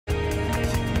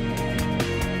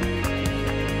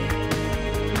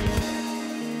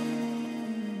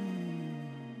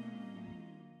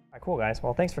Cool, guys.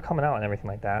 Well, thanks for coming out and everything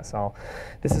like that. So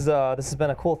this has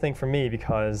been a cool thing for me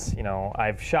because, you know,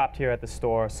 I've shopped here at the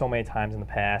store so many times in the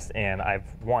past, and I've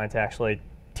wanted to actually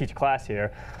teach a class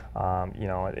here. You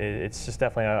know, it's just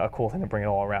definitely a cool thing to bring it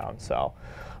all around. So,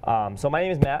 so my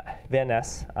name is Matt Van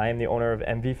Ness. I am the owner of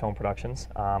MV Film Productions.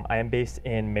 I am based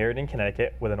in Meriden,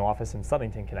 Connecticut, with an office in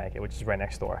Southington, Connecticut, which is right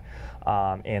next door.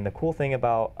 And the cool thing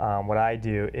about what I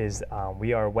do is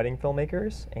we are wedding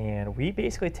filmmakers, and we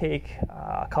basically take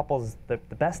couples the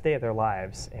best day of their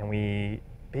lives, and we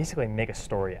basically make a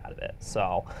story out of it.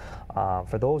 So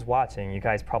for those watching, you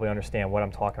guys probably understand what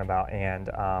I'm talking about. And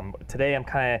today I'm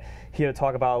kind of here to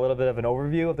talk about a little bit of an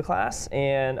overview of the class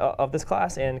and of this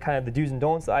class and kind of the do's and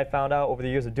don'ts that I found out over the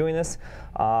years of doing this.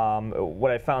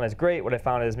 What I found is great, what I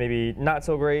found is maybe not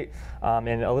so great,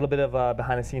 and a little bit of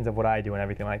behind the scenes of what I do and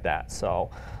everything like that. So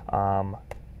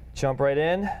jump right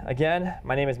in. Again,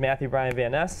 my name is Matthew Brian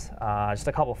Van Ness. Just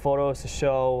a couple photos to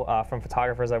show from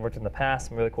photographers I've worked with in the past,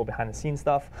 some really cool behind the scenes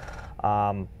stuff.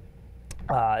 The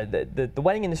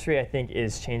wedding industry, I think,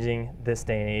 is changing this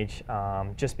day and age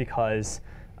just because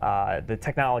the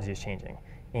technology is changing.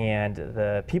 And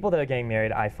the people that are getting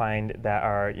married, I find that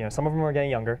are, you know, some of them are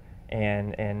getting younger,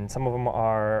 and some of them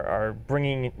are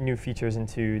bringing new features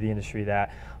into the industry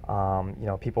that you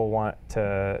know, people want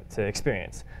to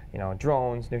experience. You know,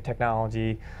 drones, new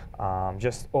technology,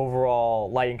 just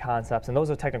overall lighting concepts, and those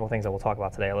are technical things that we'll talk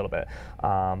about today a little bit.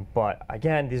 But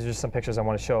again, these are just some pictures I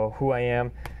want to show who I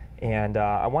am, and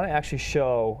I want to actually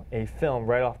show a film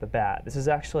right off the bat. This is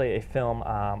actually a film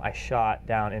I shot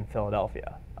down in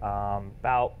Philadelphia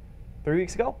about 3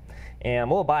 weeks ago. And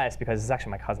I'm a little biased because it's actually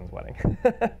my cousin's wedding.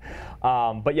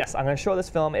 But yes, I'm going to show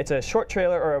this film. It's a short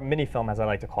trailer, or a mini film as I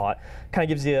like to call it. Kind of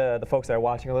gives you, the folks that are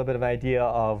watching, a little bit of an idea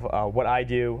of what I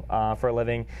do for a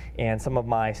living and some of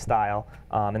my style.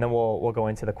 And then we'll go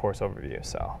into the course overview.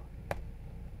 So,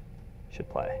 should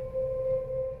play.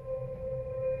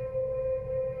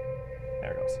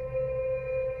 There it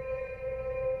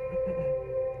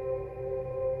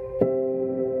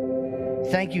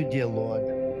goes. Thank you, dear Lord,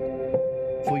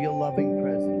 for your loving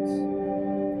presence.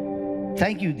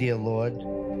 Thank you, dear Lord,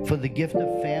 for the gift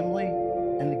of family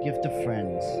and the gift of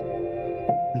friends.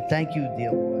 And thank you,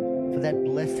 dear Lord, for that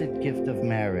blessed gift of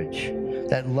marriage,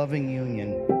 that loving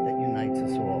union that unites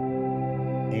us all.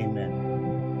 Amen.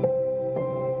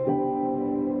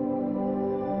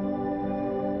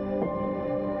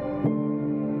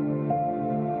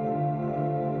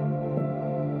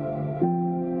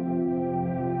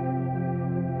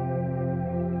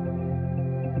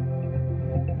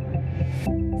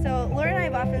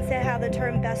 Often say how the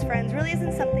term best friends really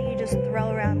isn't something you just throw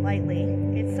around lightly.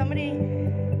 It's somebody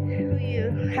who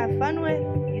you have fun with,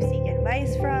 you seek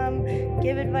advice from,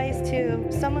 give advice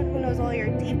to, someone who knows all your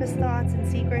deepest thoughts and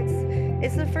secrets.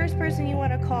 It's the first person you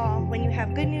want to call when you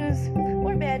have good news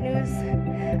or bad news.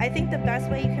 I think the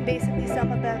best way you can basically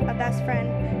sum up a best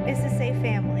friend is to say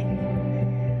family.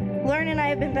 Lauren and I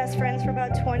have been best friends for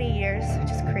about 20 years, which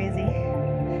is crazy.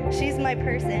 She's my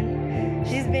person.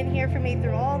 She's been here for me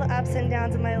through all the ups and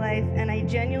downs of my life, and I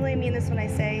genuinely mean this when I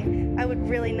say I would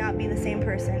really not be the same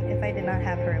person if I did not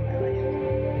have her in my life.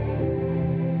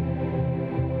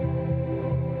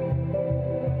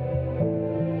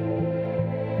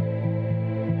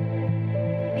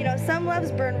 You know, some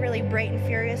loves burn really bright and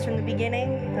furious from the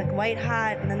beginning, like white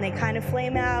hot, and then they kind of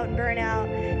flame out and burn out.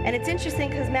 And it's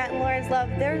interesting because Matt and Lauren's love,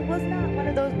 there was not one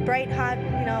of those bright, hot,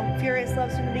 you know, furious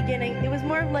loves from the beginning. It was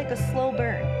more of like a slow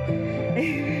burn.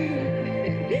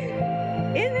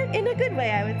 in a good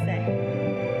way, I would say.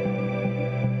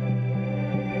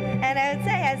 And I would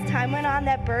say as time went on,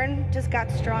 that burn just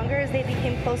got stronger as they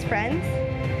became close friends.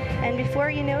 And before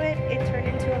you knew it, it turned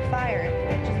into a fire.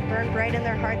 It just burned bright in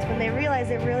their hearts when they realized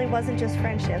it really wasn't just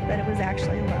friendship, that it was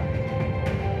actually love.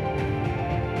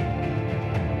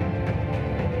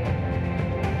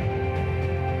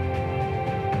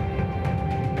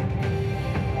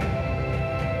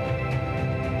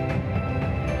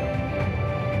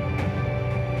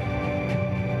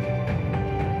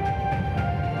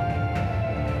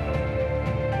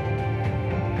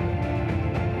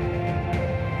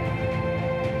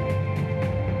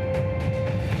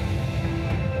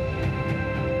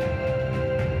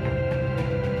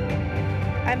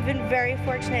 I've been very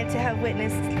fortunate to have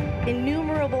witnessed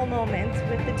innumerable moments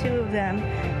with the two of them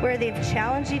where they've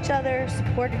challenged each other,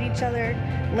 supported each other,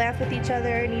 laughed with each other,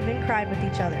 and even cried with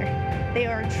each other. They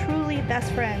are truly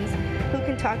best friends who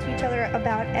can talk to each other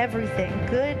about everything,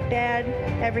 good, bad,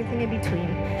 everything in between.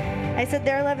 I said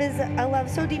their love is a love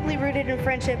so deeply rooted in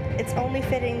friendship, it's only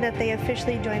fitting that they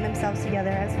officially join themselves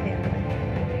together as family.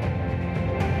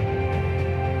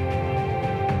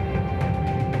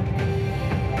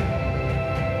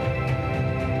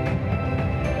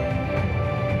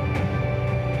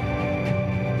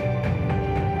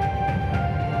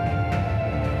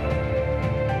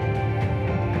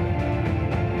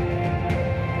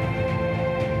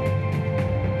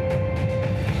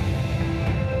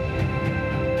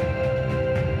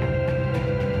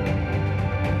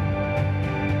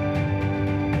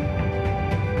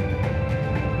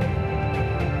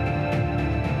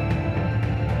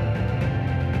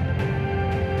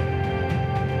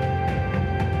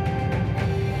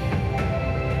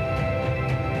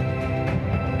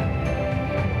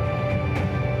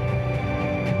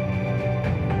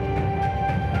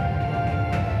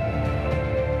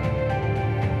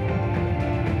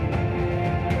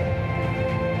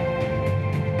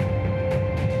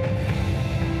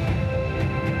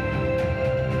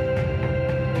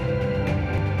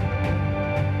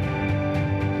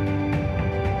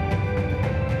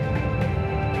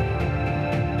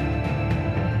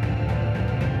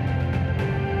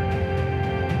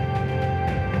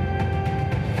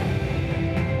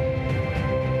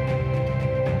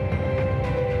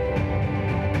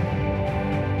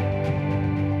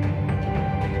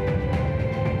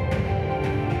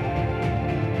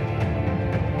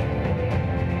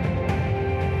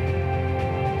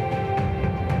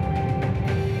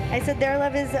 I said their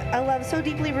love is a love so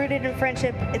deeply rooted in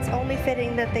friendship, it's only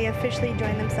fitting that they officially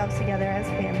join themselves together as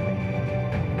family.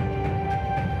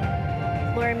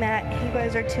 Laura and Matt, you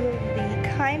guys are two of the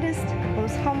kindest,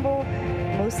 most humble,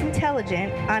 most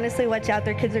intelligent, honestly watch out,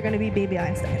 their kids are going to be baby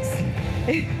Einsteins,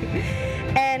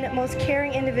 and most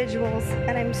caring individuals,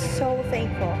 and I'm so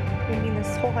thankful, I mean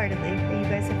this wholeheartedly, that you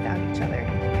guys have found each other.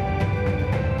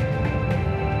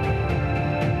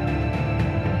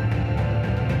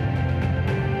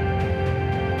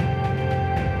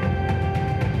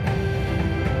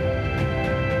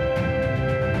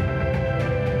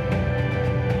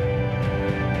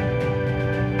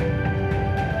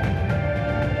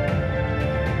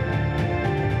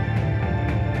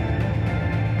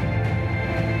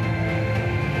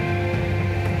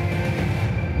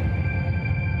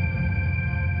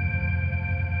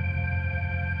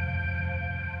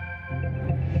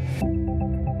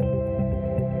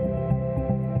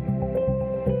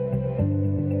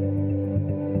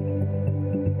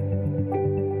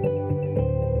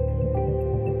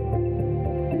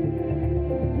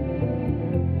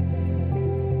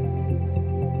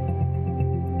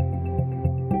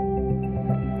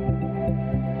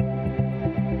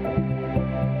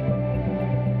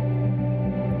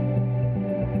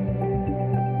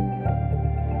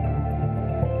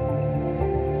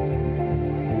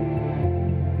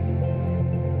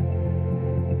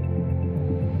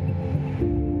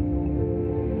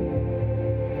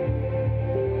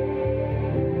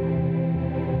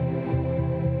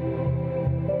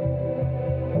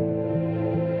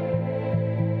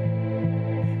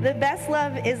 The best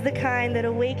love is the kind that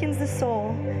awakens the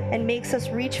soul and makes us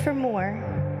reach for more,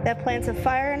 that plants a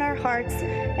fire in our hearts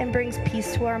and brings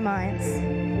peace to our minds.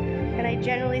 And I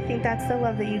generally think that's the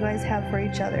love that you guys have for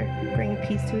each other, bringing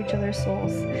peace to each other's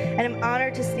souls. And I'm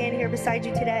honored to stand here beside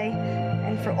you today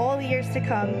and for all the years to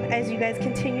come as you guys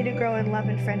continue to grow in love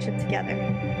and friendship together.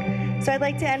 So I'd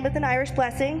like to end with an Irish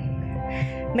blessing.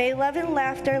 May love and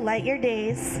laughter light your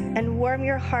days and warm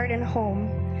your heart and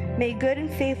home. May good and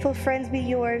faithful friends be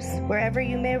yours wherever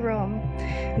you may roam.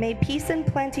 May peace and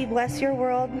plenty bless your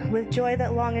world with joy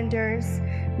that long endures.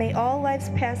 May all life's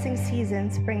passing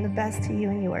seasons bring the best to you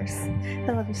and yours.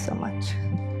 I love you so much.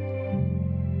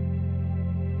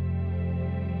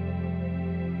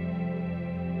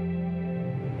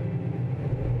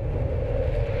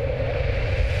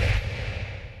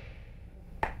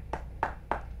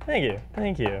 Thank you,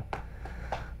 thank you.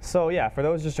 So yeah, for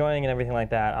those just joining and everything like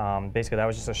that, basically that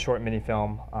was just a short mini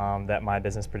film that my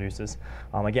business produces.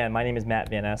 Again, my name is Matt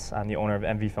Van Ness. I'm the owner of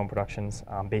MV Film Productions,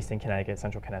 based in Connecticut,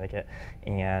 Central Connecticut.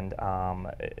 And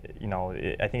you know,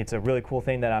 I think it's a really cool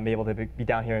thing that I'm able to be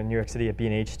down here in New York City at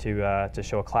B&H to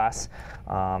show a class.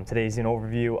 Today is an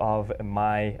overview of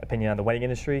my opinion on the wedding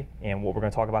industry, and what we're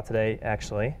going to talk about today,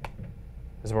 actually,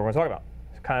 this is what we're going to talk about.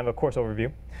 It's kind of a course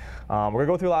overview. We're going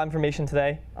to go through a lot of information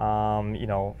today. You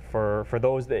know, for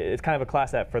those, it's kind of a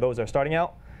class that for those that are starting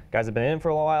out, guys have been in for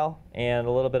a while, and a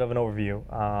little bit of an overview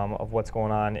of what's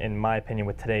going on, in my opinion,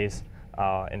 with today's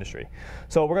industry.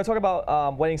 So we're going to talk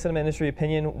about wedding cinema industry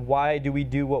opinion. Why do we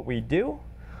do what we do?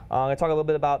 I'm going to talk a little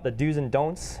bit about the do's and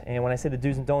don'ts. And when I say the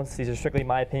do's and don'ts, these are strictly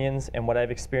my opinions and what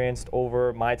I've experienced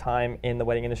over my time in the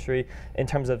wedding industry in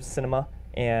terms of cinema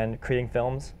and creating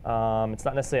films. It's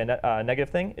not necessarily a negative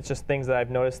thing. It's just things that I've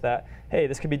noticed that, hey,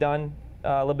 this could be done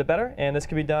a little bit better, and this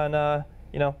could be done,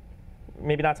 you know,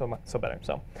 maybe not so better.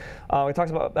 So we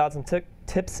talked about some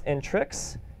tips and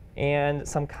tricks and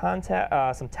some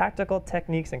tactical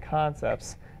techniques and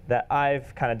concepts that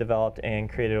I've kind of developed and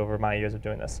created over my years of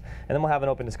doing this. And then we'll have an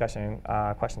open discussion,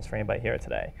 questions for anybody here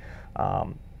today.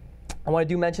 I want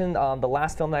to mention the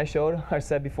last film that I showed, I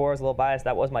said before, I was a little biased.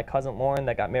 That was my cousin Lauren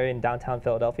that got married in downtown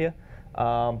Philadelphia.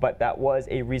 But that was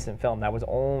a recent film. That was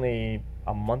only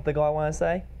a month ago, I want to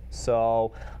say.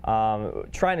 So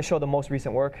trying to show the most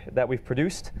recent work that we've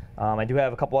produced. I do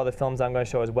have a couple other films I'm going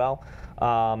to show as well.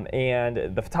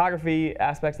 And the photography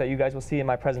aspects that you guys will see in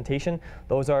my presentation,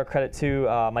 those are a credit to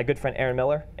my good friend Aaron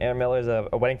Miller. Aaron Miller is a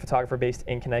wedding photographer based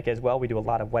in Connecticut as well. We do a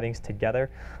lot of weddings together.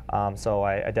 So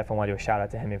I definitely want to do a shout out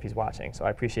to him if he's watching. So I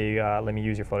appreciate you letting me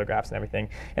use your photographs and everything.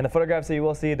 And the photographs that you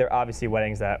will see, they're obviously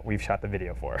weddings that we've shot the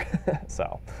video for.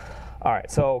 So, all right,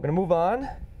 so we're going to move on.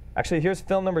 Actually, here's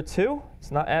film number 2.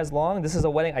 It's not as long. This is a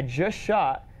wedding I just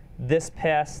shot this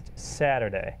past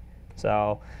Saturday.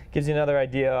 So gives you another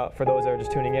idea for those that are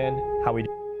just tuning in, how we do.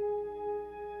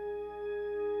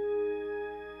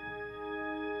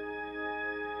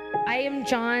 I am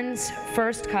John's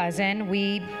first cousin.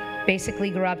 We basically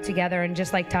grew up together, and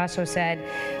just like Tasso said,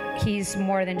 he's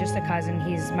more than just a cousin.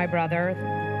 He's my brother,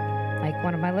 like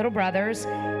one of my little brothers.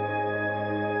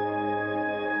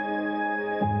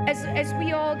 as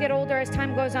we all get older, as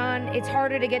time goes on, it's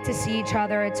harder to get to see each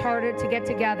other. It's harder to get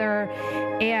together,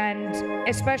 and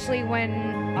especially when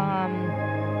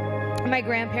my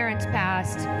grandparents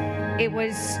passed, it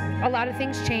was a lot of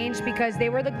things changed because they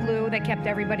were the glue that kept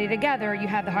everybody together. You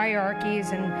had the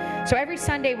hierarchies, and so every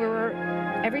Sunday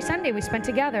we spent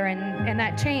together, and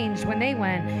that changed when they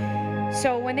went.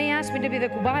 So when they asked me to be the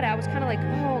kubata, I was kind of like,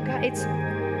 oh God, it's,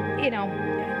 you know,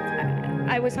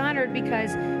 I was honored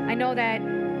because I know that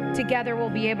together we'll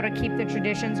be able to keep the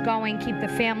traditions going, keep the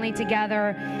family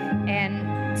together,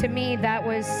 and to me that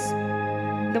was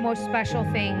the most special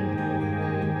thing.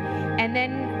 And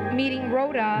then meeting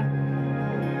Rhoda,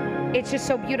 it's just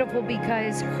so beautiful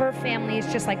because her family is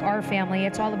just like our family.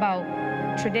 It's all about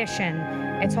tradition.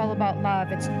 It's all about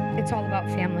love. It's all about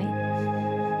family.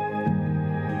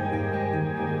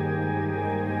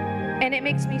 And it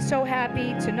makes me so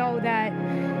happy to know that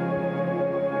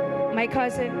my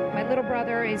cousin, my little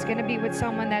brother, is going to be with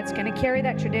someone that's going to carry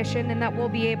that tradition, and that we'll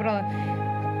be able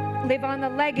to live on the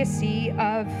legacy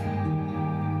of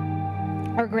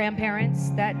our grandparents.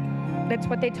 That's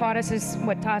what they taught us, is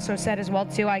what Tasso said as well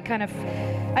too. I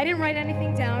didn't write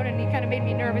anything down, and it kind of made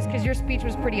me nervous because your speech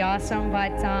was pretty awesome,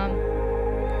 but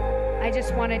I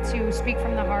just wanted to speak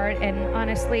from the heart, and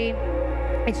honestly,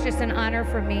 it's just an honor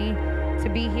for me to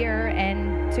be here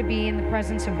and to be in the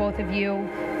presence of both of you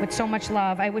with so much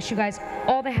love. I wish you guys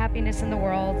all the happiness in the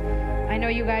world. I know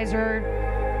you guys are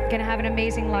gonna have an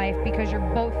amazing life because you're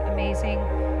both amazing.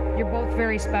 You're both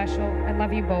very special. I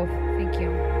love you both. Thank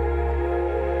you.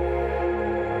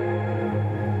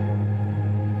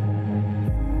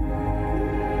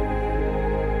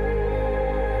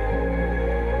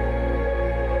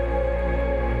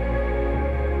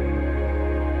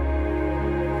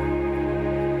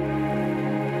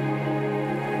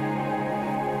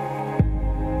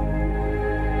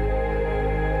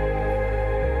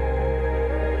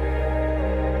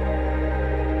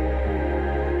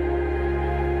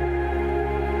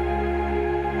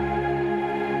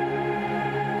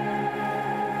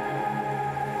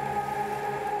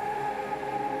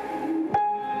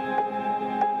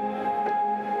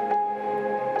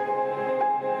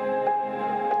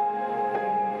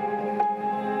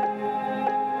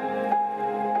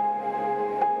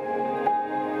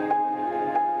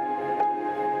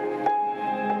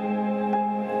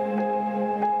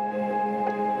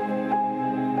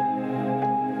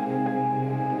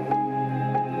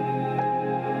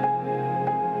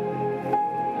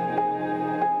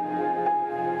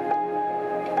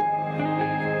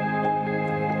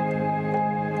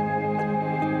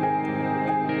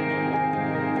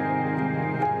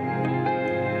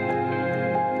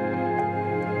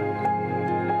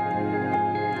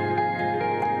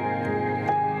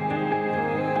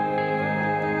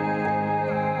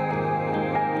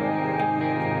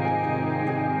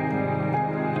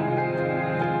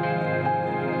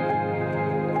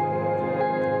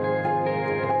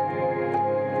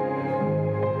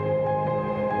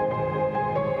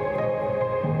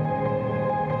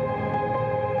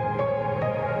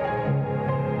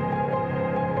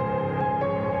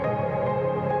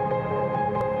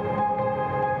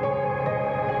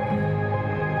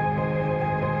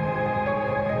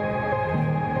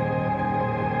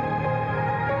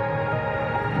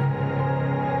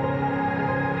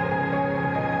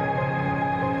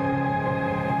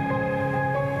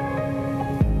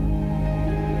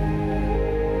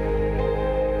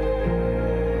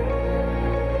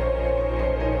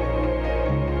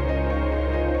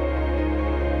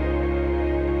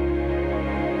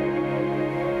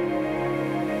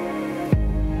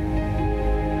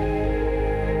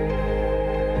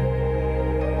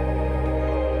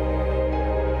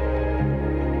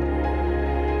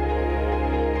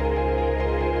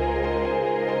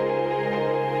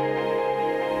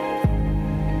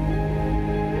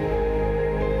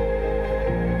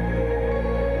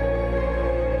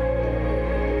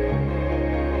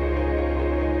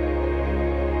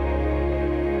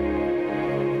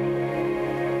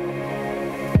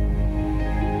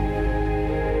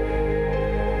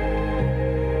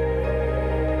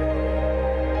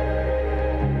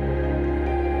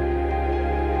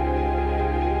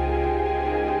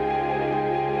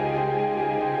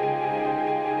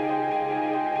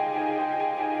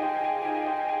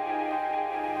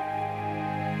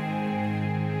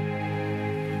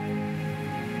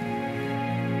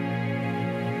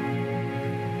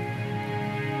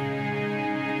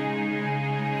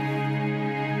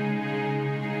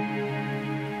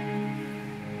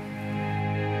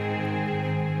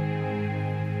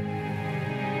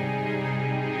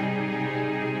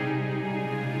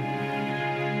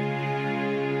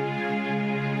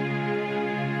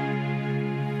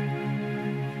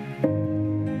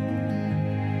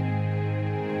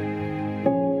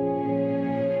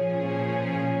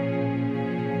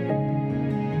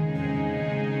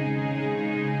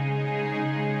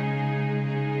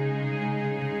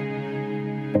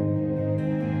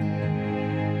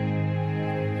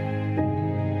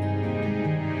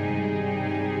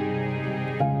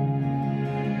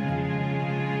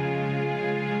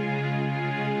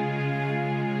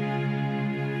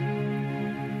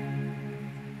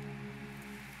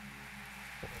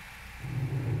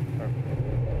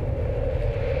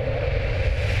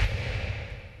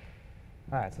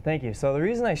 right, so thank you. So the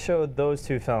reason I showed those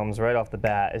two films right off the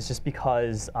bat is just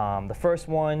because the first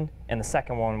one and the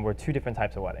second one were two different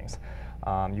types of weddings.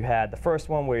 You had the first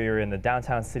one where you're in the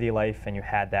downtown city life and you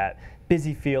had that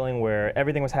busy feeling where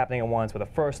everything was happening at once with a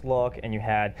first look, and you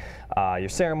had your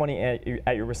ceremony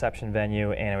at your reception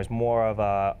venue, and it was more of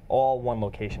a all one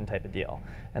location type of deal.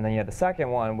 And then you had the second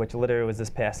one, which literally was this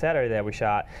past Saturday that we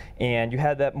shot, and you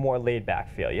had that more laid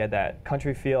back feel. You had that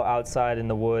country feel outside in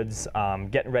the woods,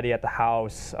 getting ready at the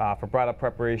house for bridal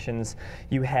preparations.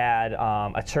 You had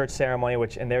a church ceremony,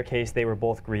 which in their case they were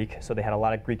both Greek, so they had a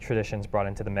lot of Greek traditions brought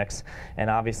into the mix. And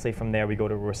obviously from there we go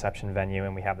to a reception venue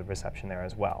and we have the reception there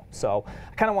as well. So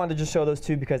I kind of wanted to just show those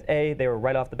two because A, they were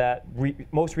right off the bat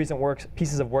most recent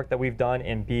pieces of work that we've done,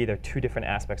 and B, they're two different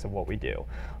aspects of what we do.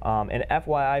 And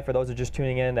FYI, for those who are just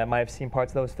tuning in that might have seen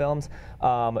parts of those films,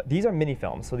 these are mini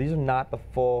films, so these are not the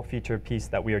full feature piece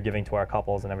that we are giving to our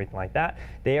couples and everything like that.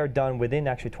 They are done within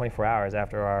actually 24 hours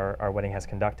after our wedding has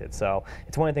conducted. So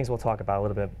it's one of the things we'll talk about a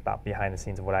little bit about behind the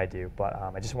scenes of what I do, but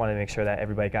I just wanted to make sure that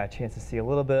everybody got a chance to see a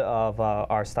little bit of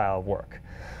our style of work.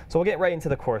 So we'll get right into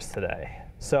the course today.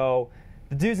 So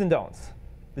the do's and don'ts.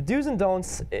 The do's and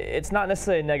don'ts, it's not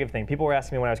necessarily a negative thing. People were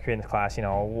asking me when I was creating this class, you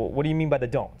know, what do you mean by the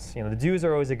don'ts? You know, the do's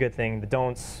are always a good thing. The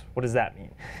don'ts, what does that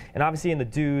mean? And obviously in the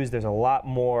do's, there's a lot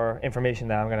more information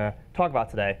that I'm going to talk about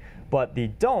today. But the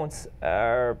don'ts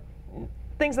are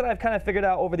things that I've kind of figured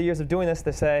out over the years of doing this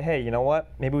to say, hey, you know what,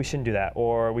 maybe we shouldn't do that,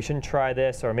 or we shouldn't try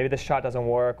this, or maybe this shot doesn't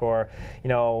work, or, you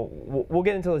know, we'll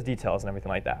get into those details and everything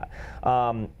like that.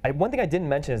 One thing I didn't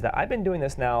mention is that I've been doing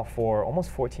this now for almost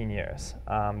 14 years.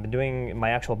 I've been doing my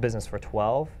actual business for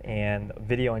 12 and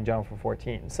video in general for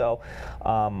 14. So,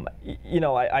 you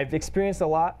know, I've experienced a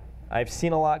lot. I've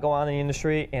seen a lot go on in the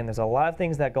industry, and there's a lot of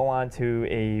things that go on to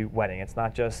a wedding. It's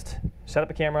not just set up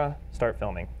a camera, start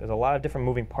filming. There's a lot of different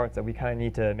moving parts that we kind of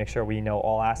need to make sure we know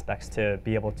all aspects to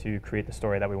be able to create the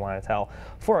story that we want to tell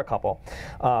for a couple.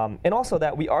 And also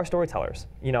that we are storytellers.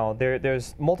 You know,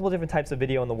 there's multiple different types of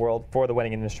video in the world for the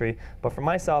wedding industry, but for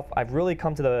myself, I've really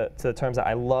come to the terms that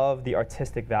I love the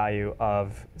artistic value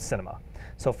of cinema.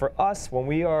 So for us, when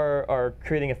we are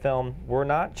creating a film, we're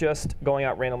not just going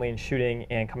out randomly and shooting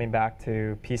and coming back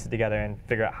to piece it together and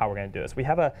figure out how we're going to do this. We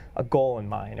have a goal in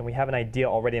mind, and we have an idea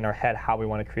already in our head how we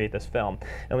want to create this film.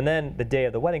 And then the day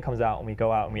of the wedding comes out, and we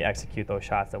go out and we execute those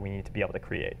shots that we need to be able to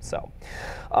create. So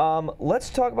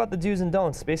let's talk about the do's and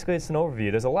don'ts. Basically, it's an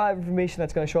overview. There's a lot of information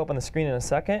that's going to show up on the screen in a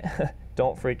second.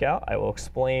 Don't freak out. I will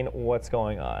explain what's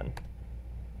going on.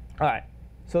 All right,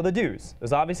 so the do's.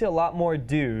 There's obviously a lot more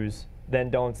do's than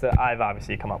don'ts that I've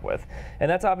obviously come up with. And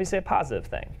that's obviously a positive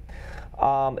thing.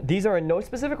 These are in no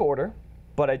specific order,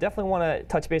 but I definitely want to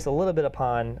touch base a little bit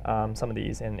upon some of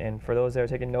these. And for those that are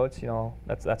taking notes, you know,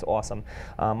 that's awesome.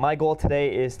 My goal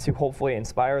today is to hopefully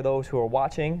inspire those who are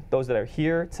watching, those that are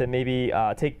here, to maybe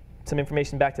take some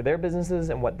information back to their businesses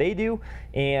and what they do,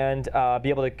 and be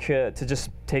able to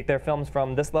just take their films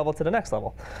from this level to the next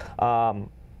level.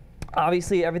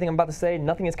 Obviously, everything I'm about to say,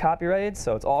 nothing is copyrighted,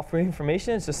 so it's all free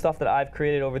information. It's just stuff that I've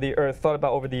created thought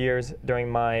about over the years during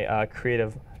my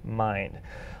creative mind.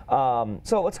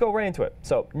 So let's go right into it.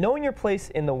 So knowing your place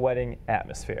in the wedding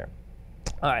atmosphere.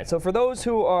 All right, so for those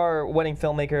who are wedding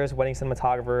filmmakers, wedding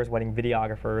cinematographers, wedding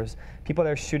videographers, people that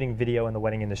are shooting video in the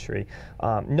wedding industry,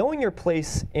 knowing your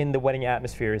place in the wedding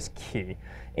atmosphere is key.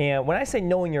 And when I say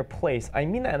knowing your place, I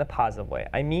mean that in a positive way.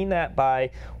 I mean that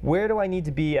by where do I need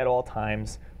to be at all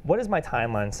times? What does my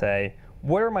timeline say?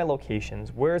 Where are my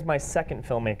locations? Where is my second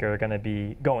filmmaker going to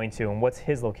be going to, and what's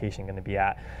his location going to be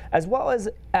at? As well as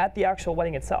at the actual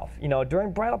wedding itself. You know,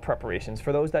 during bridal preparations,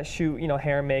 for those that shoot, you know,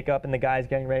 hair and makeup and the guys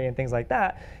getting ready and things like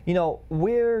that, you know,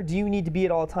 where do you need to be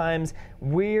at all times?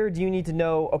 Where do you need to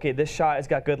know, okay, this shot has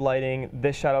got good lighting,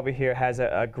 this shot over here has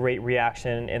a great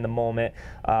reaction in the moment.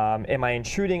 Am I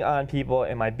intruding on people?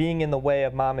 Am I being in the way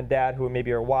of mom and dad who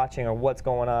maybe are watching, or what's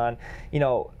going on? You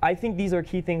know, I think these are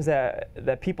key things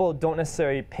that people don't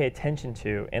necessarily pay attention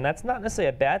to, and that's not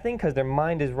necessarily a bad thing because their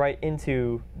mind is right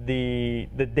into the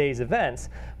day's events,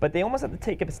 but they almost have to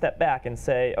take a step back and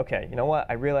say, okay, you know what,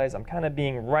 I realize I'm kind of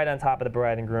being right on top of the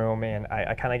bride and groom, and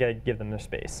I kind of got to give them their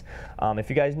space. If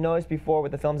you guys noticed before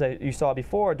with the films that you saw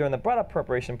before during the bridal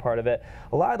preparation part of it,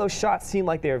 a lot of those shots seem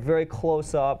like they were very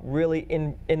close up, really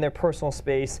in their personal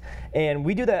space, and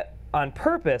we do that on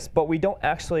purpose, but we don't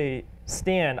actually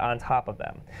stand on top of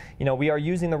them. You know, we are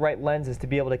using the right lenses to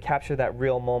be able to capture that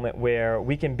real moment where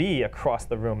we can be across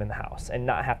the room in the house and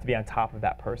not have to be on top of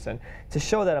that person to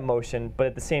show that emotion, but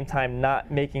at the same time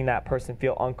not making that person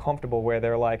feel uncomfortable where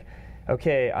they're like,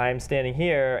 okay, I'm standing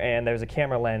here and there's a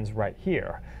camera lens right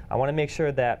here. I want to make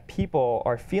sure that people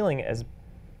are feeling as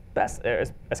best,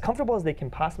 as comfortable as they can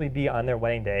possibly be on their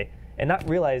wedding day and not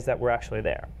realize that we're actually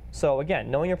there. So again,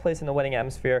 knowing your place in the wedding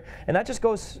atmosphere, and that just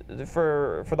goes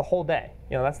for the whole day.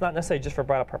 You know, that's not necessarily just for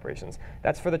bridal preparations.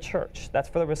 That's for the church. That's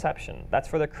for the reception. That's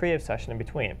for the creative session in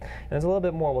between. And there's a little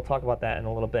bit more. We'll talk about that in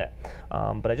a little bit.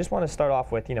 But I just want to start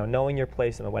off with, you know, knowing your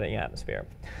place in the wedding atmosphere.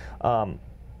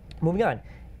 Moving on,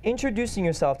 introducing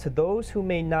yourself to those who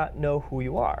may not know who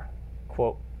you are.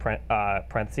 Quote,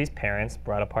 parentheses, parents,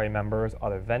 bridal party members,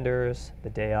 other vendors, the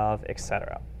day of,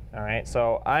 etc. All right,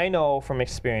 so I know from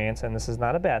experience, and this is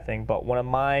not a bad thing, but one of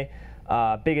my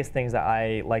biggest things that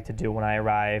I like to do when I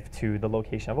arrive to the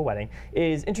location of a wedding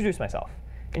is introduce myself.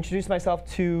 Introduce myself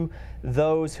to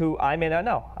those who I may not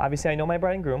know. Obviously, I know my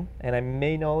bride and groom, and I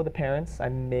may know the parents. I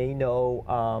may know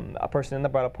a person in the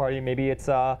bridal party. Maybe it's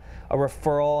a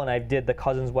referral, and I did the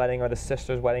cousin's wedding or the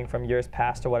sister's wedding from years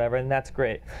past or whatever, and that's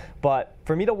great. But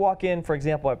for me to walk in, for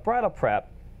example, at bridal prep,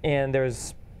 and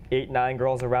there's 8, 9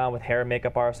 girls around with hair and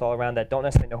makeup artists all around that don't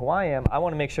necessarily know who I am, I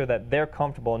want to make sure that they're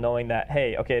comfortable knowing that,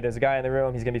 hey, okay, there's a guy in the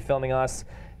room, he's going to be filming us.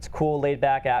 It's a cool,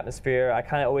 laid-back atmosphere. I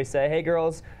kind of always say, hey,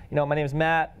 girls, you know, my name's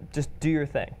Matt. Just do your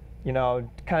thing. You know,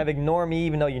 kind of ignore me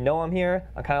even though you know I'm here.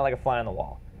 I'm kind of like a fly on the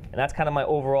wall. And that's kind of my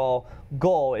overall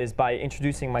goal, is by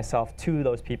introducing myself to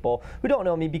those people who don't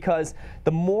know me, because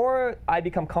the more I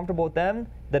become comfortable with them,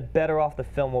 the better off the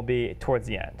film will be towards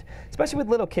the end. Especially with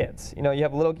little kids. You know, you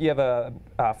have a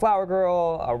flower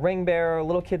girl, a ring bearer,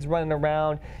 little kids running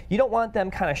around. You don't want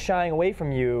them kind of shying away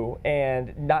from you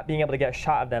and not being able to get a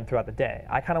shot of them throughout the day.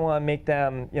 I kind of want to make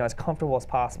them, you know, as comfortable as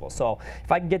possible. So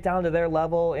if I can get down to their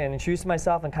level and introduce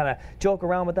myself and kind of joke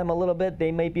around with them a little bit,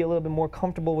 they may be a little bit more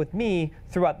comfortable with me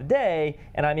throughout the day,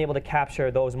 and I'm able to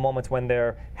capture those moments when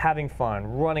they're having fun,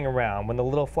 running around, when the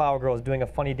little flower girl is doing a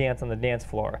funny dance on the dance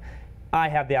floor. I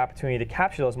have the opportunity to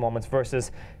capture those moments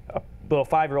versus a little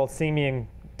 5-year-old seeing me in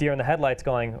deer in the headlights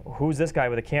going, who's this guy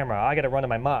with a camera? I got to run to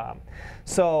my mom.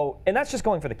 So, and that's just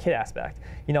going for the kid aspect.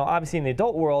 You know, obviously in the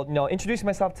adult world, you know, introducing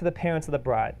myself to the parents of the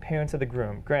bride, parents of the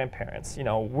groom, grandparents. You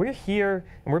know, we're here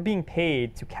and we're being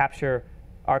paid to capture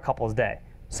our couple's day.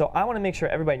 So I want to make sure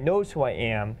everybody knows who I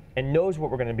am and knows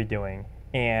what we're going to be doing,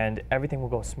 and everything will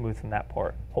go smooth from that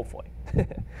part, hopefully.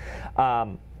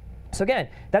 So again,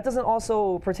 that doesn't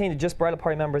also pertain to just bridal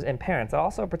party members and parents. It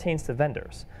also pertains to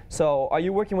vendors. So are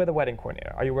you working with a wedding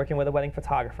coordinator? Are you working with a wedding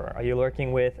photographer? Are you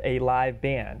working with a live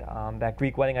band? That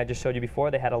Greek wedding I just showed you before,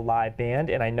 they had a live band,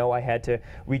 and I know I had to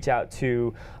reach out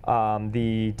to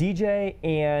the DJ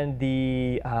and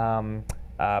the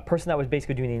person that was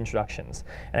basically doing the introductions.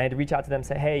 And I had to reach out to them and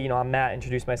say, hey, you know, I'm Matt,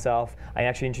 introduce myself. I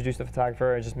actually introduced the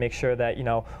photographer and just make sure that, you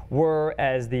know, we're,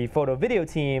 as the photo video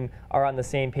team, are on the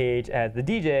same page as the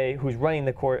DJ who's running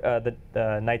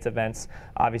the night's events,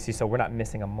 obviously, so we're not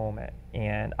missing a moment.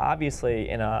 And obviously,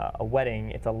 in a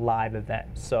wedding, it's a live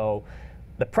event. So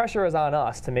the pressure is on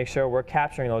us to make sure we're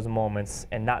capturing those moments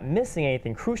and not missing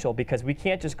anything crucial, because we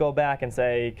can't just go back and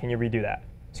say, can you redo that?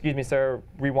 Excuse me, sir,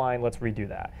 rewind, let's redo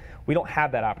that. We don't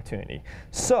have that opportunity.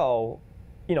 So,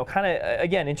 you know, kind of,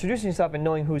 again, introducing yourself and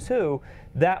knowing who's who,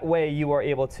 that way you are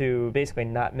able to basically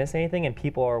not miss anything, and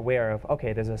people are aware of,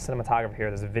 okay, there's a cinematographer here,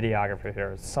 there's a videographer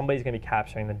here, somebody's going to be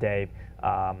capturing the day,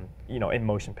 you know, in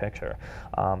motion picture.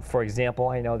 For example,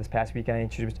 I know this past week I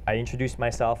introduced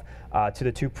myself to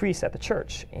the 2 priests at the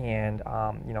church, and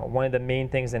you know, one of the main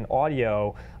things in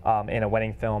audio in a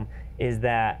wedding film is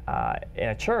that in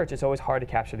a church, it's always hard to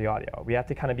capture the audio. We have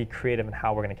to kind of be creative in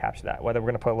how we're going to capture that. Whether we're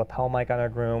going to put a lapel mic on our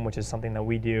groom, which is something that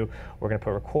we do, we're going to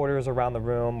put recorders around the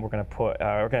room, we're going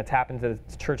to tap into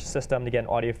the church system to get an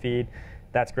audio feed.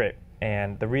 That's great.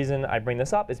 And the reason I bring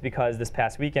this up is because this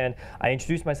past weekend, I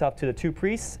introduced myself to the 2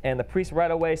 priests, and the priest right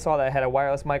away saw that I had a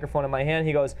wireless microphone in my hand.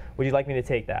 He goes, would you like me to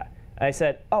take that? And I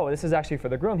said, oh, this is actually for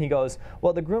the groom. He goes,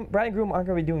 well, the bride and groom aren't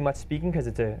going to be doing much speaking because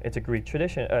it's a Greek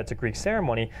tradition, it's a Greek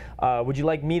ceremony. Would you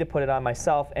like me to put it on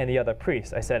myself and the other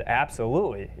priest? I said,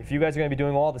 absolutely. If you guys are going to be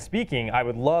doing all the speaking, I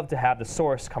would love to have the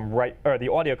source come right, or the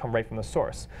audio come right from the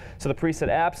source. So the priest said,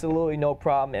 absolutely, no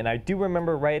problem. And I do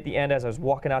remember right at the end, as I was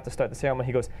walking out to start the ceremony,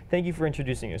 he goes, thank you for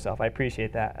introducing yourself. I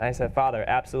appreciate that. And I said, Father,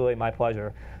 absolutely, my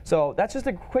pleasure. So that's just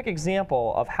a quick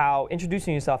example of how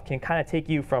introducing yourself can kind of take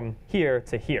you from here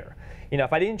to here. You know,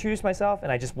 if I didn't introduce myself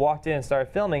and I just walked in and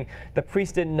started filming, the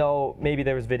priest didn't know maybe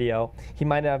there was video. He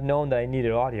might not have known that I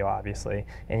needed audio, obviously,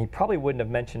 and he probably wouldn't have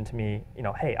mentioned to me, you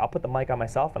know, hey, I'll put the mic on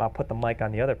myself and I'll put the mic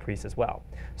on the other priest as well.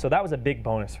 So that was a big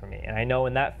bonus for me. And I know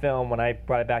in that film, when I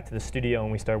brought it back to the studio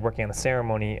and we started working on the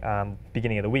ceremony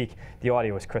beginning of the week, the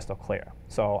audio was crystal clear.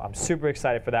 So I'm super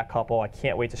excited for that couple. I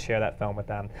can't wait to share that film with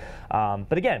them.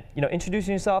 But again, you know,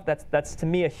 introducing yourself, that's to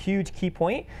me a huge key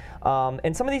point.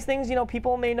 And some of these things, you know,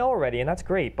 people may know already. and that's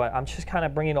great, but I'm just kind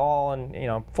of bringing it all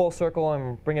in, full circle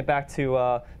and bring it back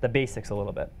to the basics a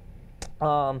little bit.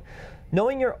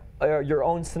 Knowing your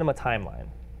own cinema timeline.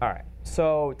 All right,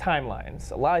 so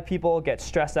timelines. A lot of people get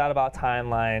stressed out about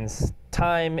timelines.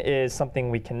 Time is something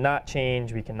we cannot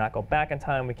change. We cannot go back in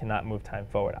time. We cannot move time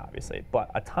forward, obviously. But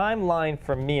a timeline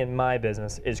for me in my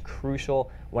business is crucial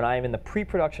when I am in the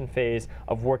pre-production phase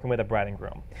of working with a bride and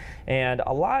groom. And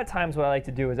a lot of times what I like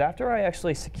to do is after I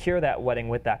actually secure that wedding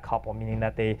with that couple, meaning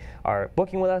that they are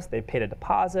booking with us, they paid a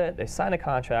deposit, they signed a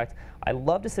contract, I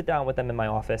love to sit down with them in my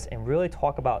office and really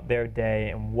talk about their day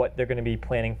and what they're going to be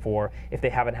planning for if they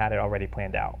haven't had it already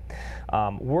planned out.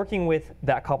 Working with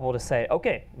that couple to say,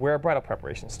 okay, where are bridal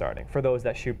preparations starting for those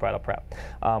that shoot bridal prep?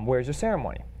 Where's your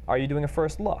ceremony? Are you doing a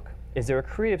first look? Is there a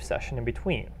creative session in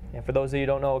between? And for those of you who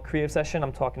don't know a creative session,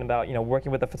 I'm talking about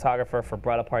working with a photographer for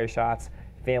bridal party shots,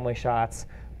 family shots,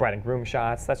 bride and groom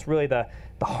shots. That's really the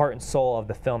heart and soul of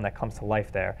the film that comes to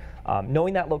life there.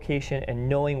 Knowing that location and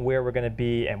knowing where we're going to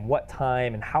be and what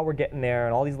time and how we're getting there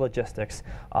and all these logistics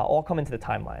all come into the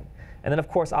timeline. And then of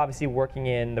course, obviously working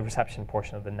in the reception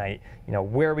portion of the night.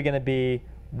 Where are we going to be?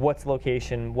 What's the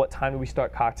location? What time do we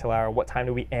start cocktail hour? What time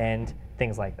do we end?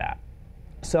 Things like that.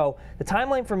 So the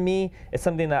timeline for me is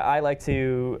something that I like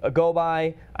to go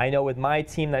by. I know with my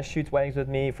team that shoots weddings with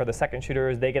me, for the second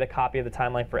shooters, they get a copy of the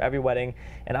timeline for every wedding.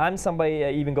 And I'm somebody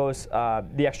that even goes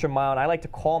the extra mile, and I like to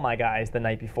call my guys the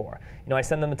night before. I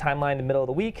send them the timeline in the middle of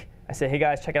the week. I say, hey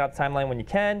guys, check out the timeline when you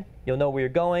can. You'll know where you're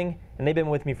going. And they've been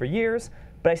with me for years.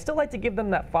 But I still like to give them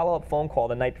that follow-up phone call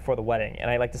the night before the wedding. And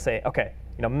I like to say, okay,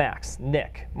 Max,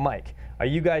 Nick, Mike, are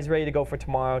you guys ready to go for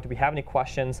tomorrow? Do we have any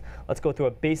questions? Let's go through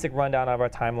a basic rundown of our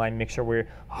timeline, make sure we're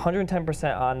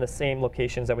 110% on the same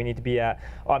locations that we need to be at.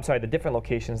 Oh, I'm sorry, the different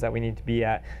locations that we need to be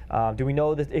at. Do we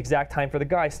know the exact time for the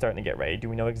guys starting to get ready? Do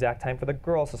we know the exact time for the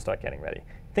girls to start getting ready?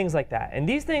 Things like that. And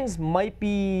these things might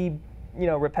be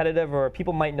repetitive, or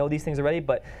people might know these things already,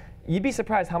 but you'd be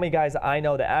surprised how many guys I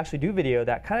know that actually do video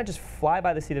that kind of just fly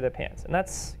by the seat of their pants. And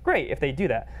that's great if they do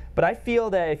that. But I feel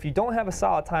that if you don't have a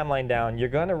solid timeline down, you're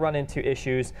going to run into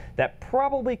issues that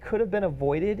probably could have been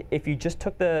avoided if you just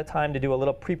took the time to do a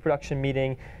little pre-production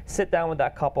meeting, sit down with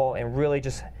that couple, and really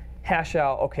just hash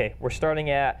out, okay, we're starting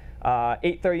at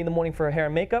 8:30 in the morning for hair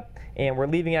and makeup, and we're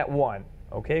leaving at 1.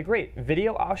 Okay, great.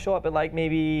 Video, I'll show up at like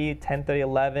maybe 10:30,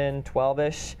 11,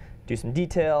 12-ish, do some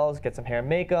details, get some hair and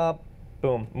makeup,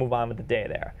 boom, move on with the day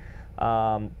there.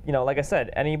 Like I said,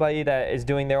 anybody that is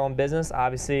doing their own business,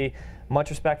 obviously, much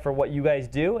respect for what you guys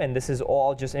do, and this is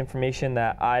all just information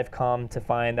that I've come to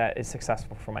find that is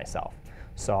successful for myself.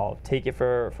 So take it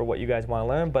for what you guys want to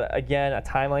learn, but again, a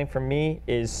timeline for me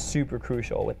is super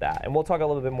crucial with that, and we'll talk a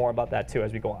little bit more about that too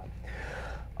as we go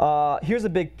on. Here's a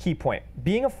big key point,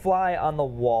 being a fly on the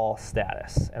wall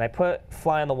status, and I put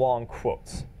fly on the wall in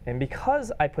quotes, and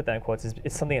because I put that in quotes,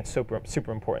 it's something that's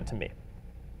super important to me.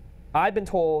 I've been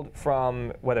told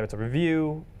from whether it's a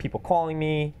review, people calling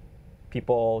me,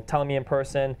 people telling me in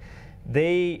person,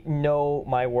 they know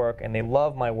my work and they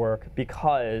love my work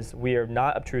because we are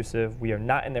not obtrusive, we are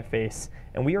not in their face,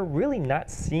 and we are really not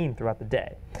seen throughout the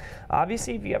day.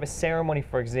 Obviously, if you have a ceremony,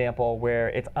 for example, where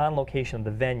it's on location of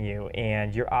the venue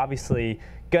and you're obviously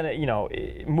gonna,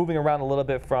 moving around a little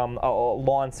bit from a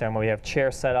lawn ceremony, you have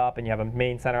chairs set up and you have a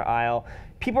main center aisle,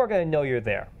 people are gonna know you're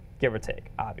there, give or take,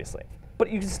 obviously. But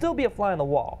you can still be a fly on the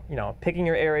wall, picking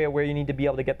your area where you need to be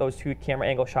able to get those 2 camera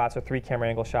angle shots or 3 camera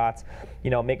angle shots,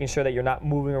 making sure that you're not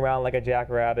moving around like a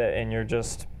jackrabbit and you're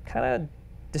just kind of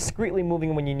discreetly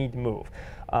moving when you need to move.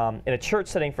 In a church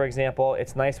setting, for example,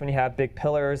 it's nice when you have big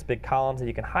pillars, big columns that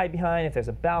you can hide behind. If there's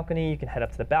a balcony, you can head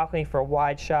up to the balcony for a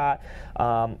wide shot.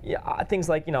 Things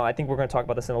like, I think we're going to talk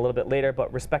about this in a little bit later,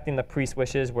 but respecting the priest's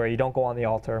wishes where you don't go on the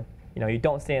altar, you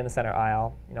don't stay in the center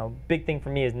aisle. Big thing for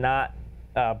me is not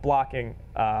blocking,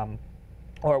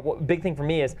 big thing for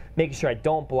me is making sure I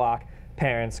don't block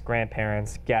parents,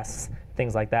 grandparents, guests,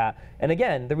 things like that. And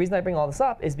again, the reason I bring all this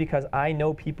up is because I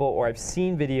know people, or I've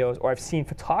seen videos, or I've seen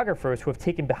photographers who have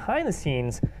taken behind the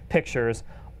scenes pictures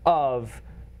of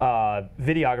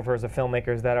videographers or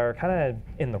filmmakers that are kind of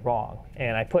in the wrong.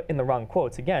 And I put in the wrong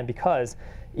quotes again because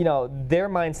their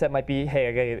mindset might be, hey,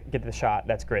 I gotta get the shot,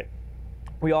 that's great.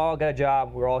 We all got a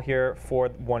job, we're all here for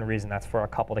one reason, that's for a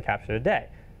couple to capture the day.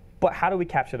 But how do we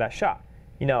capture that shot?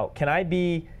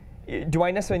 Do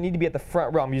I necessarily need to be at the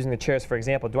front row? I'm using the chairs for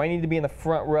example. Do I need to be in the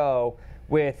front row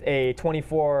with a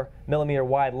 24mm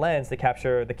wide lens to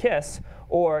capture the kiss?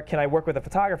 Or can I work with a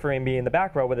photographer and be in the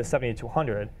back row with a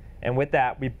 70-200? And with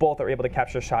that, we both are able to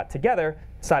capture a shot together,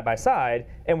 side by side,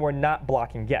 and we're not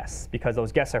blocking guests because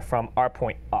those guests are from our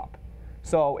point up.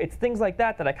 So it's things like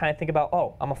that that I kind of think about,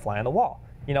 oh, I'm a fly on the wall.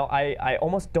 You know, I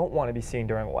almost don't want to be seen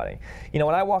during a wedding. You know,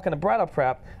 when I walk into bridal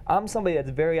prep, I'm somebody that's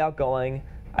very outgoing.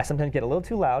 I sometimes get a little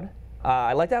too loud.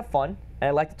 I like to have fun, and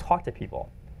I like to talk to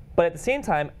people. But at the same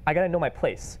time, I got to know my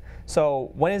place.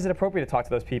 So when is it appropriate to talk to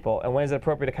those people? And when is it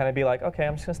appropriate to kind of be like, okay,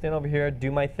 I'm just going to stand over here,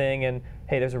 do my thing, and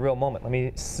hey, there's a real moment. Let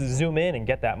me zoom in and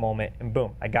get that moment, and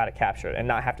boom, I got it captured and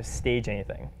not have to stage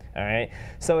anything. All right?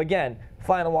 So again,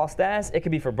 fly on the wall status, it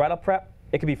could be for bridal prep.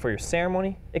 It could be for your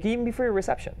ceremony. It could even be for your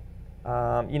reception.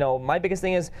 You know, my biggest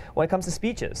thing is when it comes to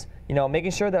speeches, you know,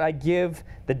 making sure that I give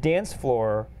the dance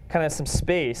floor kind of some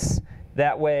space.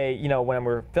 That way, you know, when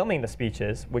we're filming the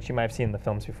speeches, which you might have seen in the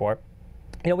films before,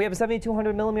 you know, we have a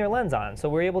 7200 millimeter lens on, so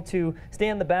we're able to stay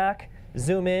in the back,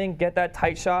 zoom in, get that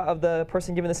tight shot of the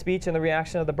person giving the speech and the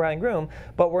reaction of the bride and groom,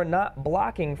 but we're not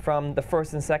blocking from the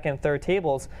first and second and third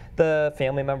tables the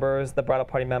family members, the bridal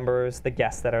party members, the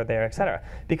guests that are there, etc.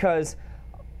 Because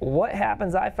what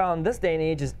happens, I found this day and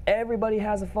age, is everybody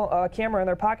has a camera in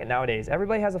their pocket nowadays.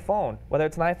 Everybody has a phone, whether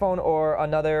it's an iPhone or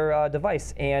another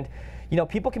device. And you know,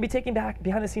 people can be taking back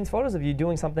behind-the-scenes photos of you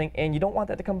doing something, and you don't want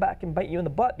that to come back and bite you in the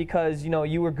butt because you know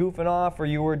you were goofing off or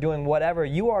you were doing whatever.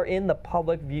 You are in the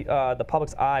public view, the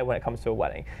public's eye when it comes to a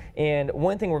wedding. And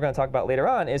one thing we're going to talk about later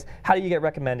on is how do you get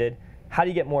recommended, how do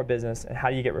you get more business, and how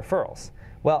do you get referrals?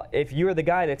 Well, if you're the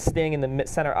guy that's staying in the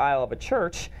center aisle of a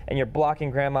church and you're blocking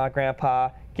grandma, grandpa,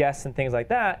 guests, and things like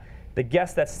that, the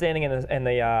guest that's standing in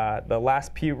the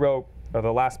last pew row or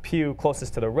the last pew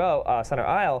closest to the row, center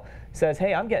aisle, says,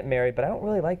 hey, I'm getting married, but I don't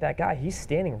really like that guy. He's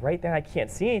standing right there. I can't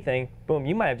see anything. Boom,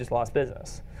 you might have just lost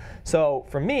business. So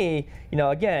for me, you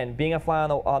know, again, being a fly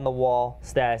on the wall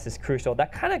status is crucial.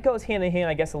 That kind of goes hand in hand,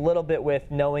 I guess, a little bit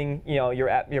with knowing, you know,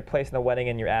 your place in the wedding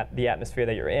and the atmosphere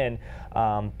that you're in.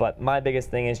 But my biggest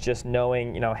thing is just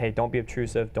knowing, you know, hey, don't be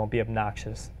obtrusive, don't be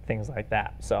obnoxious, things like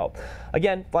that. So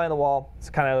again, fly on the wall, it's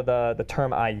kind of the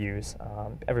term I use.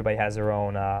 Everybody has their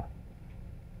own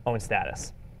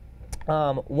status.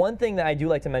 One thing that I do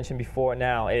like to mention before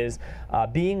now is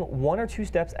being 1 or 2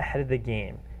 steps ahead of the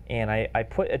game. And I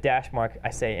put a dash mark, I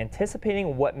say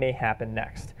anticipating what may happen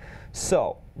next.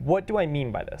 So what do I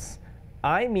mean by this?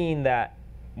 I mean that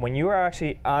when you are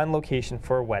actually on location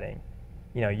for a wedding,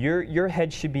 you know, your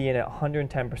head should be in it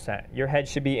 110%. Your head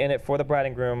should be in it for the bride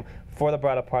and groom, for the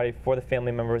bridal party, for the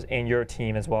family members, and your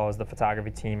team, as well as the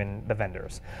photography team and the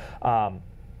vendors. 1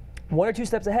 or 2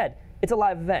 steps ahead. It's a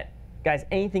live event. Guys,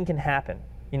 anything can happen.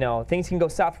 You know, things can go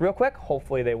south real quick.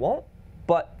 Hopefully they won't,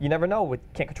 but you never know. We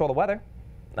can't control the weather.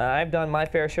 I've done my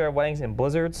fair share of weddings in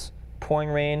blizzards, pouring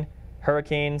rain,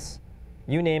 hurricanes,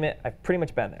 you name it. I've pretty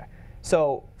much been there.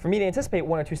 So for me to anticipate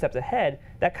 1 or 2 steps ahead,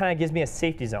 that kind of gives me a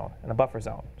safety zone and a buffer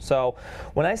zone. So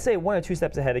when I say 1 or 2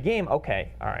 steps ahead of game,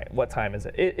 okay, all right, what time is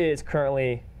it? It is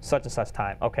currently such and such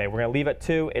time. Okay, we're going to leave at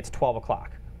 2. It's 12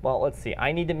 o'clock. Well, let's see.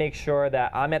 I need to make sure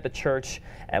that I'm at the church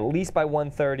at least by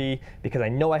 1:30 because I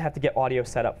know I have to get audio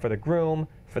set up for the groom,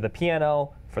 for the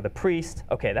piano, for the priest.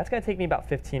 Okay, that's going to take me about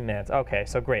 15 minutes. Okay,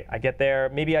 so great. I get there.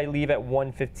 Maybe I leave at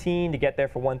 1:15 to get there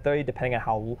for 1:30, depending on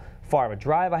how far of a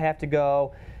drive I have to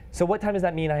go. So what time does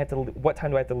that mean what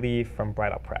time do I have to leave from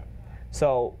bridal prep?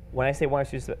 So when I say 1 or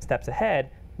 2 steps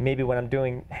ahead, maybe when I'm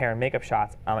doing hair and makeup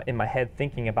shots, I'm in my head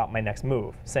thinking about my next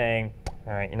move, saying,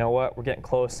 all right, you know what, we're getting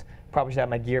close. Probably should have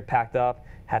my gear packed up,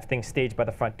 have things staged by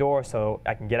the front door so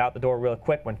I can get out the door real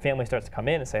quick when family starts to come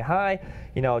in and say hi.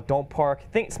 You know, don't park,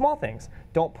 small things.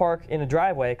 Don't park in the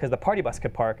driveway because the party bus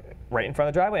could park right in front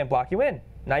of the driveway and block you in.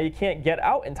 Now you can't get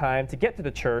out in time to get to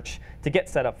the church to get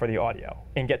set up for the audio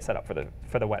and get set up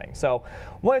for the wedding. So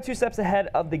 1 or 2 steps ahead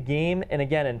of the game, and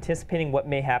again, anticipating what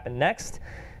may happen next.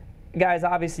 Guys,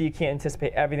 obviously you can't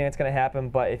anticipate everything that's going to happen,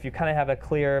 but if you kind of have a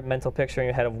clear mental picture in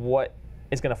your head of what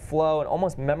is going to flow and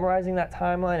almost memorizing that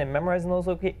timeline and memorizing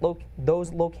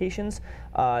those locations,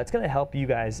 it's going to help you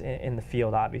guys in the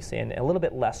field, obviously, and a little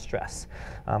bit less stress.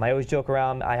 I always joke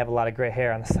around, I have a lot of gray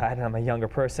hair on the side and I'm a younger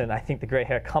person. I think the gray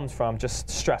hair comes from just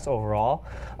stress overall.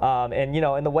 And you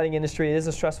know, in the wedding industry, it is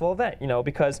a stressful event, you know,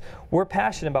 because we're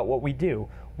passionate about what we do.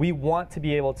 We want to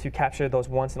be able to capture those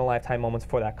once-in-a-lifetime moments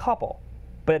for that couple.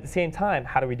 But at the same time,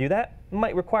 how do we do that? It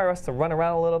might require us to run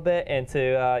around a little bit and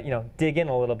to you know, dig in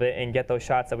a little bit and get those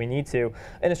shots that we need to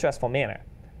in a stressful manner.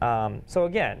 So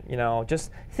again, you know,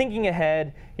 just thinking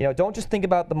ahead. You know, don't just think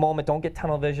about the moment. Don't get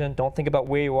tunnel vision. Don't think about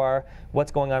where you are,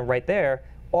 what's going on right there.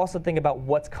 Also think about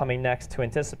what's coming next to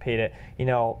anticipate it. You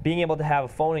know, being able to have a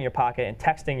phone in your pocket and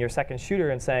texting your second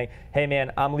shooter and saying, hey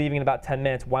man, I'm leaving in about 10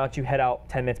 minutes. Why don't you head out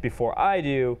 10 minutes before I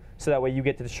do, so that way you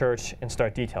get to the church and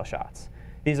start detail shots.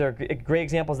 These are great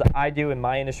examples that I do in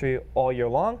my industry all year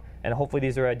long, and hopefully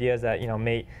these are ideas that, you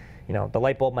know, the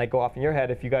light bulb might go off in your head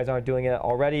if you guys aren't doing it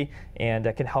already, and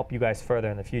that can help you guys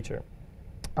further in the future.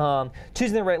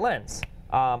 Choosing the right lens,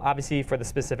 obviously for the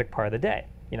specific part of the day.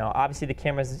 Obviously the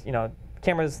cameras,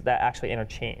 cameras that actually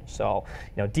interchange. So,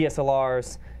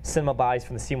 DSLRs, cinema bodies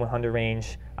from the C100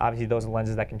 range, obviously those are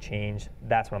lenses that can change.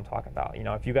 That's what I'm talking about.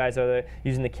 If you guys are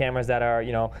using the cameras that are,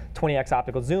 20x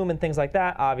optical zoom and things like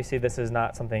that, obviously this is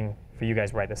not something for you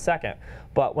guys right this second.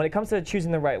 But when it comes to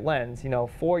choosing the right lens,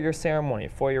 for your ceremony,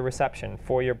 for your reception,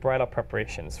 for your bridal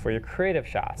preparations, for your creative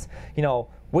shots,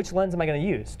 which lens am I going to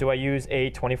use? Do I use a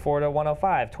 24 to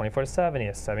 105, 24 to 70,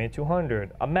 a 70 to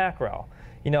 200, a macro?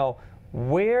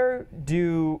 Where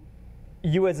do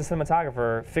you as a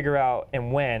cinematographer figure out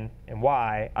and when and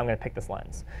why I'm going to pick this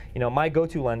lens? My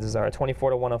go-to lenses are a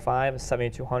 24 to 105, a 70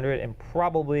 to 200, and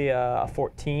probably a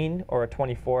 14 or a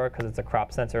 24 because it's a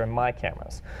crop sensor in my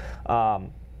cameras.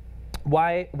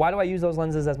 Why do I use those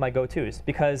lenses as my go-tos?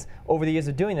 Because over the years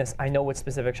of doing this, I know what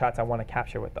specific shots I want to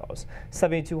capture with those.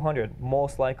 70-200,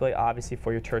 most likely, obviously,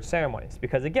 for your church ceremonies.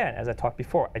 Because again, as I talked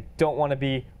before, I don't want to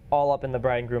be all up in the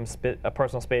bride and groom's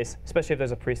personal space, especially if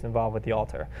there's a priest involved with the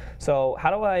altar. So how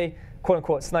do I,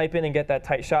 quote-unquote, snipe in and get that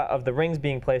tight shot of the rings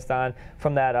being placed on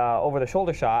from that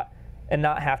over-the-shoulder shot and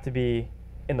not have to be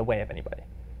in the way of anybody?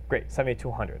 Great,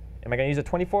 70-200. Am I going to use a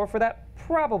 24 for that?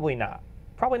 Probably not.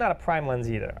 Probably not a prime lens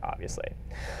either, obviously.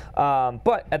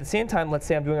 But at the same time, let's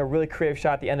say I'm doing a really creative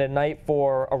shot at the end of the night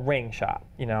for a ring shot,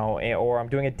 or I'm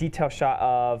doing a detail shot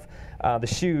of the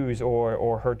shoes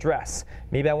or her dress.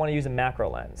 Maybe I want to use a macro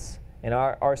lens. In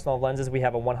our arsenal of lenses, we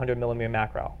have a 100mm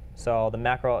macro. So the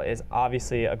macro is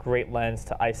obviously a great lens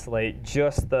to isolate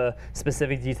just the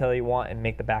specific detail you want and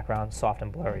make the background soft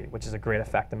and blurry, which is a great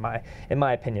effect in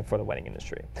my opinion for the wedding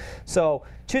industry. So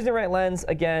choosing the right lens,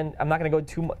 again, I'm not going to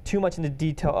go too much into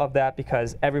detail of that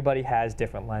because everybody has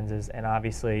different lenses, and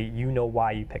obviously you know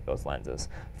why you pick those lenses.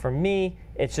 For me,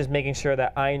 it's just making sure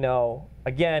that I know,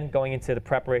 again, going into the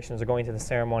preparations or going to the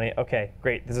ceremony, okay,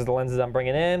 great, this is the lenses I'm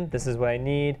bringing in, this is what I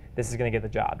need, this is going to get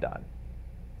the job done.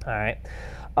 All right.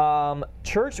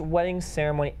 Church wedding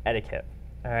ceremony etiquette.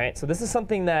 All right, so this is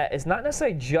something that is not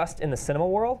necessarily just in the cinema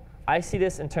world. I see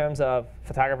this in terms of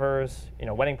photographers,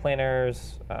 wedding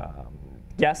planners,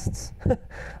 guests.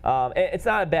 It's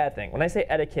not a bad thing. When I say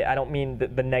etiquette, I don't mean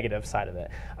the negative side of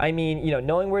it. I mean,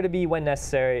 knowing where to be when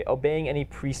necessary, obeying any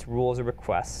priest rules or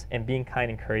requests, and being kind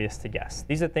and courteous to guests.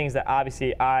 These are things that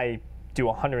obviously I do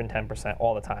 110%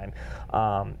 all the time.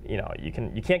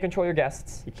 You can't control your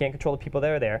guests, you can't control the people that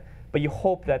are there, but you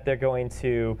hope that they're going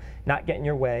to not get in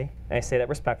your way, and I say that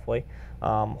respectfully.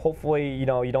 Hopefully, you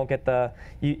don't get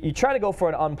you try to go for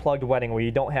an unplugged wedding where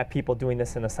you don't have people doing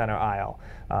this in the center aisle.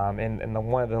 In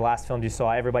one of the last films you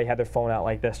saw, everybody had their phone out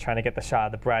like this, trying to get the shot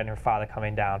of the bride and her father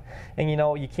coming down. And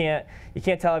you can't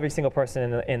tell every single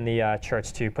person in the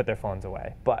church to put their phones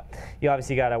away. But you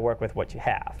obviously got to work with what you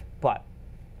have. But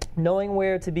knowing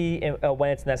where to be when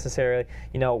it's necessary,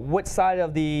 what side of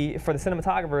for the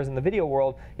cinematographers in the video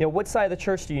world, what side of the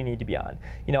church do you need to be on?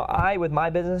 I, with my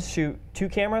business, shoot 2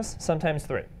 cameras, sometimes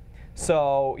 3.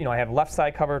 So, I have left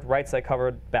side covered, right side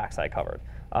covered, back side covered.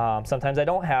 Sometimes I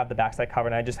don't have the backside covered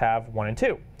and I just have 1 and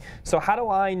 2. So how do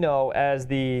I know, as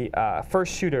the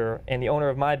first shooter and the owner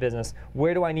of my business,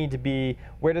 where do I need to be?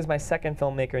 Where does my second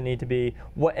filmmaker need to be?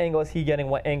 What angle is he getting?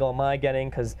 What angle am I getting?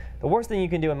 Because the worst thing you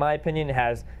can do, in my opinion,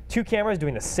 is 2 cameras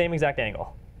doing the same exact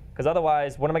angle. Because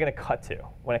otherwise, what am I going to cut to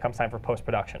when it comes time for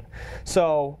post-production?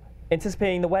 So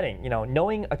anticipating the wedding,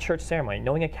 knowing a church ceremony,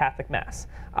 knowing a Catholic mass.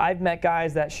 I've met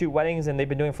guys that shoot weddings and they've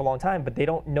been doing it for a long time, but they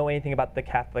don't know anything about the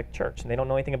Catholic Church, and they don't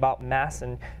know anything about mass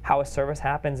and how a service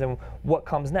happens and what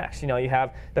comes next. You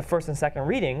have the first and second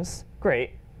readings,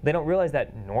 great. They don't realize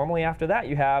that normally after that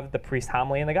you have the priest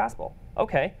homily and the gospel.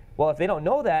 Okay, well if they don't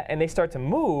know that and they start to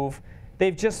move,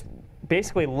 they've just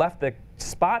basically left the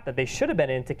spot that they should have been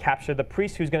in to capture the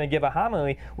priest who's going to give a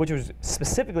homily, which was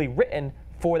specifically written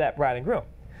for that bride and groom.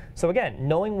 So again,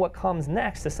 knowing what comes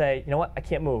next to say, you know what, I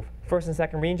can't move. First and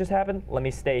second reading just happened. Let me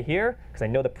stay here because I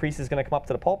know the priest is going to come up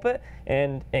to the pulpit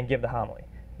and give the homily.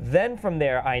 Then from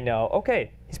there, I know,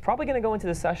 okay, he's probably going to go into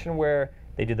the session where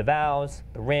they do the vows,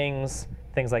 the rings,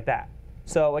 things like that.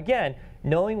 So again,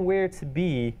 knowing where to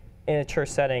be in a church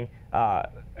setting or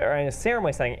in a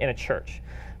ceremony setting in a church.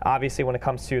 Obviously, when it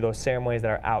comes to those ceremonies that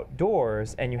are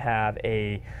outdoors and you have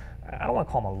I don't want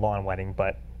to call them a lawn wedding,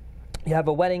 but you have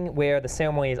a wedding where the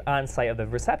ceremony is on site of the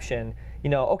reception,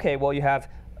 okay, well you have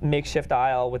makeshift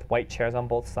aisle with white chairs on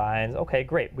both sides. Okay,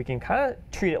 great. We can kind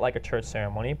of treat it like a church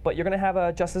ceremony, but you're going to have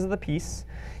a justice of the peace.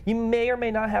 You may or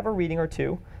may not have a reading or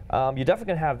 2. You're definitely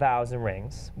going to have vows and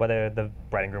rings, whether the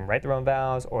bride and groom write their own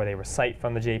vows or they recite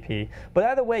from the JP. But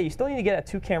either way, you still need to get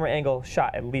a 2-camera angle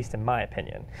shot, at least in my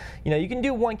opinion. You can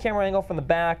do 1 camera angle from the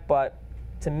back, but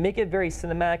to make it very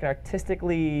cinematic and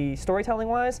artistically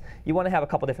storytelling-wise, you want to have a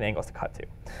couple different angles to cut to.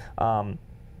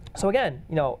 So again,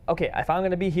 okay, if I'm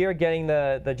going to be here getting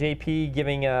the JP,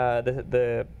 giving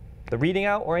the reading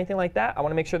out or anything like that, I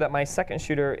want to make sure that my second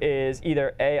shooter is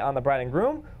either A, on the bride and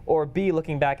groom, or B,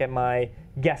 looking back at my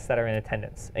guests that are in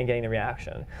attendance and getting the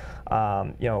reaction.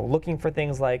 Looking for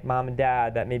things like mom and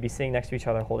dad that may be sitting next to each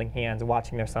other holding hands,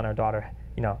 watching their son or daughter,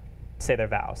 say their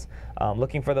vows.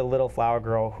 Looking for the little flower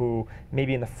girl who may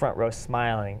be in the front row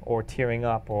smiling or tearing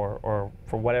up or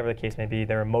for whatever the case may be,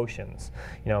 their emotions.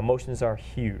 Emotions are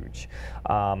huge.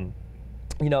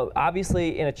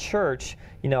 Obviously in a church,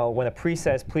 when a priest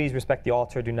says, please respect the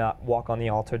altar, do not walk on the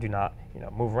altar, do not,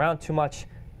 move around too much,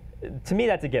 to me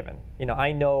that's a given.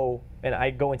 I know, and I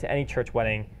go into any church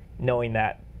wedding knowing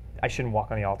that I shouldn't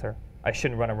walk on the altar. I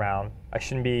shouldn't run around. I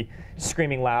shouldn't be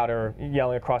screaming loud or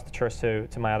yelling across the church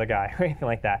to my other guy or anything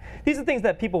like that. These are things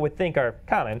that people would think are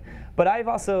common, but I've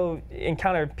also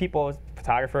encountered people,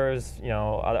 photographers,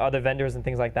 other vendors and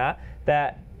things like that,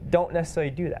 that don't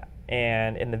necessarily do that.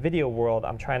 And in the video world,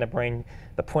 I'm trying to bring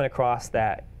the point across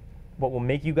that what will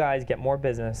make you guys get more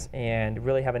business and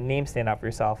really have a name stand out for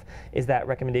yourself is that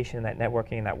recommendation, that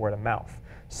networking, and that word of mouth.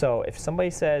 So if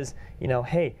somebody says,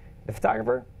 hey, the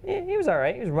photographer, he was all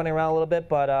right. He was running around a little bit,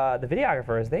 but the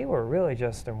videographers, they were really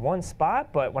just in one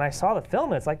spot. But when I saw the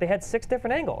film, it's like they had 6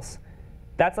 different angles.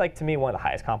 That's like, to me, one of the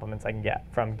highest compliments I can get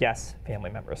from guests,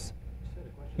 family members. Just had a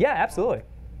question. Yeah, absolutely. Do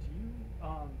you,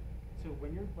 so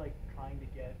when you're like trying to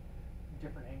get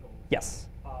different angles, Yes.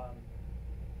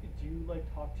 do you like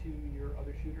talk to your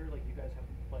other shooter? Like you guys have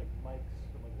like mics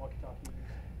or like walkie-talkies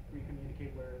where you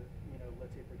communicate where,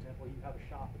 let's say for example, you have a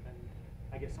shot, but then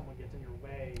I guess someone gets in your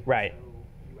way. Right. So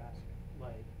you ask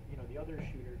like, the other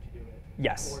shooter to do it.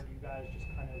 Yes. Or do you guys just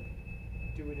kind of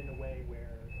do it in a way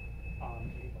where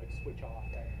you like switch off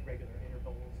at regular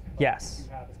intervals? Like, Yes. if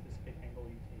you have a specific angle,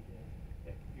 you take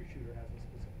it. If your shooter has a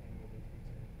specific angle, they take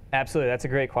it. Absolutely. That's a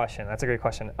great question.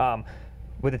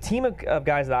 With the team of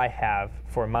guys that I have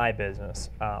for my business,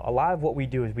 a lot of what we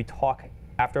do is we talk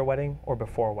after a wedding or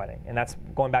before a wedding. And that's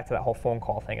going back to that whole phone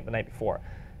call thing at the night before.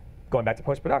 Going back to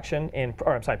post-production,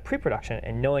 pre-production,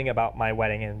 and knowing about my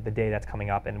wedding and the day that's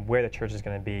coming up and where the church is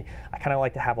going to be, I kind of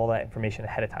like to have all that information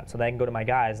ahead of time. So then I can go to my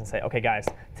guys and say, okay guys,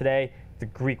 today, the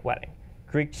Greek wedding.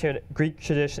 Greek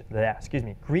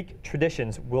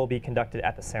traditions will be conducted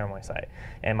at the ceremony site.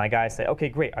 And my guys say, okay,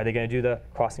 great. Are they going to do the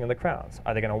crossing of the crowns?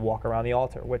 Are they going to walk around the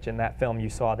altar? Which in that film you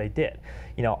saw they did.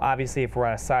 Obviously if we're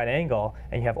on a side angle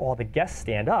and you have all the guests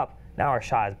stand up, now our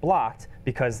shot is blocked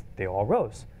because they all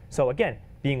rose. So again,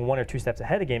 being 1 or 2 steps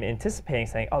ahead of the game, anticipating,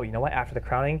 saying, oh, you know what, after the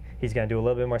crowning, he's going to do a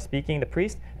little bit more speaking, the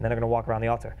priest, and then they're going to walk around the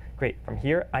altar. Great, from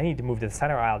here, I need to move to the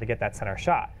center aisle to get that center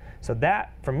shot. So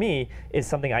that, for me, is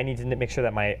something I need to make sure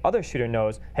that my other shooter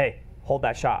knows, hey, hold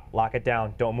that shot, lock it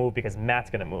down, don't move because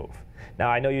Matt's going to move. Now,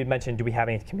 I know you mentioned, do we have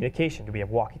any communication? Do we have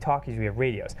walkie-talkies? Do we have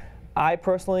radios? I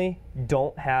personally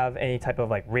don't have any type of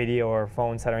like radio or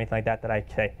phone set or anything like that I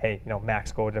say, hey,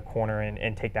 Max, go to the corner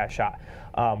and take that shot.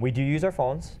 We do use our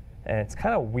phones. And it's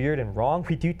kind of weird and wrong.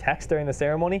 We do text during the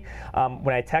ceremony.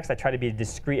 When I text, I try to be as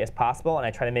discreet as possible, and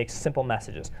I try to make simple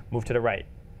messages. Move to the right.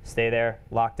 Stay there.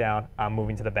 Lock down. I'm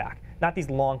moving to the back. Not these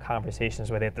long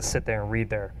conversations where they have to sit there and read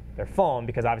their phone,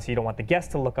 because obviously you don't want the guest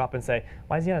to look up and say,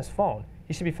 why is he on his phone?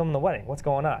 He should be filming the wedding. What's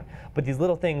going on? But these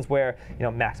little things where,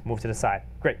 Max, move to the side.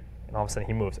 Great. And all of a sudden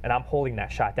he moves, and I'm holding that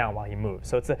shot down while he moves.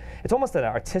 So it's almost an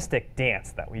artistic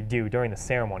dance that we do during the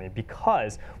ceremony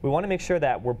because we want to make sure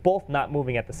that we're both not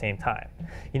moving at the same time.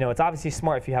 It's obviously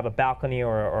smart if you have a balcony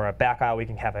or a back aisle, we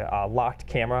can have a locked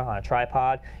camera on a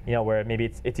tripod, where maybe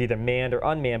it's either manned or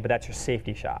unmanned, but that's your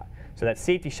safety shot. So that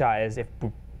safety shot is if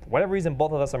for whatever reason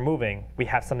both of us are moving, we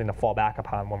have something to fall back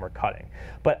upon when we're cutting.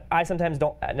 But I sometimes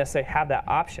don't necessarily have that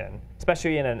option,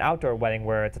 especially in an outdoor wedding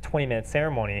where it's a 20-minute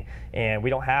ceremony and we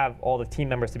don't have all the team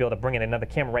members to be able to bring in another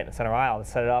camera right in the center aisle to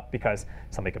set it up because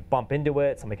somebody could bump into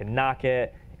it, somebody could knock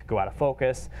it, it could go out of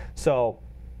focus. So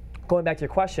going back to your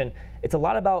question, it's a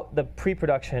lot about the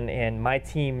pre-production and my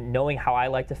team knowing how I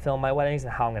like to film my weddings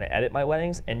and how I'm going to edit my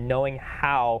weddings and knowing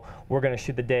how we're going to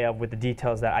shoot the day of with the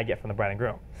details that I get from the bride and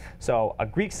groom. So a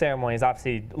Greek ceremony is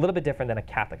obviously a little bit different than a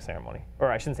Catholic ceremony.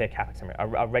 Or I shouldn't say a Catholic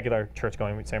ceremony, a regular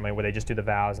church-going ceremony where they just do the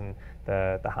vows and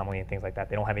the homily and things like that.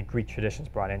 They don't have any Greek traditions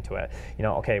brought into it.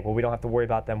 Okay, well we don't have to worry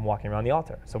about them walking around the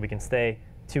altar. So we can stay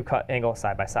two-cut angles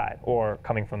side by side or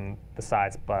coming from the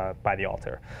sides by the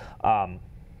altar.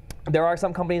 There are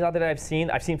some companies out there that I've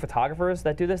seen. I've seen photographers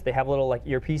that do this. They have little like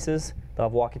earpieces. They'll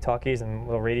have walkie-talkies and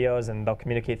little radios, and they'll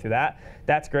communicate through that.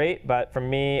 That's great, but for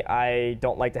me, I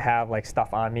don't like to have like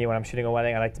stuff on me when I'm shooting a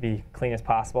wedding. I like to be clean as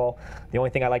possible. The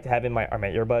only thing I like to have in are my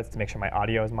earbuds to make sure my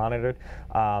audio is monitored.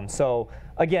 So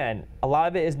again, a lot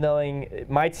of it is knowing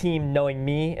my team, knowing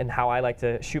me and how I like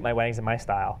to shoot my weddings in my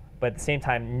style, but at the same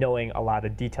time knowing a lot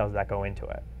of the details that go into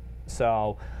it.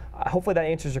 So. Hopefully that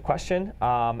answers your question,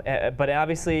 but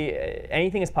obviously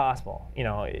anything is possible. You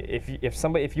know, if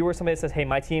you were somebody that says, hey,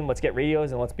 my team, let's get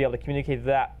radios and let's be able to communicate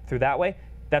through that way,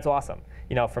 that's awesome.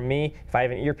 You know, for me, if I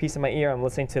have an earpiece in my ear, I'm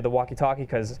listening to the walkie-talkie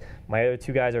because my other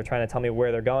two guys are trying to tell me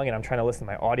where they're going, and I'm trying to listen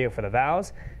to my audio for the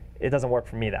vows. It doesn't work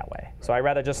for me that way. So I'd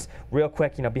rather just real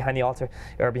quick, you know, behind the altar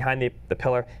or behind the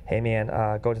pillar, hey man,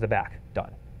 go to the back,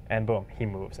 done, and boom, he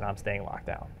moves, and I'm staying locked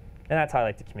down. And that's how I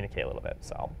like to communicate a little bit.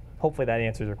 So. Hopefully that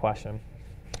answers your question.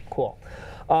 Cool.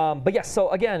 But yes, so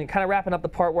again, kind of wrapping up the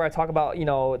part where I talk about, you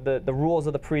know, the rules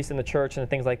of the priest in the church and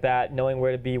things like that, knowing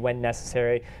where to be when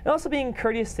necessary, and also being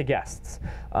courteous to guests.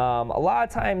 A lot of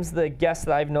times the guests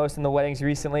that I've noticed in the weddings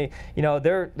recently, you know,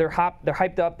 they're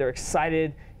hyped up, they're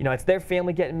excited, you know, it's their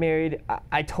family getting married.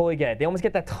 I totally get it. They almost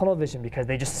get that tunnel vision because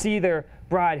they just see their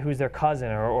bride who's their cousin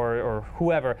or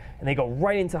whoever, and they go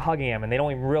right into hugging them, and they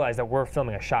don't even realize that we're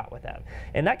filming a shot with them.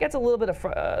 And that gets a little bit of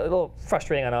a little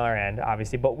frustrating on our end,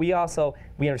 obviously, but we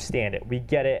understand it, we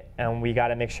get it, and we got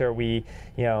to make sure we,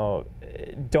 you know,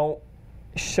 don't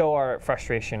show our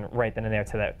frustration right then and there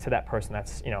to that person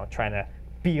that's, you know, trying to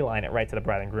beeline it right to the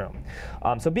bride and groom.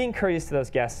 So being courteous to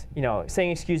those guests, you know,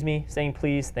 saying excuse me, saying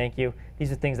please, thank you.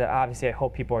 These are things that obviously I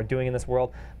hope people are doing in this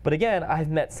world. But again, I've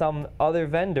met some other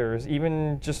vendors,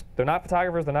 even just, they're not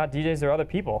photographers, they're not DJs, they're other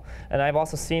people. And I've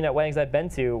also seen at weddings I've been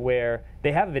to where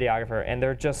they have a videographer and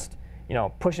they're just, you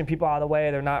know, pushing people out of the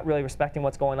way. They're not really respecting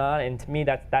what's going on, and to me,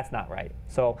 that's not right.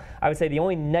 So I would say the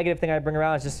only negative thing I bring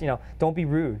around is just, you know, don't be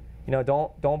rude. You know,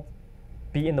 don't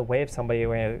be in the way of somebody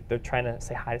when they're trying to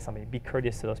say hi to somebody. Be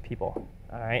courteous to those people.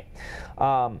 All right.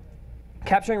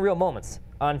 Capturing real moments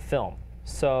on film.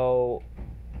 So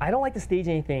I don't like to stage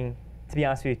anything, to be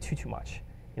honest with you, too much.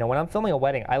 You know, when I'm filming a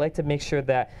wedding, I like to make sure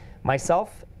that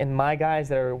myself and my guys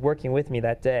that are working with me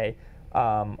that day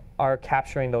are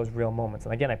capturing those real moments.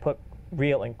 And again, I put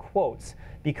real in quotes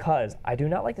because I do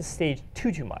not like to stage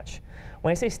too much.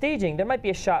 When I say staging, there might be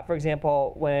a shot, for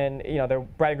example, when, you know, the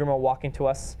bride and groom are walking to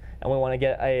us and we want to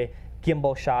get a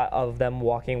gimbal shot of them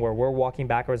walking where we're walking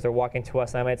backwards, they're walking to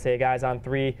us, and I might say, guys, on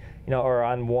 3, you know, or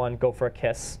on 1, go for a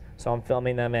kiss. So I'm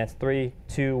filming them and it's 3,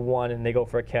 2, 1, and they go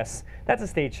for a kiss. That's a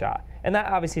stage shot. And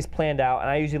that obviously is planned out, and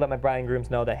I usually let my bride and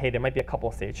grooms know that, hey, there might be a couple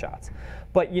of stage shots.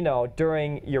 But, you know,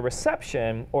 during your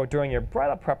reception or during your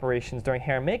bridal preparations, during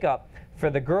hair and makeup, for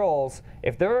the girls,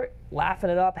 if they're laughing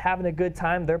it up, having a good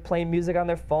time, they're playing music on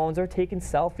their phones, they're taking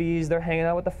selfies, they're hanging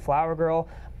out with the flower girl,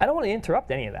 I don't want to interrupt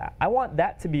any of that. I want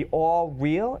that to be all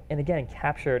real and, again,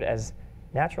 captured as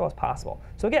natural as possible.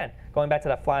 So again, going back to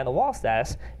that fly on the wall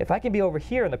status, if I can be over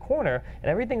here in the corner and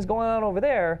everything's going on over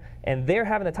there and they're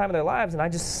having the time of their lives and I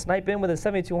just snipe in with a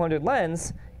 7200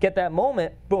 lens, get that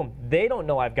moment, boom, they don't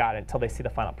know I've got it until they see the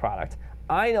final product.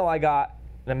 I know I got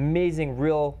an amazing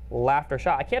real laughter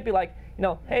shot. I can't be like, you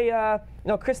know, hey, you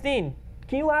know, Christine,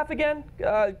 can you laugh again?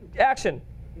 Action.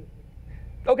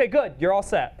 Okay, good, you're all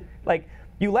set. Like,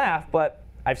 you laugh, but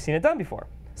I've seen it done before.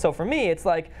 So for me, it's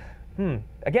like,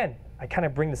 again, I kind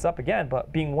of bring this up again,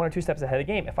 but being 1 or 2 steps ahead of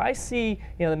the game. If I see,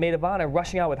 you know, the maid of honor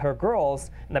rushing out with her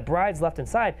girls and the bride's left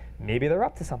inside, maybe they're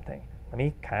up to something. Let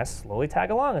me kind of slowly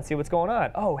tag along and see what's going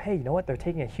on. Oh, hey, you know what? They're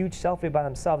taking a huge selfie by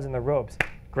themselves in their robes.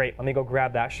 Great, let me go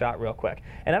grab that shot real quick.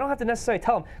 And I don't have to necessarily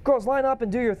tell them, girls, line up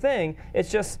and do your thing.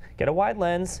 It's just get a wide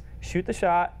lens, shoot the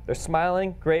shot, they're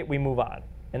smiling, great, we move on.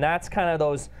 And that's kind of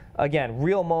those, again,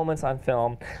 real moments on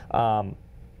film.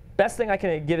 Best thing I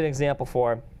can give an example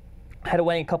for, I had a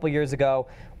wedding a couple years ago.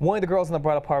 One of the girls in the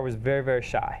bridal party was very, very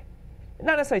shy.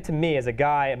 Not necessarily to me as a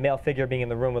guy, a male figure being in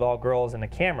the room with all girls and a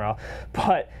camera,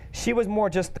 but she was more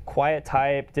just the quiet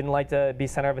type, didn't like to be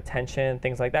center of attention,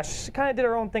 things like that. She kind of did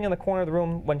her own thing in the corner of the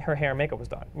room when her hair and makeup was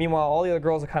done. Meanwhile, all the other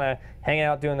girls are kind of hanging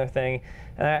out doing their thing.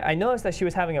 And I noticed that she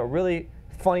was having a really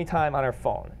funny time on her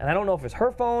phone. And I don't know if it was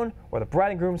her phone or the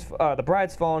bride and groom's, the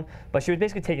bride's phone, but she was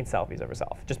basically taking selfies of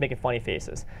herself, just making funny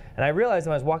faces. And I realized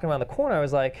when I was walking around the corner, I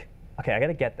was like, okay, I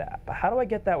gotta get that. But how do I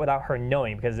get that without her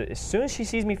knowing? Because as soon as she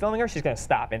sees me filming her, she's gonna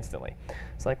stop instantly.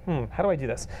 It's like, how do I do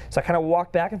this? So I kind of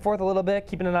walked back and forth a little bit,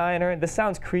 keeping an eye on her. This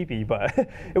sounds creepy, but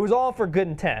it was all for good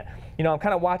intent. You know, I'm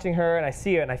kind of watching her and I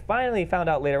see her, and I finally found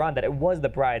out later on that it was the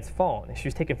bride's phone. And she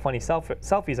was taking funny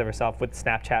selfies of herself with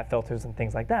Snapchat filters and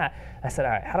things like that. I said,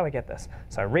 all right, how do I get this?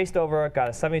 So I raced over, got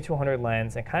a 7200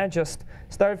 lens, and kind of just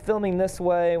started filming this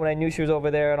way when I knew she was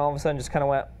over there, and all of a sudden just kind of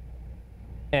went,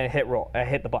 and hit roll. I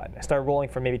hit the button. I started rolling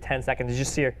for maybe 10 seconds. You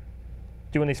just see her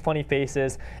doing these funny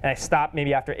faces, and I stopped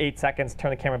maybe after 8 seconds,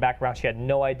 turned the camera back around. She had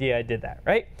no idea I did that,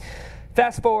 right?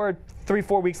 Fast forward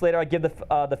 3-4 weeks later, I give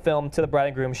the film to the bride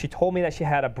and groom. She told me that she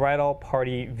had a bridal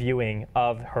party viewing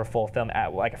of her full film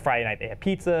at like a Friday night. They had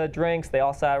pizza, drinks, they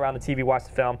all sat around the TV, watched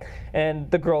the film,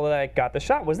 and the girl that I got the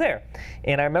shot was there.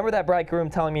 And I remember that bride groom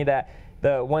telling me that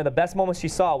one of the best moments she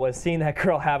saw was seeing that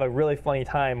girl have a really funny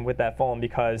time with that phone,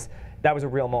 because that was a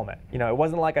real moment. You know, it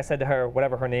wasn't like I said to her,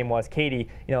 whatever her name was, Katie,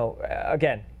 you know,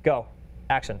 again, go,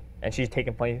 action. And she's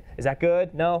taking funny, is that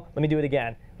good? No, let me do it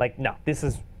again. Like, no, this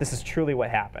is truly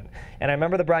what happened. And I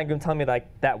remember the bride and groom telling me, like,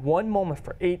 that one moment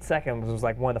for 8 seconds was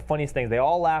like one of the funniest things. They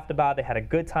all laughed about it, they had a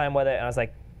good time with it, and I was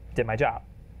like, did my job.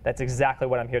 That's exactly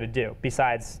what I'm here to do,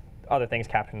 besides other things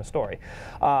capturing the story.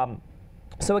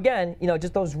 So again, you know,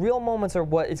 just those real moments are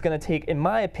what it's going to take, in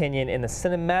my opinion, in the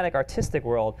cinematic artistic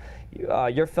world,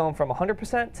 your film from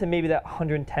 100% to maybe that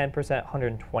 110%,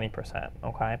 120%.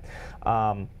 Okay.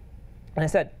 And I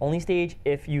said, only stage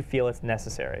if you feel it's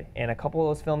necessary. And a couple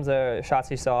of those films,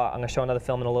 shots you saw, I'm going to show another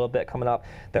film in a little bit coming up.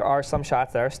 There are some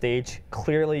shots that are staged.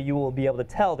 Clearly, you will be able to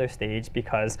tell they're staged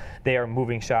because they are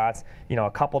moving shots. You know,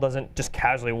 a couple doesn't just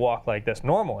casually walk like this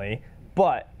normally,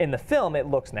 but in the film, it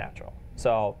looks natural.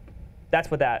 So that's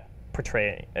what that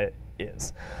portraying it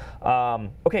is.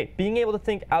 Okay, being able to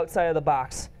think outside of the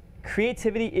box.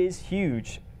 Creativity is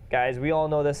huge. Guys, we all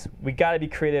know this. We got to be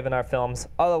creative in our films.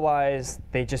 Otherwise,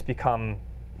 they just become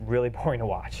really boring to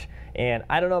watch. And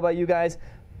I don't know about you guys,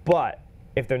 but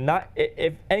if they're not,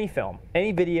 if any film,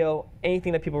 any video,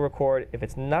 anything that people record, if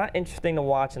it's not interesting to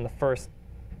watch in the first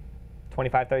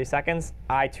 25, 30 seconds,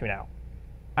 I tune out.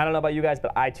 I don't know about you guys,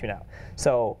 but I tune out.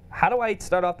 So how do I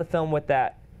start off the film with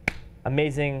that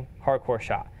amazing hardcore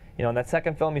shot? You know, in that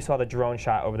second film, you saw the drone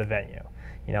shot over the venue.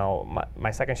 You know, my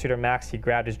second shooter, Max, he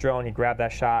grabbed his drone, he grabbed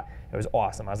that shot. It was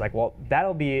awesome. I was like, well,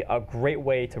 that'll be a great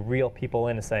way to reel people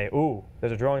in and say, ooh,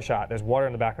 there's a drone shot, there's water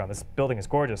in the background, this building is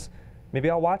gorgeous. Maybe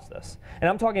I'll watch this. And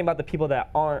I'm talking about the people that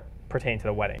aren't pertaining to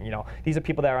the wedding. You know, these are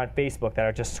people that are on Facebook that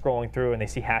are just scrolling through and they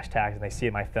see hashtags and they see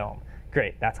my film.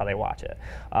 Great, that's how they watch it.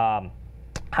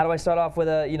 How do I start off with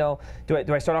a, you know, do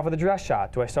I start off with a dress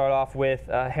shot? Do I start off with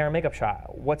a hair and makeup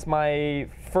shot? What's my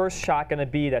first shot going to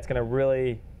be that's going to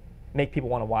really make people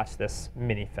want to watch this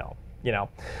mini film, you know?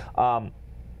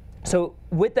 So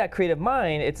with that creative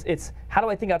mind, it's how do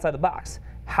I think outside the box?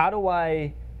 How do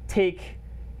I take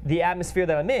the atmosphere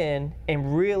that I'm in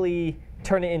and really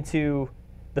turn it into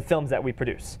the films that we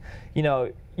produce? You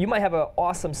know, you might have an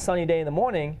awesome sunny day in the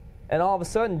morning, and all of a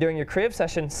sudden, during your creative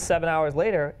session, 7 hours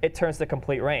later, it turns to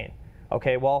complete rain.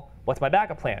 Okay, well, what's my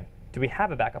backup plan? Do we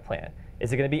have a backup plan?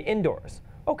 Is it going to be indoors?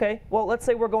 Okay, well, let's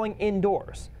say we're going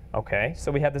indoors. Okay, so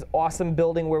we have this awesome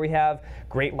building where we have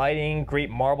great lighting, great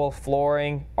marble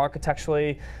flooring,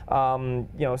 architecturally, you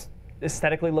know,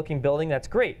 aesthetically looking building. That's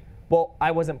great. Well,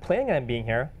 I wasn't planning on being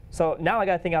here, so now I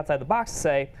got to think outside the box to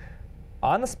say,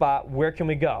 on the spot, where can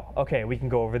we go? Okay, we can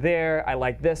go over there. I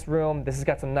like this room. This has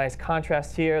got some nice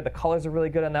contrast here. The colors are really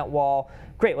good on that wall.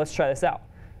 Great, let's try this out.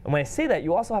 And when I say that,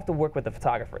 you also have to work with the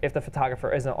photographer if the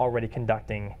photographer isn't already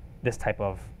conducting this type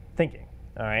of thinking.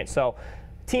 All right, so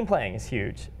team playing is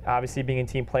huge. Obviously, being a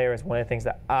team player is one of the things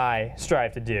that I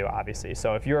strive to do, obviously.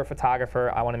 So if you're a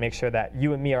photographer, I want to make sure that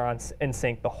you and me are in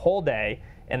sync the whole day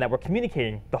and that we're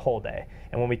communicating the whole day.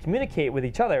 And when we communicate with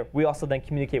each other, we also then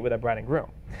communicate with our bride and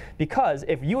groom. Because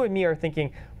if you and me are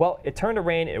thinking, well, it turned to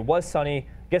rain, it was sunny,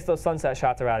 guess those sunset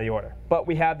shots are out of the order. But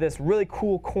we have this really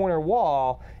cool corner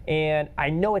wall, and I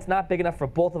know it's not big enough for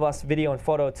both of us, video and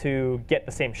photo, to get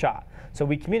the same shot. So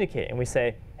we communicate and we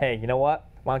say, hey, you know what?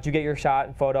 Why don't you get your shot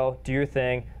and photo, do your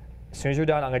thing. As soon as you're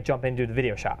done, I'm going to jump in and do the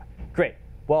video shot. Great.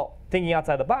 Well, thinking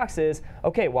outside the box is,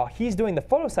 okay, while he's doing the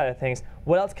photo side of things,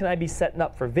 what else can I be setting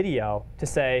up for video to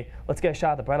say, let's get a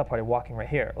shot of the bridal party walking right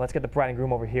here. Let's get the bride and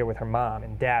groom over here with her mom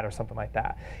and dad or something like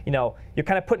that. You know, you're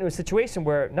kind of put into a situation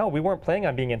where, no, we weren't planning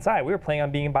on being inside. We were planning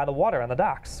on being by the water on the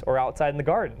docks or outside in the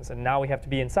gardens, and now we have to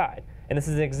be inside. And this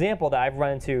is an example that I've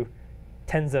run into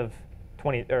tens of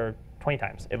 20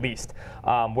 times at least,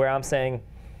 where I'm saying,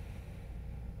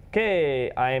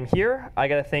 okay, I am here, I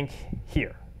gotta think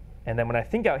here. And then when I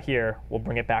think out here, we'll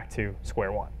bring it back to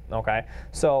square one, okay?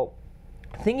 So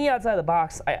thinking outside the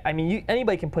box, I mean,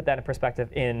 anybody can put that in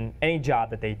perspective in any job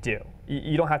that they do.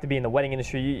 You don't have to be in the wedding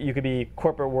industry. You could be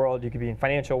corporate world, you could be in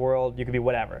financial world, you could be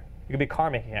whatever. You could be a car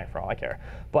mechanic for all I care.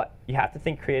 But you have to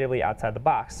think creatively outside the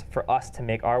box for us to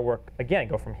make our work, again,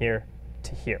 go from here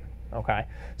to here. Okay,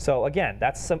 so again,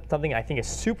 that's something I think is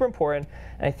super important,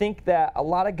 and I think that a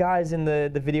lot of guys in the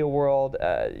video world,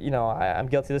 you know, I'm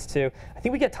guilty of this too. I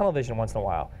think we get tunnel vision once in a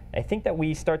while. And I think that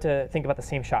we start to think about the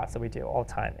same shots that we do all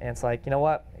the time, and it's like, you know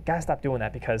what, gotta stop doing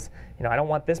that, because you know I don't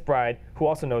want this bride, who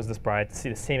also knows this bride, to see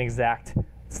the same exact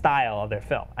style of their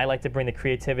film. I like to bring the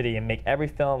creativity and make every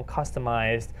film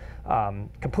customized,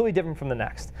 completely different from the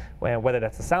next. Whether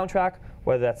that's the soundtrack,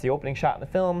 whether that's the opening shot in the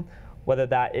film, whether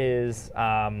that is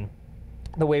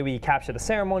the way we capture the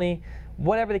ceremony,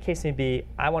 whatever the case may be,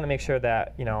 I want to make sure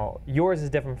that, you know, yours is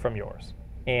different from yours.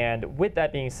 And with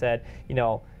that being said, you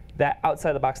know, that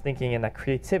outside the box thinking and that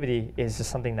creativity is just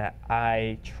something that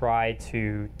I try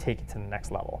to take it to the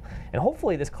next level. And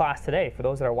hopefully this class today, for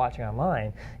those that are watching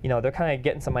online, you know, they're kind of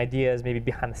getting some ideas maybe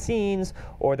behind the scenes,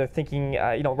 or they're thinking,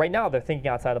 you know, right now they're thinking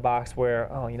outside the box where,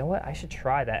 oh, you know what, I should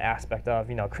try that aspect of,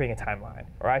 you know, creating a timeline.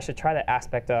 Or I should try that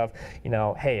aspect of, you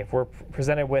know, hey, if we're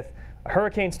presented with a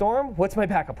hurricane storm, what's my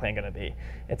backup plan going to be?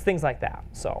 It's things like that.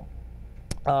 So.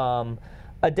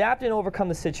 Adapt and overcome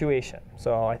the situation.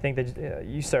 So I think that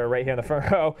you, sir, right here in the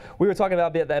front row, we were talking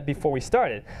about that before we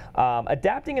started.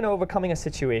 Adapting and overcoming a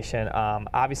situation.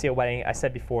 Obviously, a wedding, I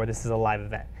said before, this is a live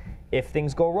event. If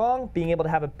things go wrong, being able to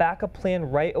have a backup plan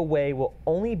right away will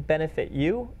only benefit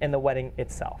you and the wedding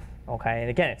itself. Okay,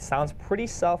 and again, it sounds pretty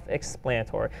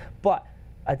self-explanatory, but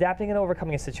adapting and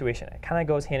overcoming a situation, it kind of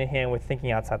goes hand in hand with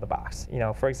thinking outside the box. You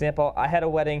know, for example, I had a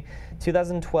wedding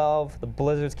 2012, the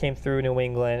blizzards came through New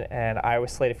England, and I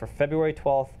was slated for February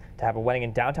 12th to have a wedding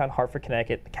in downtown Hartford,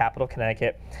 Connecticut, the capital,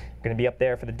 Connecticut. I'm going to be up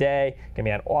there for the day, going to be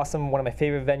an awesome, one of my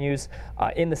favorite venues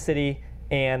in the city.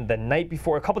 And the night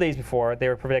before, a couple days before, they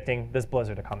were predicting this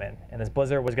blizzard to come in, and this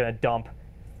blizzard was going to dump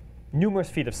numerous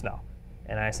feet of snow.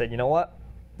 And I said, you know what?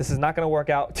 This is not going to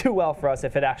work out too well for us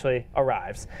if it actually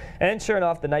arrives. And sure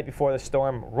enough, the night before, the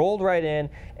storm rolled right in,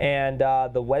 and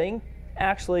the wedding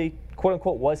actually, quote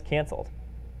unquote, was canceled.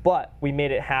 But we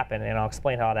made it happen, and I'll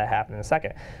explain how that happened in a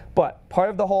second. But part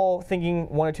of the whole thinking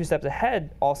one or two steps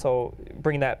ahead, also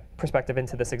bringing that perspective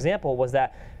into this example, was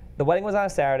that the wedding was on a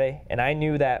Saturday, and I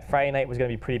knew that Friday night was going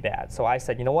to be pretty bad. So I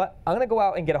said, you know what? I'm going to go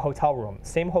out and get a hotel room,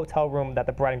 same hotel room that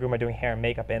the bride and groom are doing hair and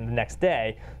makeup in the next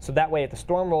day. So that way, if the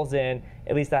storm rolls in,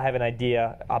 at least I have an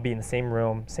idea. I'll be in the same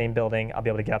room, same building. I'll be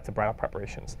able to get up to bridal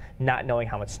preparations, not knowing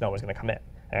how much snow is going to come in.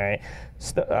 All right.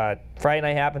 Friday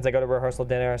night happens. I go to rehearsal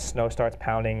dinner. Snow starts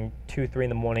pounding. 2, 3 in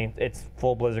the morning. It's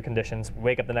full blizzard conditions.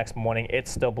 Wake up the next morning. It's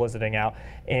still blizzarding out.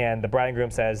 And the bride and groom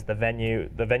says the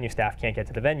venue staff can't get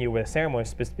to the venue where the ceremony is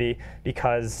supposed to be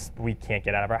because we can't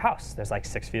get out of our house. There's like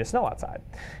 6 feet of snow outside.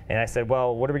 And I said,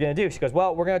 well, what are we going to do? She goes,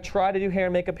 well, we're going to try to do hair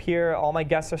and makeup here. All my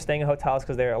guests are staying in hotels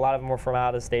because a lot of them are from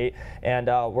out of the state. And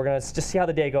we're going to just see how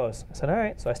the day goes. I said, all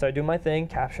right. So I started doing my thing,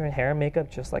 capturing hair and makeup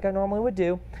just like I normally would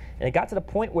do. And it got to the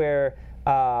point where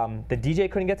the DJ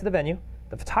couldn't get to the venue,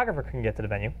 the photographer couldn't get to the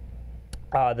venue,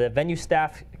 the venue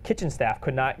staff, kitchen staff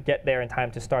could not get there in time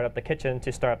to start up the kitchen,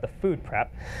 to start up the food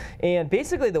prep. And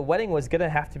basically the wedding was going to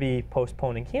have to be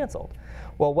postponed and canceled.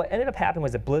 Well, what ended up happening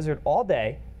was a blizzard all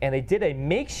day, and they did a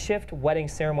makeshift wedding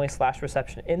ceremony /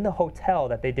 reception in the hotel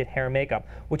that they did hair and makeup,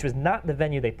 which was not the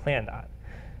venue they planned on.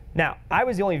 Now, I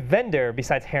was the only vendor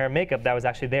besides hair and makeup that was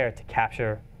actually there to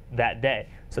capture that day.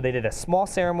 So they did a small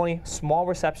ceremony, small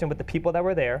reception with the people that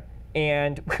were there,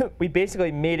 and we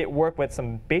basically made it work with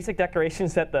some basic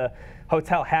decorations that the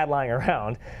hotel had lying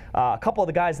around. A couple of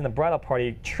the guys in the bridal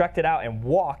party trekked it out and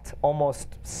walked almost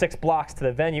 6 blocks to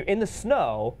the venue in the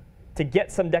snow to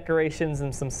get some decorations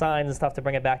and some signs and stuff to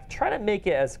bring it back, to try to make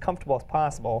it as comfortable as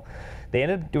possible. They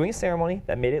ended up doing a ceremony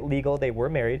that made it legal. They were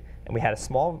married, and we had a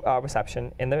small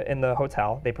reception in the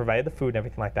hotel. They provided the food and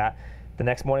everything like that. The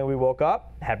next morning we woke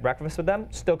up, had breakfast with them,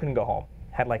 still couldn't go home.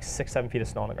 Had like 6, 7 feet of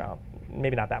snow on the ground.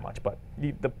 Maybe not that much, but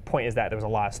the point is that there was a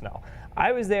lot of snow.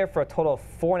 I was there for a total of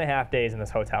 4.5 days in this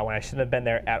hotel when I shouldn't have been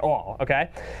there at all, okay?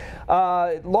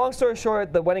 Long story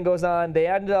short, the wedding goes on. They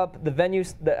ended up, the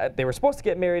venues that they were supposed to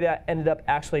get married at ended up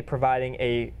actually providing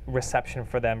a reception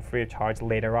for them free of charge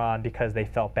later on because they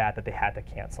felt bad that they had to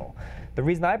cancel. The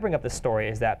reason I bring up this story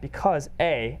is that because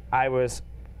A, I was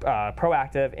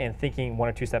proactive and thinking 1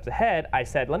 or 2 steps ahead, I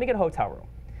said, let me get a hotel room.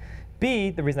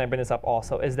 B, the reason I bring this up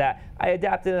also is that I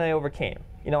adapted and I overcame.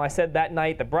 You know, I said that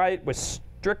night the bride was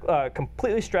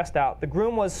completely stressed out. The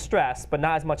groom was stressed, but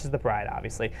not as much as the bride,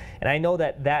 obviously. And I know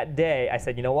that that day I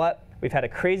said, you know what? We've had a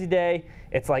crazy day.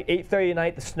 It's like 8:30 at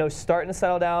night. The snow's starting to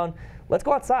settle down. let's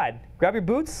go outside. Grab your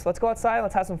boots, let's go outside,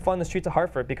 let's have some fun in the streets of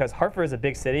Hartford, because Hartford is a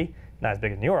big city, not as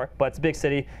big as New York, but it's a big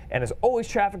city, and there's always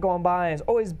traffic going by, and there's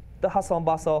always the hustle and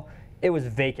bustle. It was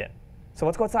vacant. So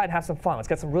let's go outside and have some fun. Let's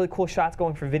get some really cool shots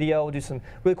going for video. We'll do some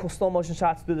really cool slow motion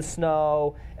shots through the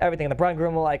snow, everything. And the bride and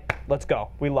groom were like, let's go.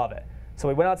 We love it. So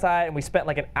we went outside and we spent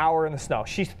like an hour in the snow.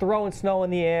 She's throwing snow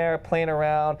in the air, playing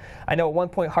around. I know at one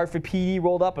point Hartford PD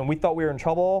rolled up and we thought we were in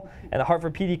trouble. And the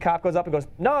Hartford PD cop goes up and goes,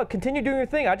 no, continue doing your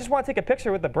thing. I just want to take a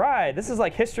picture with the bride. This is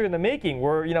like history in the making.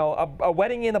 We're, you know, a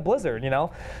wedding in a blizzard, you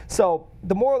know? So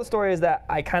the moral of the story is that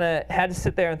I kind of had to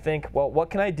sit there and think, well,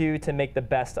 what can I do to make the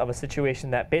best of a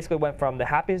situation that basically went from the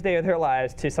happiest day of their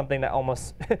lives to something that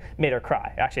almost made her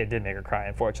cry. Actually, it did make her cry,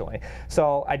 unfortunately.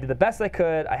 So I did the best I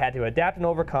could. I had to adapt and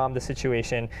overcome the situation.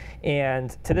 And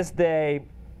to this day,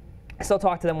 I still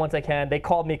talk to them once I can. They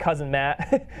called me Cousin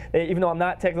Matt. Even though I'm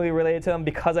not technically related to them,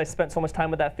 because I spent so much time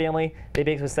with that family, they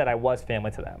basically said I was family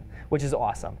to them, which is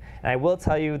awesome. And I will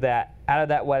tell you that out of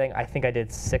that wedding, I think I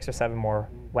did 6 or 7 more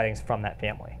weddings from that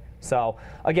family. So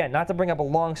again, not to bring up a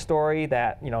long story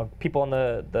that, you know, people in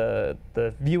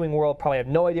the viewing world probably have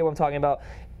no idea what I'm talking about.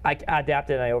 I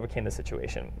adapted and I overcame the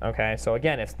situation, okay? So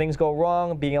again, if things go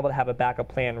wrong, being able to have a backup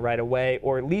plan right away,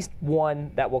 or at least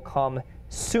one that will come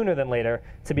sooner than later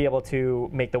to be able to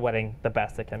make the wedding the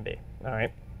best it can be, all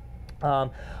right?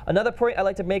 Another point I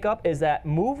like to make up is that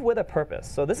move with a purpose.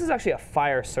 So this is actually a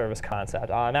fire service concept.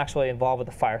 I'm actually involved with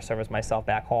the fire service myself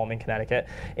back home in Connecticut.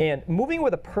 And moving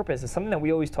with a purpose is something that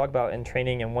we always talk about in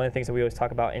training, and one of the things that we always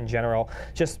talk about in general,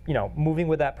 just, you know, moving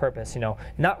with that purpose, you know,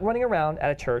 not running around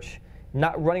at a church,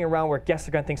 not running around where guests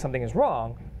are going to think something is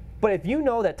wrong. But if you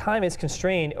know that time is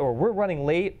constrained, or we're running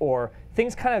late, or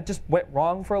things kind of just went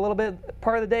wrong for a little bit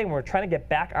part of the day, and we're trying to get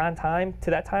back on time to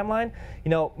that timeline, you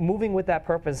know, moving with that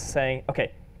purpose is saying,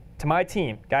 okay, to my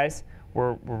team, guys,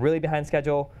 we're really behind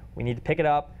schedule. We need to pick it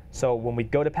up. So when we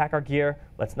go to pack our gear,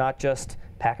 let's not just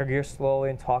pack our gear slowly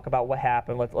and talk about what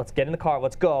happened. Let's get in the car.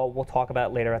 Let's go. We'll talk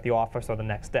about it later at the office or the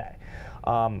next day.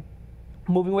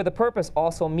 Moving with a purpose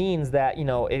also means that, you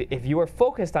know, if you are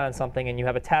focused on something and you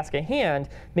have a task at hand,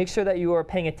 make sure that you are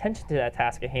paying attention to that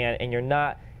task at hand and you're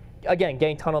not, again,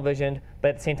 getting tunnel visioned, but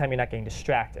at the same time you're not getting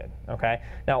distracted, okay?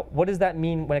 Now, what does that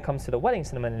mean when it comes to the wedding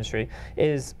cinema industry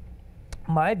is,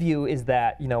 my view is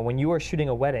that, you know, when you are shooting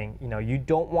a wedding, you know, you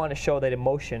don't want to show that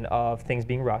emotion of things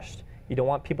being rushed. You don't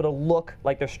want people to look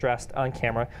like they're stressed on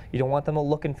camera. You don't want them to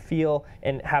look and feel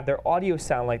and have their audio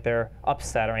sound like they're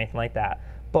upset or anything like that.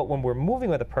 But when we're moving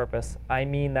with a purpose, I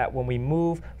mean that when we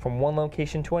move from one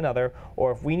location to another,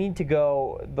 or if we need to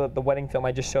go, the wedding film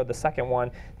I just showed, the second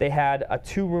one, they had a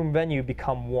 2-room venue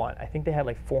become 1. I think they had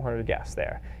like 400 guests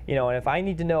there. You know, and if I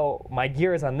need to know my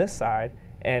gear is on this side,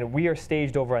 and we are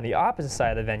staged over on the opposite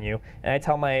side of the venue, and I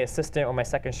tell my assistant or my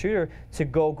second shooter to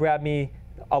go grab me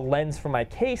a lens for my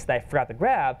case that I forgot to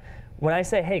grab, when I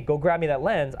say, hey, go grab me that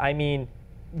lens, I mean,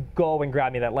 go and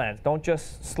grab me that lens. Don't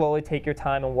just slowly take your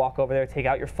time and walk over there, take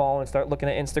out your phone and start looking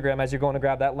at Instagram as you're going to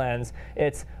grab that lens.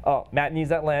 It's, oh, Matt needs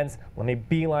that lens. Let me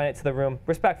beeline it to the room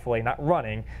respectfully, not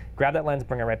running. Grab that lens,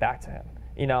 bring it right back to him.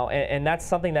 You know, and that's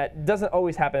something that doesn't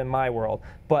always happen in my world,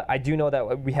 but I do know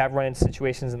that we have run into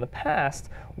situations in the past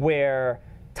where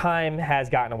time has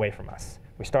gotten away from us.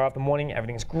 We start off the morning,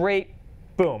 everything's great,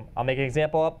 boom, I'll make an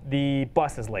example up, the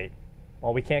bus is late.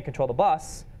 Well, we can't control the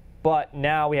bus, but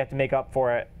now we have to make up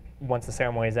for it once the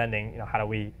ceremony is ending. You know, how do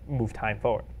we move time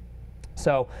forward?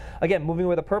 So again, moving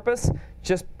with a purpose,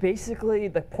 just basically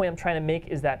the point I'm trying to make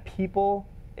is that people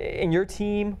in your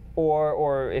team,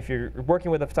 or if you're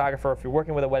working with a photographer, if you're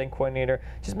working with a wedding coordinator,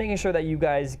 just making sure that you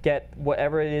guys get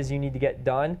whatever it is you need to get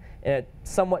done in a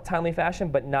somewhat timely fashion,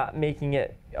 but not making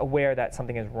it aware that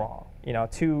something is wrong, you know,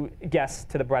 to guests,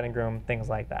 to the bride and groom, things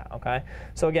like that, okay?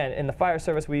 So again, in the fire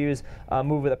service, we use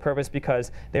move with a purpose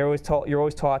because you're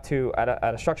always taught to,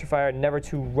 at a structure fire, never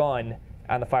to run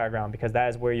on the fire ground, because that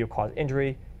is where you cause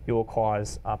injury, you will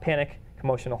cause panic,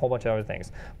 commotion, a whole bunch of other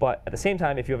things. But at the same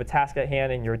time, if you have a task at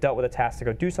hand and you're dealt with a task to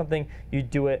go do something, you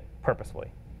do it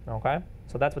purposefully, okay?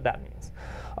 So that's what that means.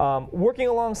 Working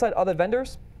alongside other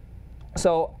vendors.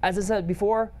 So as I said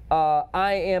before,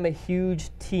 I am a huge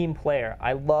team player.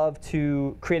 I love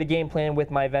to create a game plan with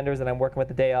my vendors that I'm working with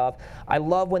the day of. I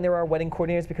love when there are wedding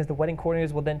coordinators, because the wedding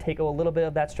coordinators will then take a little bit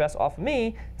of that stress off of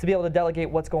me to be able to delegate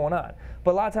what's going on.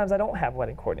 But a lot of times I don't have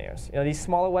wedding coordinators. You know, these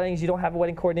smaller weddings, you don't have a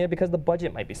wedding coordinator because the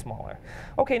budget might be smaller.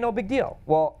 Okay, no big deal.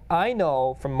 Well, I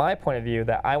know from my point of view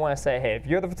that I want to say, hey, if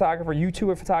you're the photographer, you two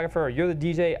are photographer, or you're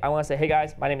the DJ, I want to say, hey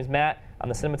guys, my name is Matt. I'm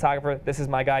the cinematographer. This is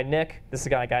my guy Nick. This is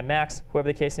my guy Max, whoever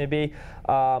the case may be.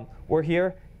 We're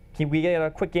here. Can we get a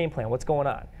quick game plan? What's going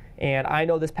on? And I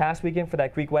know this past weekend for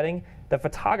that Greek wedding, the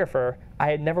photographer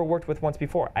I had never worked with once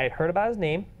before. I had heard about his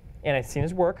name and I'd seen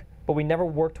his work, but we never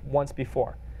worked once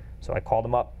before. So I called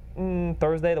him up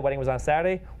Thursday, the wedding was on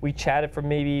Saturday. We chatted for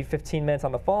maybe 15 minutes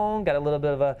on the phone, got a little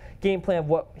bit of a game plan of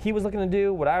what he was looking to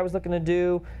do, what I was looking to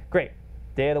do. Great.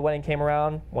 Day of the wedding came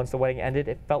around. Once the wedding ended,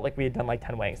 it felt like we had done like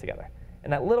 10 weddings together.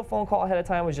 And that little phone call ahead of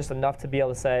time was just enough to be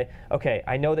able to say, okay,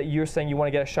 I know that you're saying you want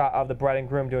to get a shot of the bride and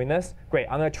groom doing this. Great,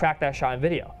 I'm going to track that shot in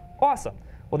video. Awesome.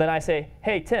 Well, then I say,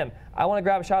 hey, Tim, I want to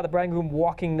grab a shot of the bride and groom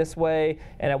walking this way,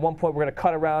 and at one point we're going to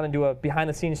cut around and do a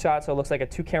behind-the-scenes shot so it looks like a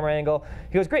 2-camera angle.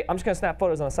 He goes, great, I'm just going to snap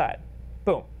photos on the side.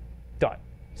 Boom, done.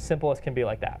 Simple as can be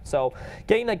like that. So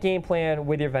getting that game plan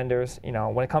with your vendors, you know,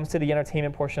 when it comes to the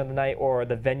entertainment portion of the night or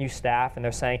the venue staff and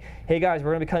they're saying, hey guys,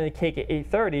 we're going to be cutting the cake at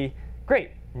 8:30,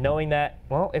 great. Knowing that,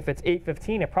 well, if it's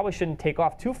 8:15, it probably shouldn't take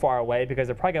off too far away because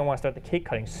they're probably going to want to start the cake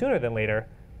cutting sooner than later.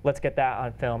 Let's get that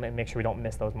on film and make sure we don't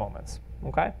miss those moments.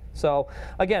 Okay? So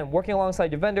again, working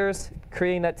alongside your vendors,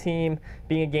 creating that team,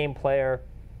 being a team player,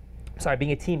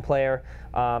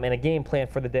 and a game plan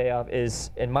for the day of is,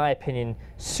 in my opinion,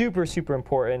 super, super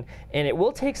important, and it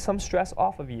will take some stress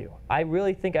off of you. I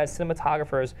really think as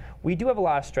cinematographers, we do have a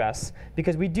lot of stress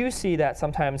because we do see that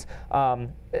sometimes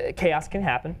chaos can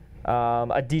happen.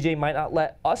 A DJ might not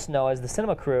let us know as the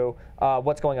cinema crew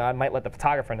what's going on, might let the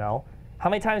photographer know. How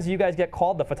many times do you guys get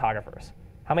called the photographers?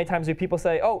 How many times do people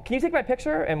say, oh, can you take my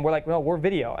picture? And we're like, no, we're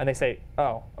video. And they say,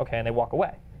 oh, okay, and they walk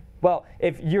away. Well,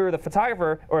 if you're the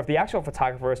photographer, or if the actual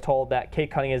photographer is told that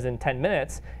cake cutting is in 10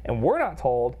 minutes, and we're not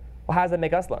told, well, how does that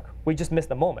make us look? We just missed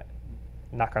the moment.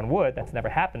 Knock on wood, that's never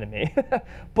happened to me.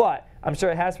 But I'm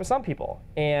sure it has for some people.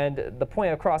 And the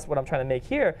point across what I'm trying to make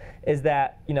here is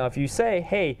that, you know, if you say,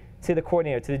 hey, to the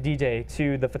coordinator, to the DJ,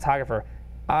 to the photographer,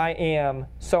 I am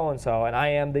so-and-so, and I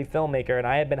am the filmmaker, and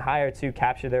I have been hired to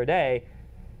capture their day,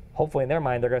 hopefully in their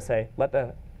mind they're going to say, let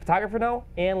the photographer know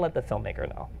and let the filmmaker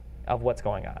know of what's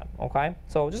going on, okay?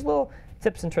 So just little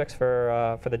tips and tricks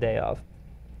for the day of.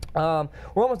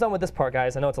 We're almost done with this part,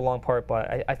 guys. I know it's a long part,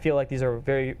 but I feel like these are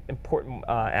very important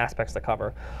aspects to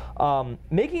cover.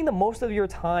 Making the most of your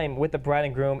time with the bride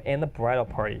and groom and the bridal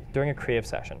party during a creative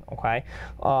session, okay?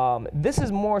 This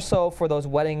is more so for those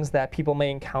weddings that people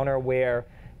may encounter where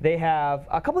they have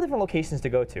a couple different locations to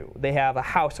go to. They have a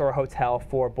house or a hotel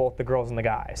for both the girls and the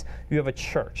guys. You have a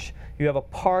church. You have a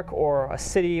park or a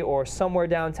city or somewhere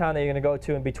downtown that you're going to go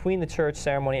to in between the church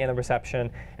ceremony and the reception.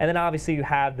 And then obviously you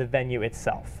have the venue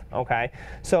itself, okay?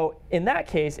 So in that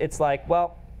case, it's like,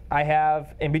 well, I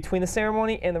have, in between the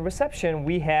ceremony and the reception,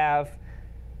 we have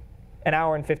an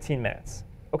hour and 15 minutes.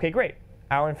 Okay, great.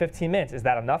 Hour and 15 minutes. Is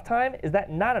that enough time? Is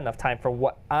that not enough time for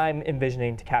what I'm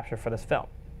envisioning to capture for this film?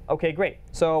 Okay, great.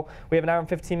 So we have an hour and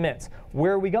 15 minutes.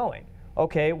 Where are we going?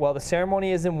 Okay, well, the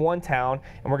ceremony is in one town,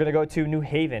 and we're going to go to New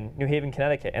Haven,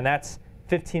 Connecticut, and that's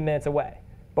 15 minutes away.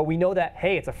 But we know that,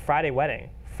 hey, it's a Friday wedding.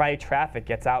 Friday traffic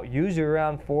gets out usually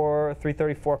around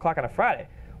 3:30, 4 o'clock on a Friday.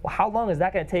 Well, how long is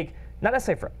that going to take, not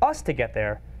necessarily for us to get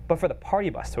there, but for the party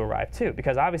bus to arrive too?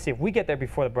 Because obviously if we get there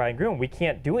before the bride and groom, we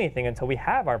can't do anything until we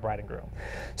have our bride and groom.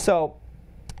 So,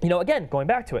 you know, again, going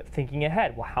back to it, thinking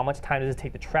ahead, well, how much time does it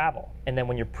take to travel? And then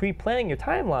when you're pre-planning your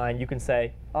timeline, you can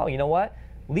say, oh, you know what?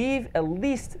 Leave at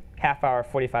least half hour,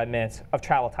 45 minutes of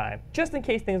travel time, just in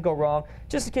case things go wrong,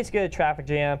 just in case you get a traffic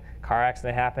jam, car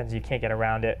accident happens, you can't get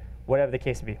around it, whatever the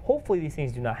case may be. Hopefully these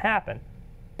things do not happen,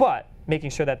 but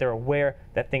making sure that they're aware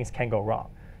that things can go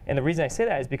wrong. And the reason I say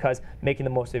that is because making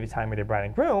the most of your time with your bride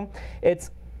and groom,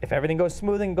 it's if everything goes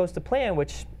smooth and goes to plan,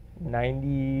 which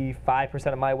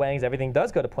 95% of my weddings, everything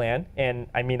does go to plan, and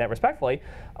I mean that respectfully.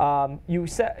 You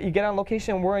get on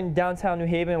location. We're in downtown New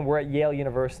Haven. We're at Yale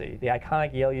University, the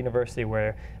iconic Yale University,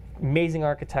 where amazing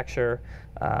architecture,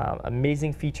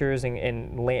 amazing features,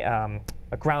 and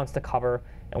grounds to cover.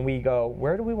 And we go,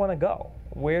 where do we want to go?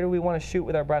 Where do we want to shoot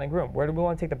with our bride and groom? Where do we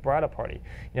want to take the bridal party?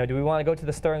 You know, do we want to go to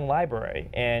the Sterling Library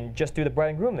and just do the bride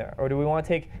and groom there, or do we want to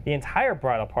take the entire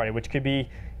bridal party, which could be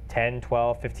 10,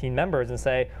 12, 15 members, and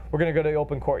say, we're going to go to the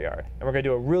open courtyard, and we're going to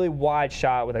do a really wide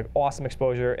shot with an awesome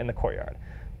exposure in the courtyard.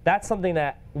 That's something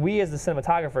that we as the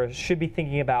cinematographers should be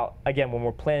thinking about, again, when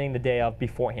we're planning the day of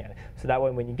beforehand. So that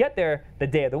way when you get there, the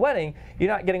day of the wedding, you're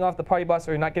not getting off the party bus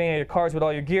or you're not getting in your cars with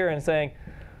all your gear and saying,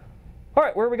 all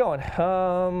right, where are we going?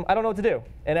 I don't know what to do.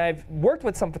 And I've worked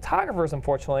with some photographers,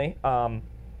 unfortunately,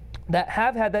 that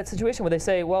have had that situation where they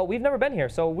say, well, we've never been here,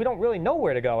 so we don't really know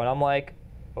where to go. And I'm like,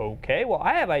 okay, well,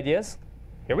 I have ideas.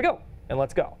 Here we go, and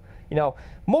let's go. You know,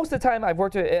 most of the time I've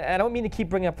worked with, I don't mean to keep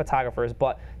bringing up photographers,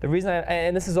 but the reason,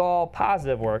 and this is all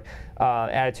positive work,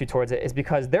 attitude towards it, is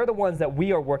because they're the ones that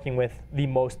we are working with the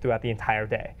most throughout the entire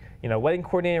day. You know, wedding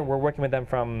coordinator, we're working with them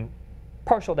from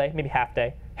partial day, maybe half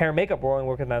day. Hair and makeup, we're only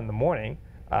working with them in the morning.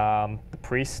 The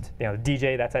priest, the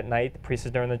DJ, that's at night. The priest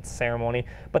is during the ceremony.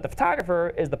 But the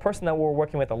photographer is the person that we're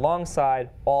working with alongside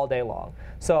all day long.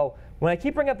 So when I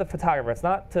keep bringing up the photographer, it's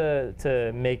not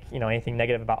to make anything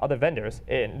negative about other vendors.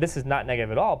 This is not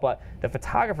negative at all. But the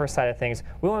photographer side of things,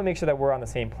 we want to make sure that we're on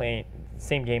the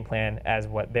same game plan as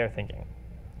what they're thinking.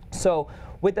 So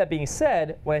with that being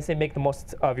said, when I say make the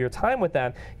most of your time with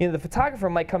them, the photographer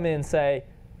might come in and say,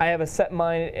 I have a set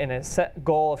mind and a set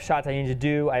goal of shots I need to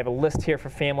do. I have a list here for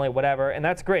family, whatever, and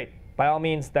that's great. By all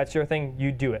means, that's your thing.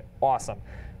 You do it. Awesome.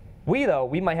 We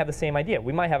might have the same idea.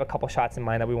 We might have a couple shots in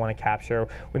mind that we want to capture.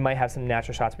 We might have some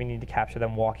natural shots we need to capture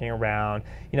them walking around.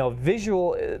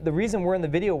 Visual, the reason we're in the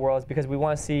video world is because we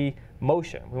want to see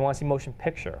motion. We want to see motion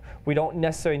picture. We don't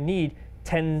necessarily need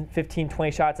 10, 15,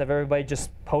 20 shots of everybody just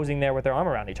posing there with their arm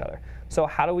around each other. So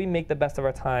how do we make the best of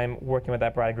our time working with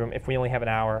that bride and groom if we only have an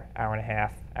hour, hour and a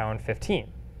half, hour and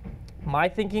 15? My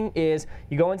thinking is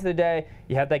you go into the day,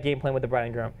 you have that game plan with the bride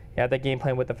and groom. You have that game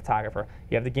plan with the photographer.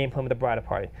 You have the game plan with the bridal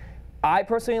party. I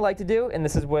personally like to do, and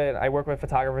this is when I work with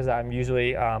photographers, I'm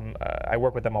usually, I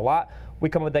work with them a lot. We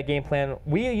come up with that game plan.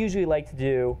 We usually like to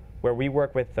do where we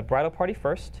work with the bridal party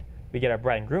first. We get our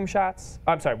bride and groom shots.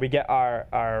 I'm sorry, we get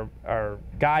our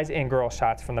guys and girls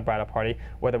shots from the bridal party,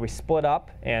 whether we split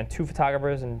up and 2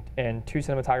 photographers and 2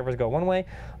 cinematographers go one way.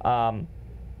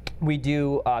 We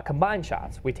do combined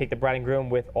shots. We take the bride and groom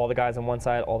with all the guys on one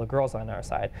side, all the girls on our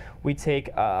side. We take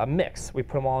a mix. We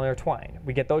put them all intertwined.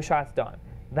 We get those shots done.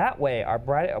 That way, our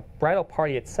bridal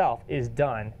party itself is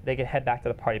done. They can head back to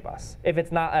the party bus. If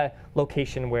it's not a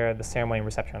location where the ceremony and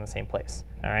reception are in the same place,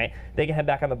 all right? They can head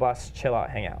back on the bus, chill out,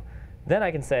 hang out. Then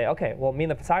I can say, okay, well, me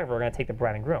and the photographer are going to take the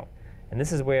bride and groom. And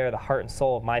this is where the heart and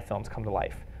soul of my films come to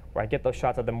life, where I get those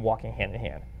shots of them walking hand in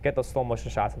hand. Get those slow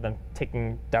motion shots of them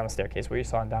taking down the staircase where you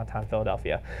saw in downtown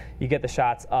Philadelphia. You get the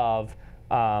shots of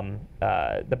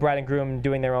the bride and groom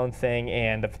doing their own thing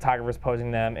and the photographer's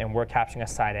posing them and we're capturing a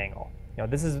side angle.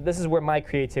 This is where my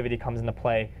creativity comes into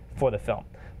play for the film.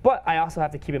 But I also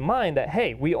have to keep in mind that,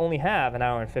 hey, we only have an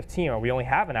hour and 15, or we only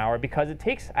have an hour because it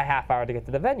takes a half hour to get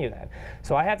to the venue then.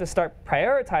 So I have to start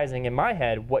prioritizing in my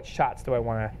head what shots do I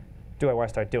want to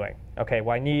start doing. Okay,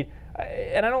 well I need,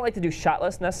 and I don't like to do shot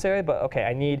lists necessarily, but okay,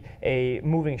 I need a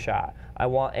moving shot. I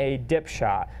want a dip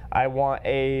shot. I want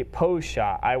a pose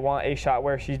shot. I want a shot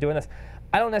where she's doing this.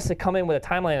 I don't necessarily come in with a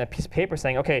timeline and a piece of paper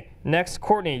saying, okay, next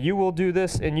Courtney, you will do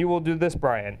this and you will do this,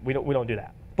 Brian. We don't do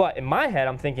that. But in my head,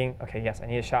 I'm thinking, okay, yes, I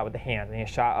need a shot with the hands. I need a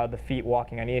shot of the feet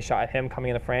walking. I need a shot of him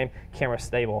coming in the frame, camera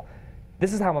stable.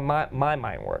 This is how my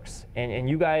mind works. And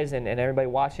you guys and everybody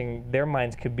watching, their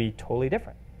minds could be totally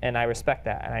different. And I respect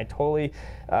that. And I totally,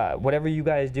 whatever you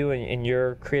guys do in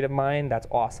your creative mind, that's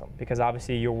awesome. Because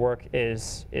obviously your work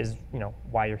is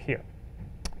why you're here.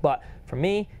 But for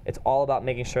me, it's all about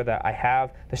making sure that I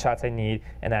have the shots I need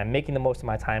and that I'm making the most of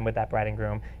my time with that bride and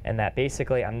groom and that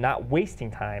basically I'm not wasting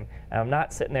time and I'm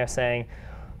not sitting there saying,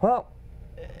 well,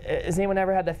 has anyone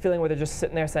ever had that feeling where they're just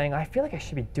sitting there saying, I feel like I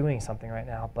should be doing something right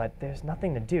now, but there's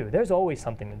nothing to do. There's always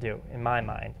something to do in my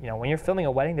mind. When you're filming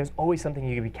a wedding, there's always something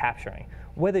you could be capturing.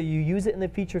 Whether you use it in the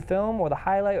feature film or the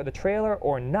highlight or the trailer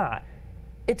or not,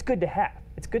 it's good to have.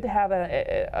 It's good to have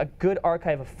a good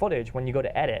archive of footage when you go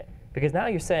to edit. Because now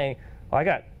you're saying, well, I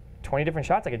got 20 different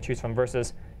shots I can choose from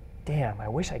versus, damn, I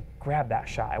wish I grabbed that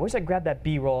shot. I wish I grabbed that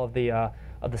B-roll of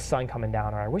the sun coming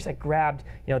down, or I wish I grabbed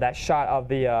that shot of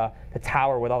the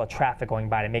tower with all the traffic going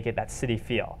by to make it that city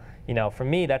feel. For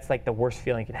me, that's like the worst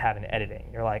feeling you could have in editing.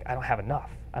 You're like, I don't have enough.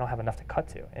 I don't have enough to cut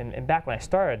to. And back when I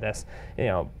started this,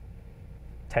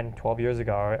 10, 12 years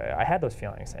ago, I had those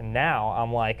feelings. And now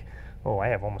I'm like, oh, I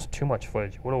have almost too much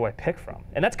footage. What do I pick from?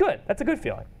 And that's good. That's a good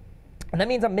feeling. And that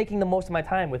means I'm making the most of my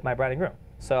time with my bride and groom.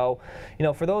 So,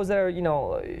 for those that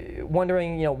are,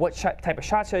 wondering, what type of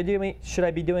shots should I be doing? Should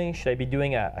I be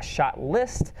doing a shot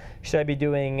list? Should I be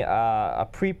doing a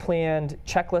pre-planned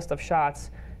checklist of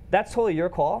shots? That's totally your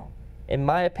call. In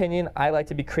my opinion, I like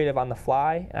to be creative on the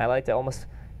fly, and I like to almost,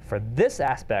 for this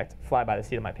aspect, fly by the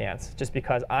seat of my pants. Just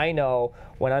because I know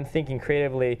when I'm thinking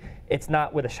creatively, it's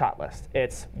not with a shot list.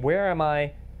 It's where am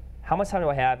I? How much time do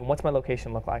I have, and what's my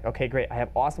location look like? Okay, great, I have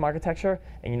awesome architecture,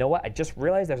 and you know what? I just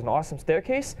realized there's an awesome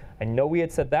staircase. I know we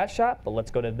had said that shot, but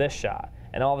let's go to this shot.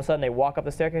 And all of a sudden, they walk up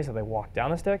the staircase, or they walk down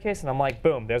the staircase, and I'm like,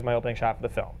 boom, there's my opening shot for the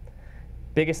film.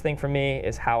 Biggest thing for me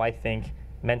is how I think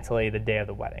mentally the day of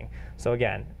the wedding. So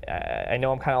again, I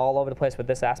know I'm kind of all over the place with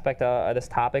this aspect of this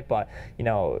topic, but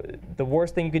the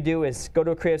worst thing you could do is go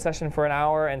to a creative session for an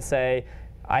hour and say,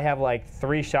 I have like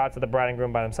 3 shots of the bride and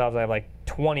groom by themselves. I have like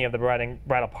 20 of the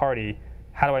bridal party.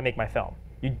 How do I make my film?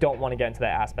 You don't want to get into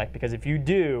that aspect because if you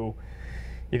do,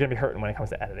 you're going to be hurting when it comes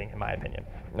to editing, in my opinion.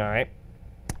 All right.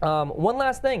 One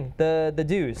last thing, the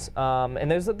dues, and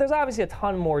there's obviously a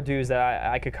ton more dues that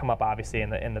I could come up obviously in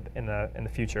the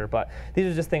future, but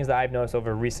these are just things that I've noticed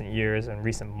over recent years and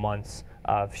recent months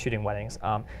of shooting weddings.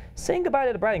 Saying goodbye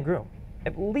to the bride and groom,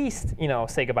 at least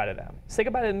say goodbye to them. Say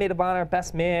goodbye to the maid of honor,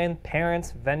 best man,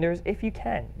 parents, vendors, if you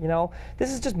can.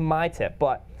 This is just my tip,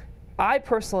 but I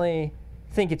personally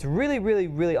think it's really, really,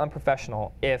 really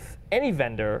unprofessional if any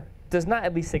vendor does not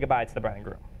at least say goodbye to the bride and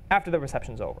groom after the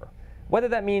reception's over. Whether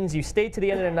that means you stay to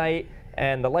the end of the night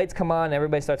and the lights come on and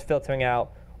everybody starts filtering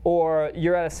out, or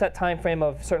you're at a set time frame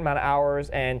of a certain amount of hours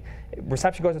and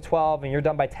reception goes to 12 and you're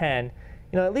done by 10,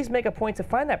 at least make a point to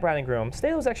find that bride and groom, stay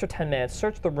those extra 10 minutes,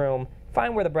 search the room,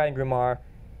 find where the bride and groom are.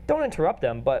 Don't interrupt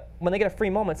them, but when they get a free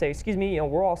moment, say, excuse me,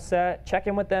 we're all set, check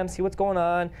in with them, see what's going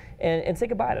on, and say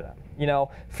goodbye to them.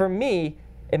 For me,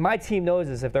 and my team knows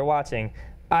this if they're watching,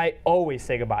 I always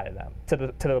say goodbye to them,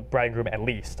 to the bride and groom at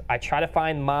least. I try to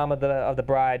find mom of the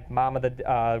bride, mom of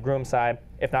the groom side,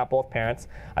 if not both parents.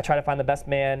 I try to find the best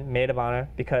man, maid of honor,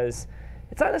 because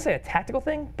it's not necessarily a tactical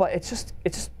thing, but it's just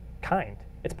kind.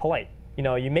 It's polite.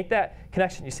 You make that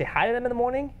connection. You say hi to them in the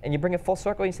morning, and you bring it full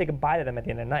circle, and you say goodbye to them at the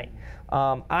end of the night.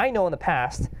 I know in the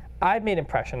past, I've made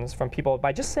impressions from people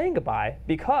by just saying goodbye,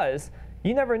 because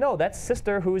you never know, that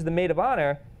sister who is the maid of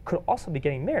honor could also be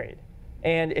getting married.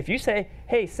 And if you say,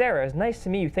 hey, Sarah, it's nice to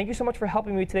meet you. Thank you so much for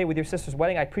helping me today with your sister's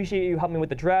wedding. I appreciate you helping me with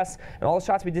the dress and all the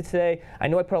shots we did today. I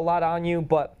know I put a lot on you,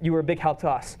 but you were a big help to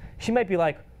us. She might be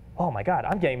like, oh my God,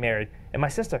 I'm getting married. And my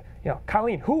sister,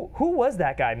 Colleen, who was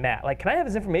that guy, Matt? Like, can I have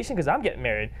his information because I'm getting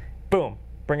married? Boom,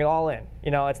 bring it all in.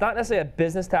 It's not necessarily a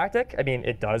business tactic. I mean,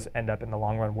 it does end up in the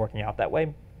long run working out that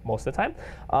way most of the time.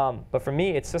 But for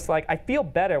me, it's just like, I feel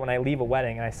better when I leave a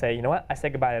wedding and I say, you know what? I say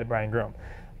goodbye to the bride and groom.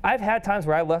 I've had times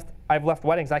where I've left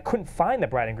weddings and I couldn't find the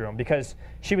bride and groom because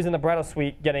she was in the bridal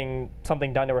suite getting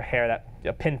something done to her hair that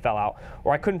a pin fell out,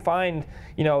 or I couldn't find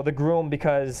the groom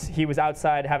because he was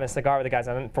outside having a cigar with the guys,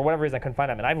 and for whatever reason I couldn't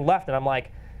find him. And I've left and I'm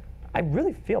like, I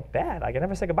really feel bad. I can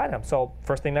never say goodbye to him. So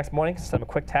first thing next morning, send him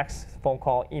a quick text, phone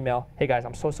call, email. Hey guys,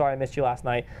 I'm so sorry I missed you last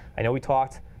night. I know we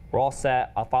talked. We're all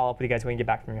set. I'll follow up with you guys when you get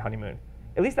back from your honeymoon.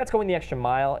 At least that's going the extra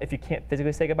mile if you can't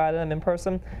physically say goodbye to them in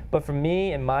person. But for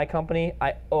me and my company,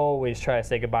 I always try to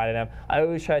say goodbye to them. I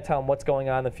always try to tell them what's going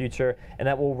on in the future, and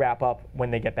that will wrap up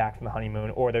when they get back from the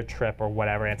honeymoon or their trip or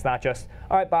whatever. And it's not just,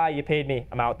 all right, bye, you paid me,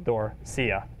 I'm out the door, see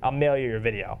ya. I'll mail you your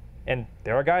video. And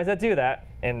there are guys that do that.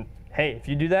 And hey, if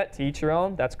you do that, to each your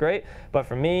own, that's great. But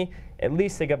for me, at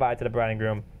least say goodbye to the bride and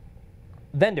groom.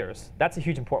 Vendors, that's a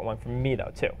huge important one for me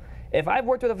though, too. If I've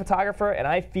worked with a photographer and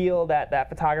I feel that that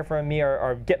photographer and me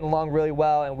are getting along really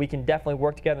well and we can definitely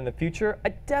work together in the future, I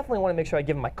definitely want to make sure I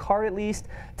give him my card at least.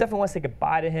 Definitely want to say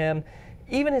goodbye to him.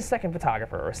 Even his second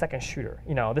photographer or second shooter.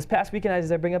 This past weekend,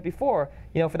 as I bring up before,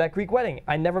 for that Greek wedding,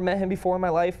 I never met him before in my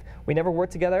life. We never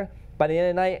worked together. By the end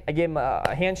of the night, I gave him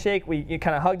a handshake. We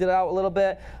kind of hugged it out a little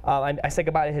bit. I said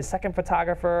goodbye to his second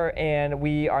photographer, and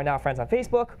we are now friends on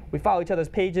Facebook. We follow each other's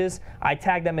pages. I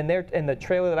tagged them in the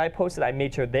trailer that I posted. I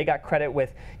made sure they got credit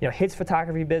with his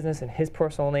photography business and his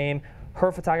personal name,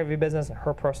 her photography business and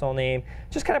her personal name.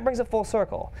 Just kind of brings it full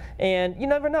circle. And you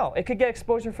never know. It could get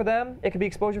exposure for them. It could be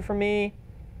exposure for me.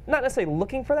 Not necessarily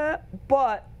looking for that,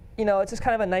 but it's just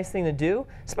kind of a nice thing to do,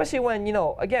 especially when,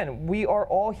 again, we are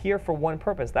all here for one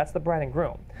purpose. That's the bride and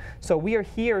groom. So we are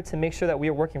here to make sure that we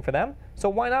are working for them. So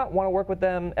why not want to work with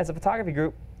them as a photography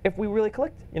group if we really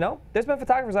clicked, There's been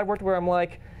photographers I've worked with where I'm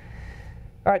like,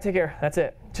 all right, take care, that's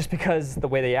it. Just because the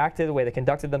way they acted, the way they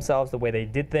conducted themselves, the way they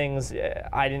did things,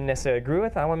 I didn't necessarily agree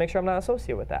with. I want to make sure I'm not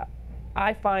associated with that.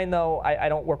 I find, though, I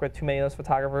don't work with too many of those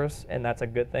photographers, and that's a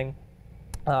good thing.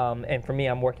 And for me,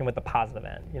 I'm working with the positive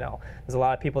end. There's a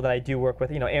lot of people that I do work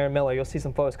with. Aaron Miller, you'll see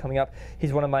some photos coming up.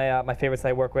 He's one of my favorites that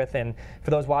I work with. And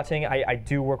for those watching, I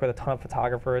do work with a ton of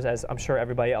photographers, as I'm sure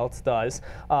everybody else does.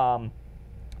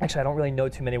 Actually, I don't really know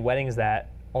too many weddings that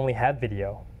only have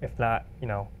video, if not,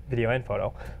 video and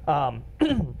photo.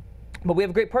 But we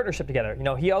have a great partnership together.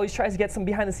 He always tries to get some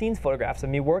behind-the-scenes photographs of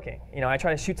me working. I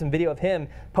try to shoot some video of him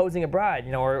posing a bride,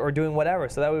 or doing whatever,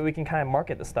 so that way we can kind of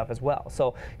market the stuff as well.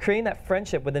 So creating that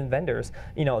friendship within vendors,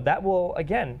 that will,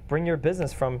 again, bring your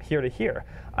business from here to here.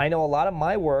 I know a lot of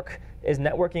my work is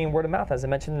networking and word of mouth, as I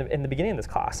mentioned in the beginning of this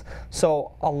class.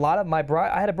 So a lot of my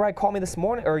I had a bride call me this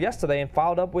morning, or yesterday, and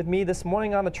followed up with me this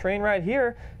morning on the train ride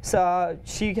here. So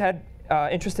she had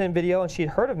interest in video, and she'd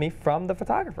heard of me from the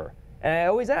photographer. And I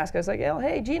always ask, I was like,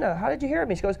 hey, Gina, how did you hear of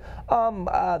me? She goes,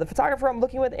 the photographer I'm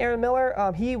looking with, Aaron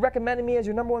Miller, he recommended me as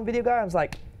your #1 video guy. I was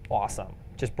like, awesome.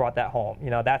 just brought that home. You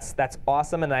know, that's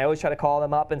awesome, and I always try to call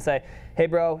them up and say, hey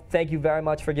bro, thank you very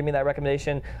much for giving me that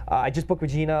recommendation. I just booked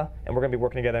Regina, and we're gonna be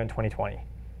working together in 2020,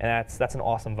 and that's an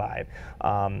awesome vibe.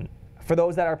 For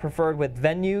those that are preferred with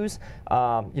venues,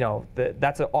 you know,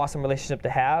 that's an awesome relationship to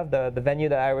have. The venue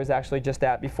that I was actually just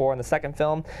at before in the second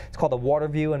film, it's called the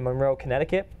Waterview in Monroe,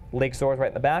 Connecticut. Lake Store's right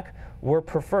in the back. We're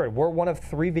preferred. We're one of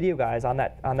 3 video guys on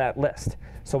that list.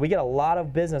 So we get a lot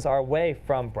of business our way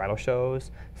from bridal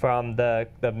shows, from the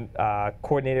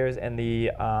coordinators and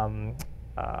the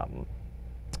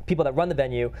people that run the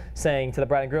venue saying to the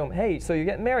bride and groom, hey, so you're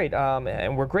getting married,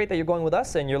 and we're great that you're going with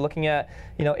us, and you're looking at,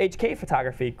 you know, HK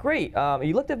photography. Great.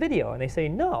 You looked at video, and they say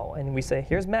no, and we say,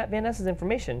 here's Matt Van Ness's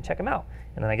information. Check him out.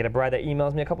 And then I get a bride that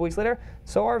emails me a couple weeks later.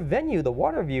 So our venue, the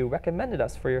Waterview, recommended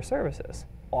us for your services.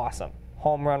 Awesome.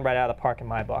 Home run right out of the park in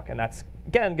my book, and that's,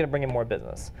 again, going to bring in more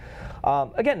business.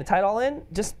 Again, to tie it all in,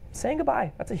 just saying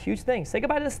goodbye. That's a huge thing. Say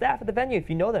goodbye to the staff at the venue if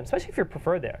you know them, especially if you're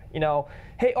preferred there. You know,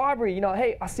 hey, Aubrey, you know,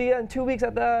 hey, I'll see you in 2 weeks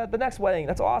at the next wedding.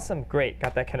 That's awesome. Great,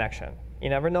 got that connection. You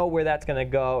never know where that's going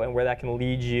to go and where that can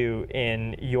lead you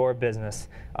in your business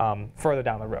further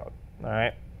down the road, all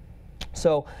right?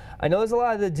 So I know there's a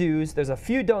lot of the do's. There's a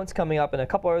few don'ts coming up and a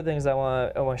couple other things I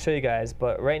want to show you guys.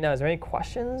 But right now, is there any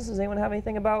questions? Does anyone have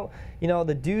anything about, you know,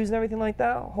 the do's and everything like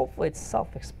that? Hopefully it's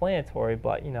self-explanatory,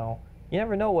 but, you know, you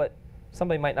never know what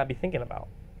somebody might not be thinking about.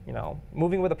 You know,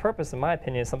 moving with a purpose, in my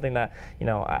opinion, is something that, you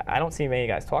know, I don't see many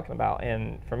guys talking about.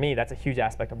 And for me, that's a huge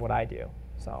aspect of what I do.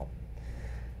 So,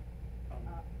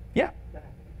 yeah.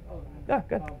 Yeah,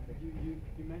 good. You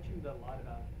mentioned a lot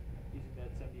about using that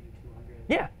 70 to 200.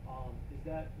 Yeah. Is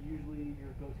that usually your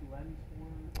go-to lens for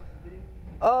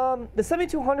video? The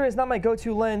 7200 is not my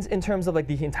go-to lens in terms of like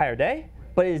the entire day,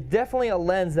 but it is definitely a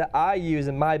lens that I use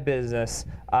in my business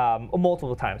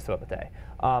multiple times throughout the day.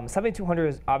 7200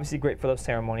 is obviously great for those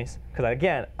ceremonies because,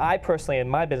 again, I personally in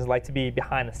my business like to be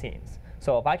behind the scenes.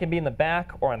 So if I can be in the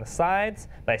back or on the sides,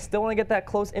 but I still want to get that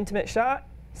close, intimate shot,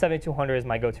 7200 is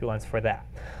my go-to lens for that.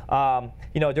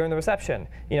 You know, during the reception,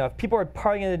 you know, if people are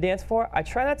partying in the dance floor, I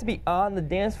try not to be on the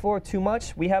dance floor too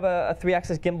much. We have a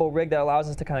 3-axis gimbal rig that allows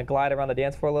us to kind of glide around the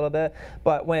dance floor a little bit.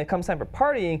 But when it comes time for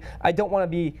partying, I don't want to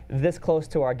be this close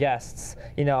to our guests,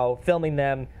 you know, filming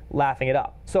them, laughing it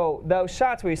up. So those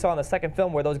shots where you saw in the second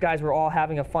film where those guys were all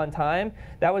having a fun time,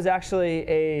 that was actually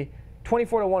a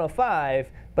 24 to 105,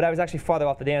 but I was actually farther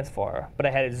off the dance floor. But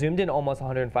I had it zoomed in almost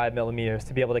 105 millimeters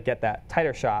to be able to get that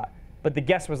tighter shot. But the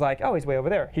guest was like, oh, he's way over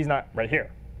there. He's not right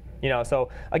here. You know, so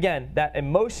again, that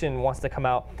emotion wants to come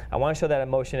out. I want to show that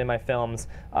emotion in my films,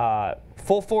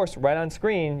 full force, right on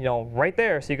screen, you know, right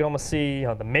there, so you can almost see, you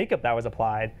know, the makeup that was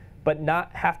applied, but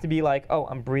not have to be like, oh,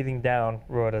 I'm breathing down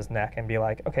Rhoda's neck and be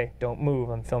like, okay, don't move.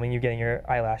 I'm filming you getting your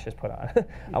eyelashes put on.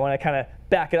 I want to kind of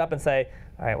back it up and say,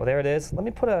 all right, well, there it is. Let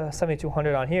me put a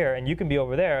 7200 on here, and you can be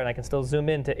over there, and I can still zoom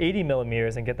in to 80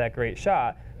 millimeters and get that great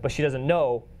shot. But she doesn't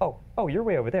know, oh, you're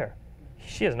way over there.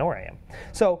 She doesn't know where I am.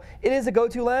 So it is a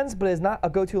go-to lens, but it's not a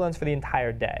go-to lens for the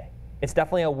entire day. It's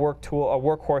definitely a work tool, a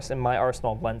workhorse in my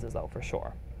arsenal of lenses, though, for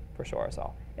sure. For sure,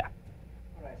 so, yeah.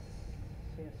 All right.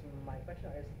 Since my question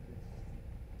is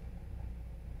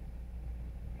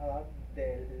about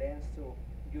the lens to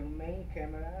your main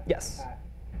camera. Yes.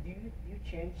 Do you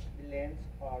change the lens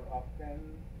or often?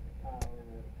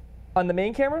 On the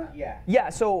main camera? Yeah. Yeah,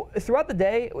 so throughout the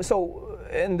day,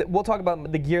 and we'll talk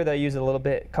about the gear that I use in a little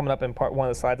bit coming up in part one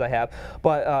of the slides I have,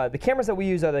 but the cameras that we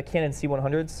use are the Canon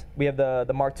C100s. We have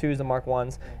the Mark IIs, the Mark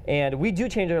Is, and we do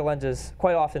change our lenses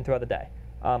quite often throughout the day.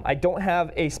 I don't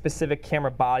have a specific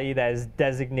camera body that is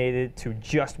designated to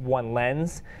just one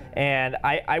lens, and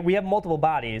we have multiple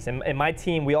bodies. In my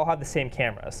team, we all have the same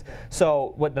cameras.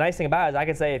 So what the nice thing about it is I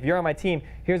can say, if you're on my team,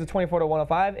 here's the 24 to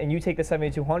 105, and you take the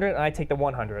 7200, and I take the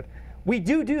 100. We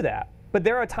do that, but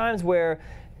there are times where,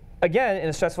 again, in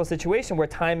a stressful situation where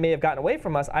time may have gotten away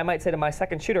from us, I might say to my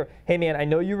second shooter, hey man, I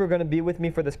know you were going to be with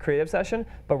me for this creative session,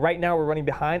 but right now we're running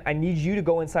behind. I need you to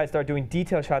go inside, start doing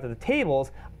detail shots of the tables.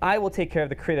 I will take care of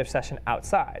the creative session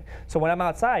outside. So when I'm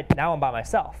outside, now I'm by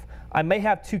myself. I may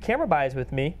have 2 camera buys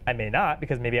with me. I may not,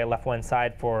 because maybe I left one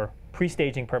inside for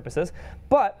pre-staging purposes.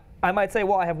 But I might say,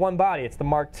 well, I have one body. It's the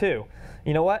Mark II.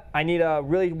 You know what? I need a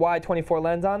really wide 24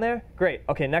 lens on there. Great.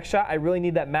 OK, next shot, I really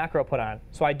need that macro put on.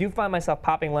 So I do find myself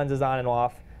popping lenses on and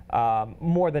off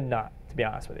more than not, to be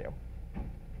honest with you.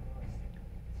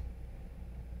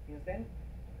 Yes, then,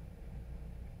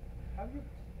 how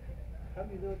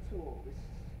you do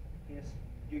to, is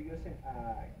you using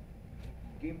a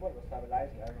gimbal or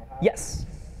stabilizer? I don't know how. Yes.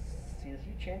 Since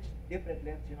you change different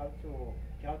lenses, you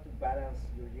have to balance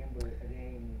your gimbal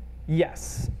again.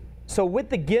 Yes. So with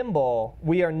the gimbal,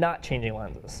 we are not changing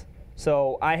lenses.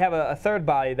 So I have a third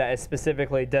body that is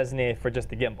specifically designated for just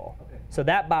the gimbal. Okay. So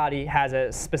that body has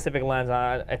a specific lens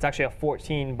on it. It's actually a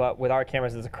 14, but with our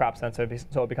cameras it's a crop sensor,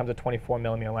 so it becomes a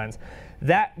 24mm lens.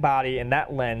 That body and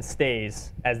that lens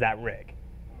stays as that rig.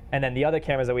 And then the other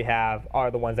cameras that we have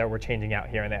are the ones that we're changing out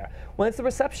here and there. When it's the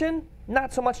reception,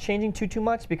 not so much changing too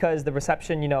much, because the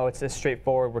reception, it's just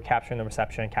straightforward. We're capturing the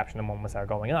reception, capturing the moments that are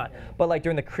going on. But like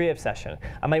during the creative session,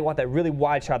 I might want that really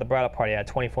wide shot of the bridal party at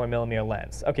a 24mm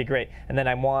lens. Okay, great. And then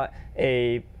I want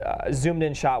a zoomed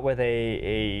in shot with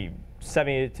a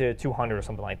 70 to 200 or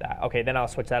something like that. Okay, then I'll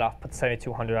switch that off, put the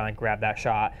 70-200 on, grab that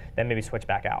shot, then maybe switch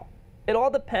back out. It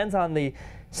all depends on the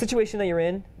situation that you're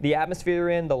in, the atmosphere you're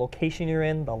in, the location you're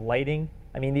in, the lighting.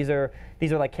 I mean, these are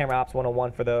like camera ops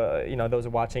 101 for the those who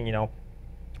are watching.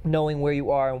 Knowing where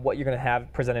you are and what you're going to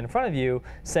have presented in front of you,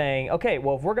 saying, okay,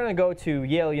 well, if we're going to go to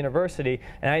Yale University,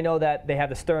 and I know that they have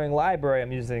the Sterling Library,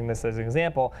 I'm using this as an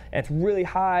example, and it's really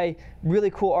high,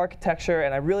 really cool architecture,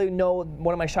 and I really know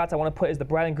one of my shots I want to put is the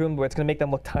bride and groom, where it's going to make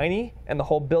them look tiny, and the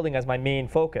whole building as my main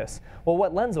focus. Well,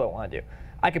 what lens do I want to do?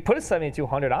 I could put a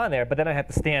 70-200 on there, but then I have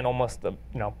to stand almost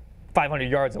 500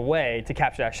 yards away to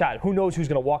capture that shot. Who knows who's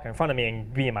going to walk in front of me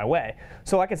and be in my way?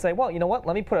 So I could say, well, you know what?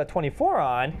 Let me put a 24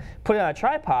 on, put it on a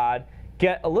tripod,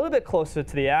 get a little bit closer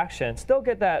to the action, still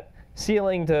get that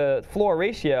ceiling to floor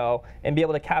ratio, and be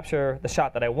able to capture the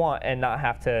shot that I want and not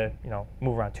have to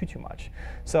move around too much.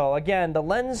 So again, the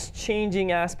lens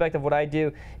changing aspect of what I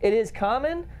do, it is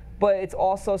common, but it's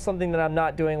also something that I'm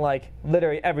not doing like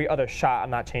literally every other shot.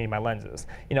 I'm not changing my lenses.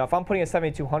 If I'm putting a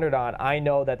 70-200 on, I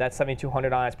know that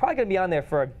 70-200 on is probably going to be on there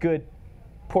for a good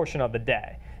portion of the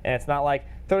day. And it's not like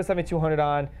throw the 70-200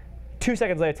 on, 2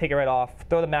 seconds later take it right off,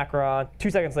 throw the macro on,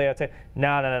 2 seconds later take, no.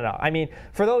 I mean,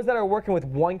 for those that are working with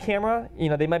one camera,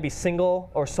 they might be single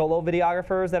or solo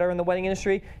videographers that are in the wedding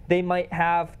industry, they might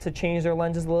have to change their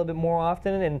lenses a little bit more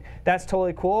often, and that's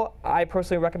totally cool. I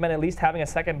personally recommend at least having a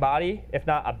second body, if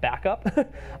not a backup.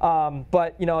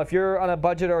 But if you're on a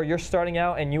budget or you're starting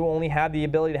out and you only have the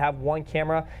ability to have one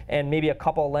camera and maybe a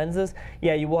couple of lenses,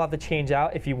 yeah, you will have to change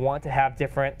out if you want to have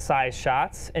different size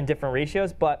shots and different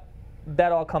ratios, but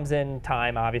that all comes in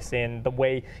time, obviously, and the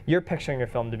way you're picturing your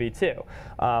film to be, too.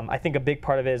 I think a big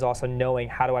part of it is also knowing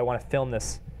how do I want to film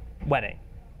this wedding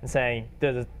and saying,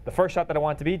 the first shot that I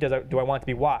want it to be, do I want it to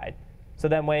be wide? So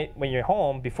then when you're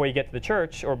home, before you get to the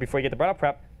church or before you get to bridal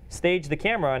prep, stage the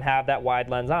camera and have that wide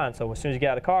lens on. So as soon as you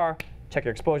get out of the car, check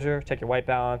your exposure, check your white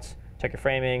balance, check your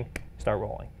framing, start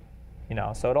rolling.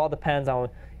 So it all depends on,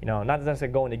 not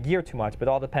necessarily going to gear too much, but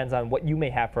it all depends on what you may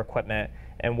have for equipment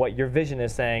and what your vision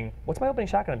is saying, what's my opening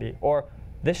shot going to be? Or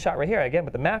this shot right here, again,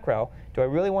 with the macro, do I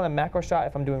really want a macro shot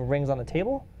if I'm doing rings on the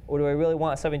table? Or do I really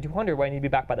want a 70-200 where I need to be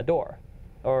back by the door?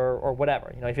 Or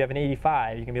whatever. If you have an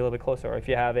 85, you can be a little bit closer. Or if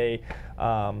you have a,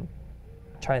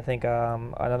 trying to think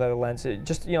another lens,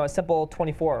 just a simple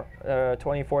 24,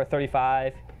 24,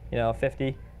 35,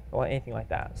 50, or anything like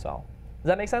that. So does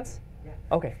that make sense? Yeah.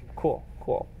 Okay, cool.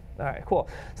 All right, cool.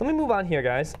 So let me move on here,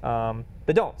 guys.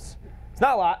 The don'ts. It's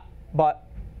not a lot, but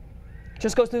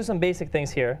just goes through some basic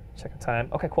things here. Check the time.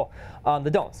 Okay, cool.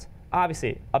 The don'ts.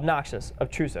 Obviously, obnoxious,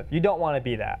 obtrusive. You don't want to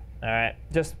be that. All right.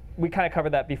 We kind of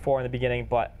covered that before in the beginning,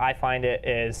 but I find it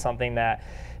is something that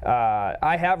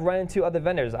I have run into other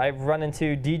vendors. I've run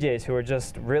into DJs who are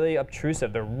just really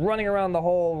obtrusive. They're running around the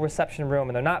whole reception room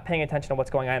and they're not paying attention to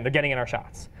what's going on. They're getting in our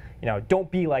shots. Don't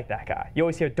be like that guy. You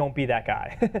always hear, don't be that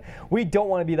guy. We don't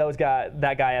want to be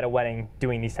that guy at a wedding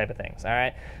doing these type of things, all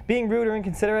right? Being rude or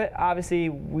inconsiderate, obviously,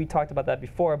 we talked about that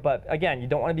before, but again, you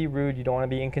don't want to be rude, you don't want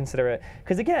to be inconsiderate,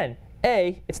 because again,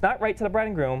 A, it's not right to the bride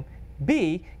and groom.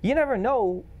 B, you never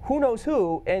know who knows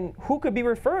who and who could be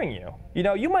referring you.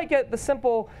 You might get the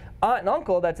simple aunt and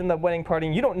uncle that's in the wedding party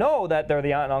and you don't know that they're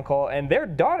the aunt and uncle and their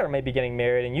daughter may be getting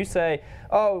married and you say,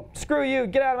 oh, screw you,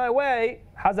 get out of my way.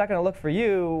 How's that going to look for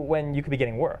you when you could be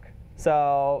getting work?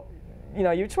 So, you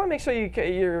just want to make sure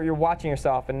you're watching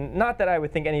yourself, and not that I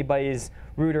would think anybody's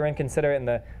rude or inconsiderate in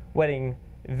the wedding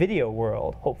video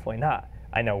world. Hopefully not.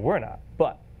 I know we're not,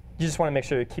 but you just want to make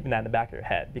sure you're keeping that in the back of your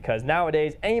head, because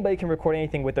nowadays anybody can record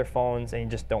anything with their phones and you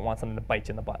just don't want something to bite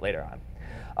you in the butt later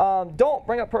on. Don't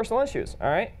bring up personal issues,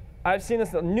 all right? I've seen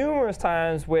this numerous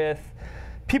times with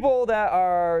people that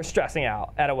are stressing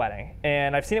out at a wedding,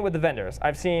 and I've seen it with the vendors.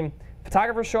 I've seen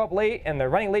photographers show up late and they're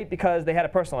running late because they had a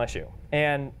personal issue.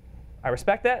 And I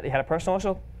respect that. They had a personal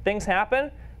issue. Things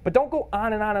happen, but don't go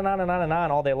on and on and on and on and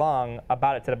on all day long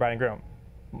about it to the bride and groom.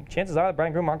 Chances are the bride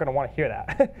and groom aren't going to want to hear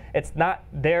that. It's not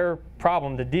their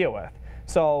problem to deal with.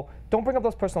 So don't bring up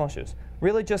those personal issues.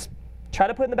 Really just try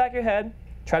to put it in the back of your head,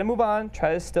 try to move on,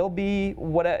 try to still be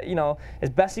as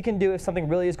best you can do if something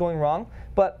really is going wrong.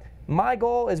 But My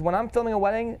goal is when I'm filming a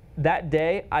wedding, that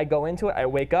day I go into it, I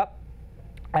wake up,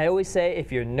 I always say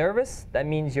if you're nervous, that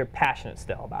means you're passionate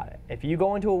still about it. If you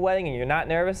go into a wedding and you're not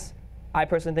nervous, I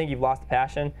personally think you've lost the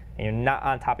passion and you're not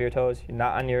on top of your toes, you're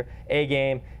not on your A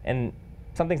game, and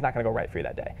something's not going to go right for you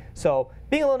that day. So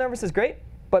being a little nervous is great,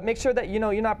 but make sure that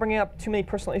you're not bringing up too many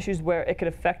personal issues where it could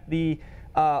affect the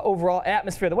overall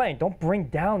atmosphere of the wedding. Don't bring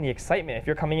down the excitement if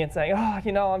you're coming in saying,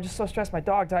 oh, I'm just so stressed, my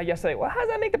dog died yesterday. Well, how does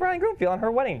that make the bride and groom feel on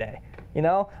her wedding day?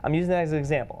 I'm using that as an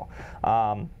example.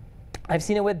 I've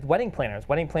seen it with wedding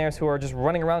planners who are just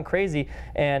running around crazy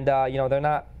and they're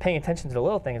not paying attention to the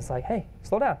little things. It's like, hey,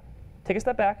 slow down, take a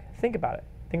step back, think about it,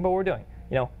 think about what we're doing.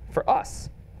 For us,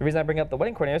 the reason I bring up the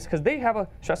wedding coordinators is because they have a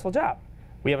stressful job.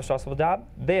 We have a stressful job,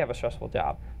 they have a stressful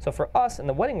job. So for us in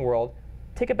the wedding world,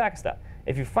 take it back a step.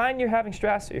 If you find you're having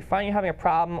stress, or you find you're having a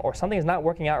problem, or something is not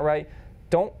working out right,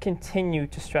 don't continue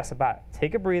to stress about it.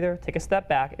 Take a breather, take a step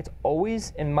back. It's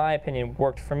always, in my opinion,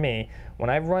 worked for me. When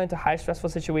I've run into high stressful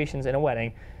situations in a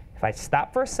wedding, if I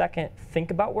stop for a second, think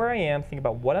about where I am, think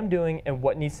about what I'm doing and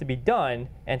what needs to be done,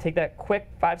 and take that quick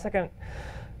 5-second,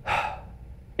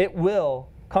 it will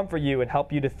comfort you and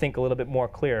help you to think a little bit more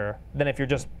clearer than if you're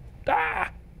just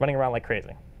running around like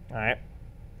crazy. All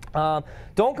right.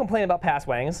 Don't complain about past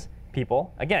weddings,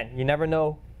 people. Again, you never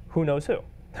know who knows who. All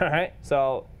right.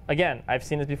 So again, I've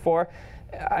seen this before.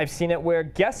 I've seen it where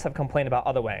guests have complained about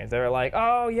other weddings. They're like,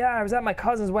 oh yeah, I was at my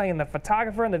cousin's wedding and the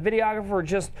photographer and the videographer were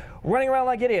just running around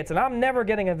like idiots and I'm never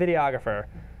getting a videographer.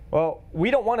 Well,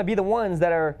 we don't want to be the ones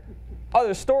that are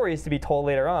other stories to be told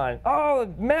later on.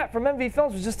 Oh, Matt from MV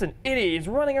Films was just an idiot. He's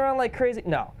running around like crazy.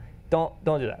 No, don't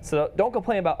do that. So don't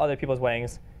complain about other people's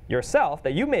weddings yourself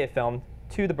that you may have filmed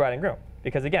to the bride and groom.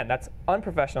 Because again, that's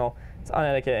unprofessional, it's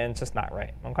unetiquette, and it's just not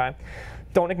right, okay?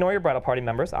 Don't ignore your bridal party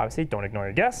members, obviously. Don't ignore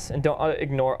your guests, and don't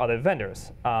ignore other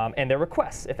vendors and their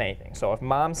requests, if anything. So if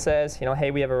mom says,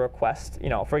 hey, we have a request,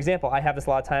 for example, I have this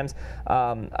a lot of times,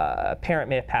 a parent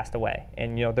may have passed away,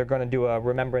 and they're going to do a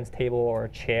remembrance table or a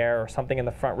chair or something in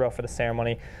the front row for the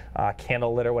ceremony,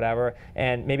 candle lit or whatever,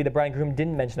 and maybe the bride and groom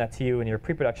didn't mention that to you in your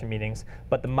pre-production meetings,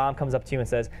 but the mom comes up to you and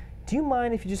says, do you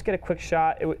mind if you just get a quick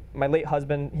shot? My late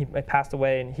husband, he passed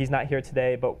away and he's not here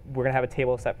today, but we're going to have a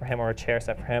table set for him or a chair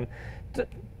set for him.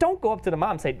 Don't go up to the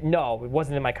mom and say, no, it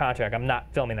wasn't in my contract. I'm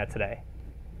not filming that today.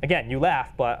 Again, you laugh,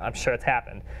 but I'm sure it's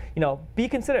happened. Be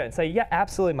considerate and say, yeah,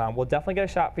 absolutely, mom. We'll definitely get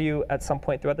a shot for you at some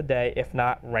point throughout the day, if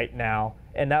not right now.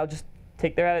 And that'll just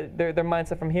take their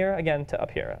mindset from here, again, to up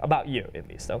here, about you at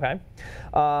least, okay?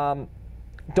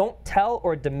 Don't tell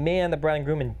or demand the bride and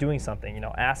groom in doing something.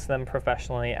 Ask them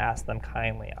professionally, ask them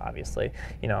kindly, obviously.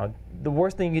 The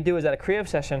worst thing you can do is at a creative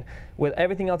session with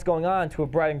everything else going on to a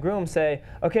bride and groom say,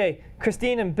 okay,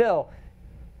 Christine and Bill,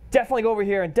 definitely go over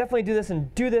here and definitely do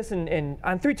this and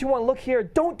on 3, 2, 1, look here.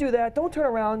 Don't do that. Don't turn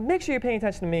around. Make sure you're paying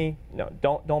attention to me. No,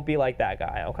 don't be like that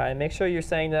guy, okay? Make sure you're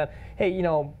saying that, hey,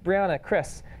 Brianna,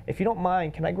 Chris, if you don't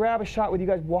mind, can I grab a shot with you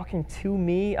guys walking to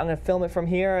me? I'm going to film it from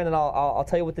here and then I'll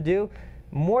tell you what to do.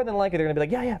 More than likely, they're going to be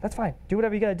like, yeah, that's fine. Do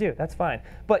whatever you got to do. That's fine.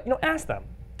 But ask them.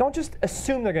 Don't just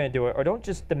assume they're going to do it, or don't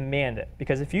just demand it.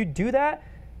 Because if you do that,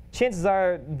 chances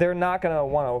are they're not going to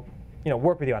want to,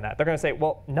 work with you on that. They're going to say,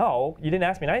 well, no, you didn't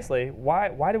ask me nicely.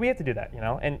 Why do we have to do that?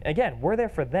 And again, we're there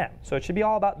for them. So it should be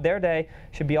all about their day.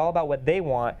 It should be all about what they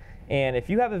want. And if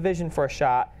you have a vision for a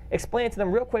shot, explain it to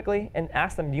them real quickly and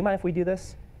ask them, do you mind if we do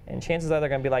this? And chances are they're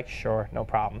going to be like, sure, no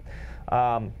problem.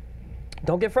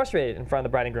 Don't get frustrated in front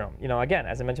of the bride and groom. Again,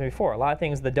 as I mentioned before, a lot of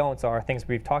things, the don'ts are things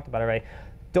we've talked about already.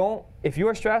 If you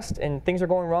are stressed and things are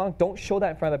going wrong, don't show that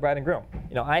in front of the bride and groom.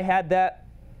 I had that,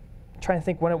 I'm trying to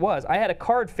think when it was. I had a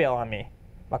card fail on me.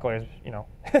 Luckily,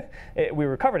 we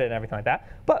recovered it and everything like that.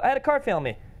 But I had a card fail on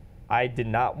me. I did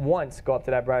not once go up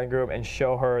to that bride and groom and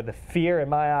show her the fear in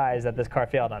my eyes that this car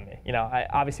failed on me.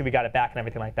 Obviously we got it back and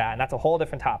everything like that, and that's a whole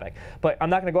different topic. But I'm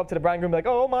not going to go up to the bride and groom and be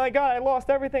like, oh my God, I lost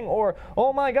everything, or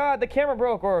oh my God, the camera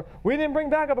broke, or we didn't bring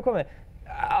backup equipment.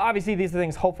 Obviously these are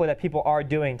things hopefully that people are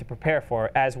doing to prepare for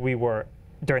as we were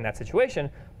during that situation,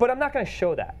 but I'm not going to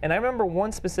show that. And I remember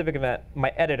one specific event, my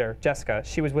editor, Jessica,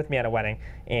 she was with me at a wedding,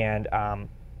 and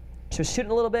she was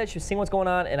shooting a little bit, she was seeing what's going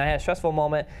on, and I had a stressful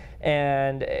moment,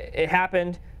 and it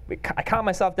happened. I calmed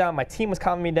myself down, my team was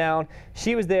calming me down,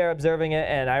 she was there observing it,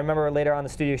 and I remember later on in the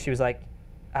studio, she was like,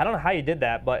 I don't know how you did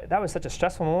that, but that was such a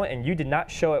stressful moment, and you did not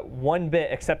show it one bit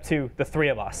except to the 3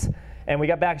 of us. And we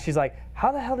got back, and she's like,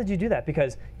 how the hell did you do that?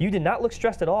 Because you did not look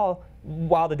stressed at all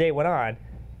while the day went on.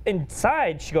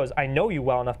 Inside, she goes, I know you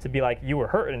well enough to be like, you were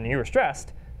hurt and you were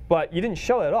stressed, but you didn't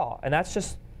show it at all. And that's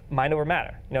just mind over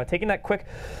matter. You know, taking that quick,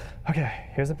 okay,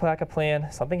 here's a backup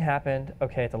plan, something happened,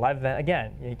 okay, it's a live event.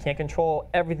 Again, you can't control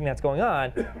everything that's going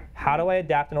on. How do I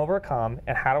adapt and overcome,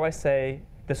 and how do I say,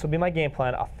 this will be my game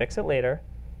plan, I'll fix it later.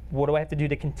 What do I have to do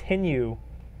to continue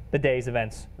the day's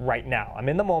events right now? I'm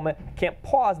in the moment, can't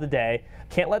pause the day,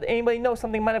 can't let anybody know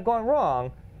something might have gone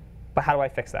wrong, but how do I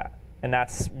fix that? And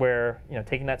that's where, you know,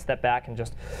 taking that step back and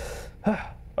just,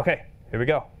 okay, here we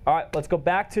go. All right, let's go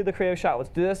back to the creative shot. Let's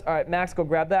do this. All right, Max, go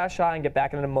grab that shot and get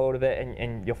back into the mode of it,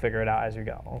 and you'll figure it out as you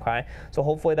go, okay? So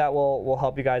hopefully that will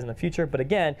help you guys in the future. But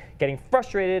again, getting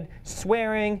frustrated,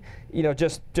 swearing, you know,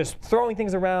 just throwing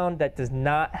things around, that does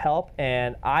not help.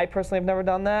 And I personally have never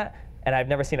done that, and I've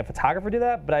never seen a photographer do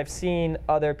that, but I've seen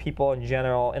other people in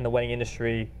general in the wedding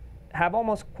industry have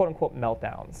almost quote-unquote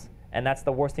meltdowns. And that's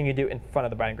the worst thing you do in front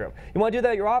of the bride and groom. You want to do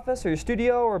that at your office or your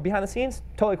studio or behind the scenes?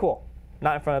 Totally cool.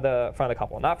 Not in front of the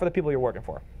couple, not for the people you're working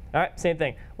for. All right, same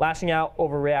thing. Lashing out,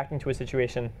 overreacting to a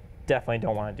situation, definitely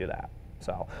don't want to do that.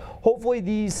 So hopefully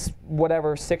these,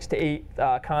 whatever, 6 to 8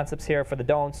 concepts here for the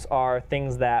don'ts are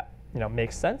things that, you know,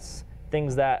 make sense,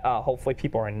 things that hopefully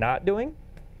people are not doing.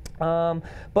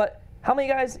 But how many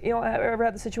guys, you know, have ever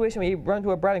had the situation where you run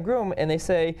to a bride and groom and they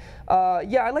say,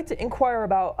 yeah, I'd like to inquire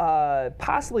about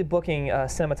possibly booking a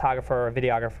cinematographer or a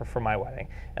videographer for my wedding.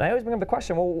 And I always bring up the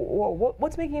question, well,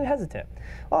 what's making you hesitant?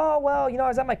 Oh, well, you know, I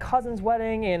was at my cousin's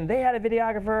wedding and they had a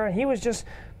videographer and he was just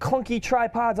clunky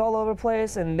tripods all over the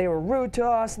place and they were rude to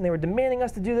us and they were demanding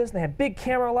us to do this and they had big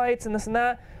camera lights and this and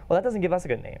that. Well, that doesn't give us a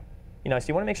good name. You know, so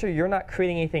you want to make sure you're not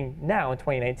creating anything now in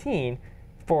 2019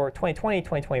 for 2020,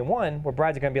 2021, where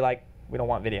brides are going to be like, we don't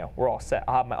want video. We're all set.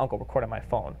 I'll have my uncle record on my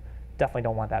phone. Definitely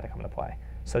don't want that to come into play.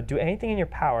 So do anything in your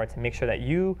power to make sure that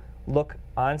you look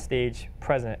on stage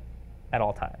present at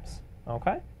all times.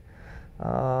 Okay?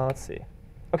 Let's see.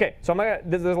 Okay, so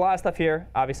there's a lot of stuff here.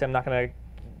 Obviously, I'm not going to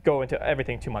go into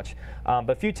everything too much. But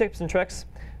a few tips and tricks.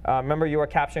 Remember, you are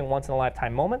capturing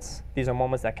once-in-a-lifetime moments. These are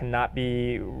moments that cannot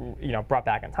be, you know, brought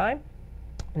back in time.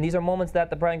 And these are moments that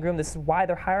the bride and groom, this is why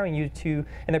they're hiring you to,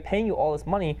 and they're paying you all this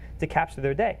money to capture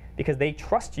their day, because they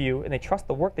trust you and they trust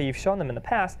the work that you've shown them in the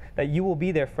past, that you will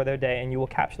be there for their day and you will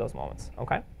capture those moments,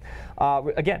 okay?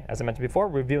 Again, as I mentioned before,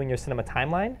 reviewing your cinema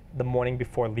timeline the morning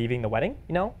before leaving the wedding,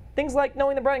 you know? Things like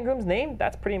knowing the bride and groom's name,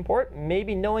 that's pretty important.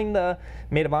 Maybe knowing the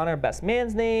maid of honor, best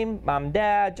man's name, mom,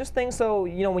 dad, just things so,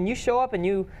 you know, when you show up and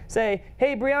you say,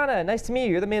 hey, Brianna, nice to meet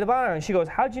you, you're the maid of honor, and she goes,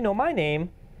 how'd you know my name?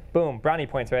 Boom, brownie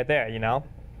points right there, you know?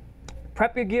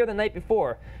 Prep your gear the night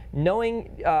before,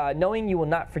 knowing you will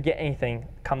not forget anything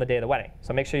come the day of the wedding.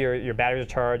 So make sure your batteries are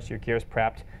charged, your gear is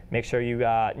prepped. Make sure you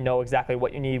know exactly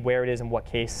what you need, where it is, in what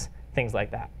case, things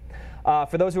like that.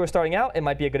 For those who are starting out, it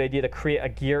might be a good idea to create a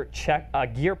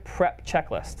gear prep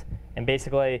checklist. And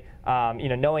basically, you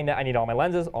know, knowing that I need all my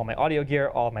lenses, all my audio gear,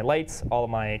 all of my lights, all of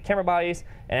my camera bodies.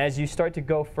 And as you start to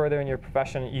go further in your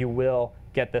profession, you will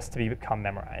get this to become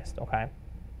memorized. Okay.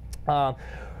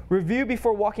 Review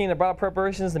before walking into bridal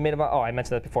preparations. I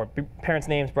mentioned that before. Parents'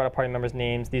 names, bridal party members'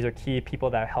 names. These are key people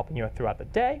that are helping you throughout the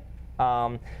day.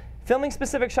 Filming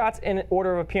specific shots in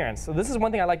order of appearance. So this is one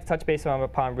thing I like to touch base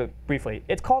upon briefly.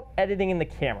 It's called editing in the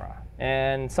camera.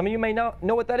 And some of you may not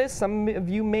know what that is. Some of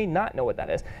you may not know what that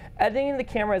is. Editing in the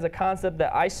camera is a concept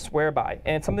that I swear by.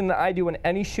 And it's something that I do in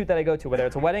any shoot that I go to, whether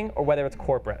it's a wedding or whether it's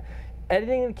corporate.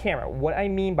 Editing the camera, what I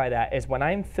mean by that is when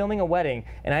I'm filming a wedding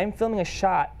and I'm filming a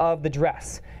shot of the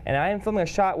dress and I am filming a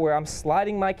shot where I'm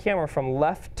sliding my camera from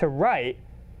left to right,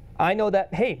 I know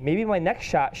that, hey, maybe my next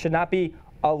shot should not be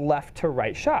a left to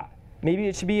right shot. Maybe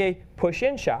it should be a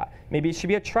push-in shot. Maybe it should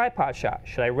be a tripod shot.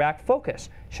 Should I rack focus?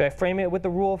 Should I frame it with the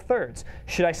rule of thirds?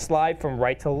 Should I slide from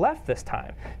right to left this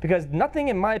time? Because nothing,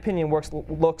 in my opinion,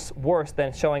 looks worse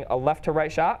than showing a left to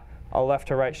right shot, a left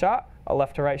to right shot, a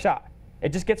left to right shot.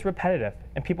 It just gets repetitive,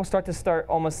 and people start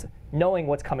almost knowing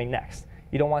what's coming next.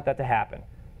 You don't want that to happen.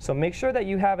 So make sure that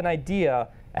you have an idea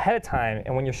ahead of time,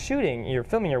 and when you're shooting, you're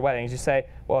filming your weddings, you say,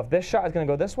 well, if this shot is going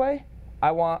to go this way, I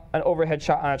want an overhead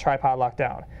shot on a tripod locked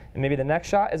down. And maybe the next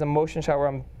shot is a motion shot where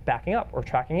I'm backing up or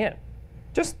tracking in.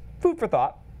 Just food for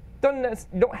thought. You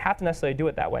don't have to necessarily do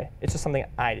it that way. It's just something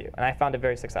I do, and I found it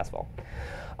very successful.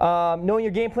 Knowing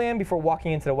your game plan before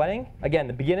walking into the wedding. Again,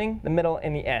 the beginning, the middle,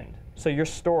 and the end. So your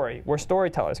story. We're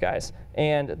storytellers, guys.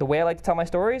 And the way I like to tell my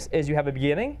stories is you have a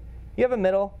beginning, you have a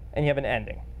middle, and you have an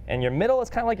ending. And your middle is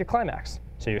kind of like your climax.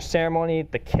 So your ceremony,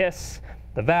 the kiss,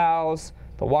 the vows,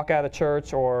 the walk out of the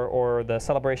church, or the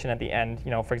celebration at the end.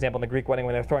 You know, for example, in the Greek wedding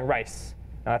when they're throwing rice.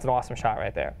 Now, that's an awesome shot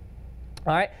right there.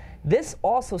 All right. This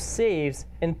also saves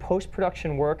in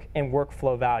post-production work and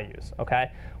workflow values. Okay.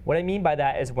 What I mean by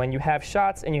that is when you have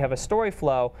shots and you have a story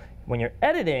flow, when you're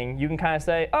editing, you can kind of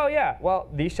say, oh yeah, well,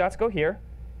 these shots go here,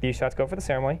 these shots go for the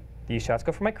ceremony, these shots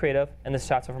go for my creative, and this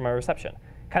shots go for my reception.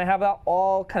 Kind of have that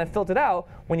all kind of filtered out.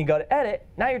 When you go to edit,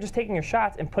 now you're just taking your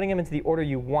shots and putting them into the order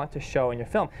you want to show in your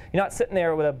film. You're not sitting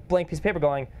there with a blank piece of paper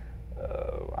going,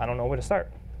 I don't know where to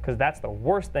start. Because that's the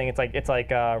worst thing. It's like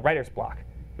writer's block.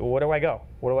 Where do I go?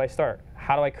 Where do I start?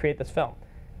 How do I create this film?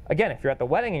 Again, if you're at the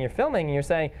wedding and you're filming and you're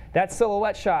saying, that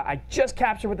silhouette shot I just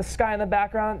captured with the sky in the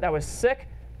background, that was sick,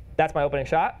 that's my opening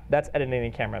shot. That's editing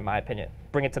the camera, in my opinion.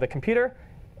 Bring it to the computer,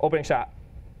 opening shot,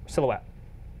 silhouette,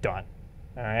 done.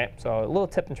 All right, so a little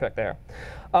tip and trick there.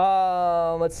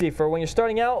 Let's see, for when you're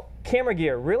starting out, camera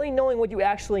gear, really knowing what you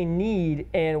actually need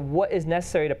and what is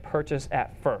necessary to purchase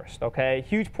at first, okay?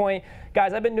 Huge point.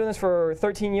 Guys, I've been doing this for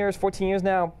 13 years, 14 years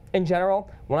now. In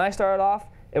general, when I started off,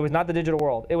 it was not the digital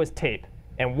world, it was tape.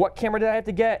 And what camera did I have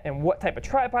to get and what type of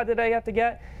tripod did I have to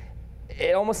get?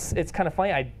 It's kind of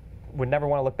funny. I would never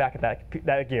want to look back at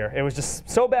that gear. It was just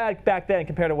so bad back then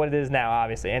compared to what it is now,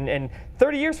 obviously. And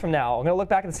 30 years from now, I'm going to look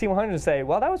back at the C100 and say,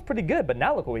 well, that was pretty good, but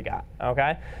now look what we got,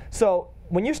 okay? So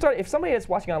when you start, if somebody that's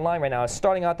watching online right now is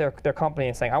starting out their company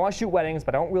and saying, I want to shoot weddings,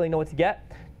 but I don't really know what to get,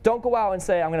 don't go out and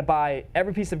say, I'm going to buy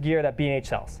every piece of gear that B&H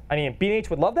sells. I mean, B&H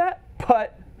would love that,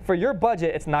 but for your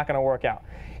budget, it's not going to work out.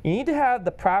 You need to have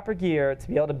the proper gear to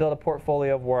be able to build a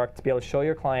portfolio of work, to be able to show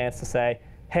your clients to say,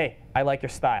 hey, I like your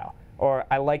style. Or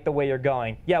I like the way you're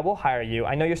going. Yeah, we'll hire you.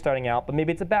 I know you're starting out, but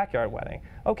maybe it's a backyard wedding.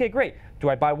 Okay, great. Do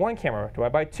I buy one camera? Do I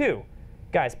buy two?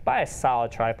 Guys, buy a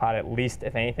solid tripod at least,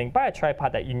 if anything. Buy a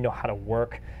tripod that you know how to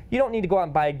work. You don't need to go out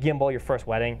and buy a gimbal your first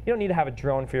wedding. You don't need to have a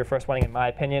drone for your first wedding, in my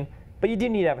opinion. But you do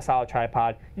need to have a solid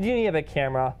tripod. You do need to have a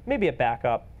camera, maybe a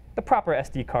backup, the proper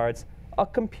SD cards, a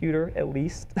computer at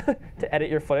least to edit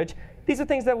your footage. These are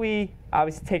things that we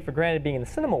obviously take for granted being in the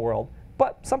cinema world.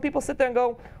 But some people sit there and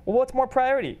go, well, what's more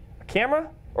priority? Camera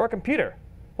or a computer?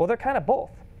 Well, they're kind of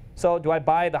both. So do I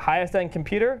buy the highest end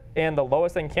computer and the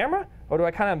lowest end camera? Or do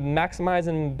I kind of maximize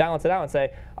and balance it out and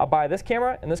say, I'll buy this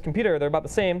camera and this computer, they're about the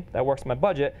same, that works in my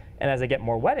budget, and as I get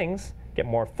more weddings, get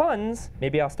more funds,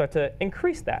 maybe I'll start to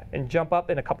increase that and jump up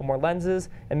in a couple more lenses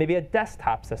and maybe a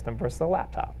desktop system versus a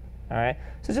laptop. All right?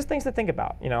 So just things to think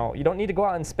about. You know, you don't need to go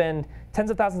out and spend tens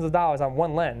of thousands of dollars on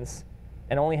one lens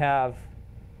and only have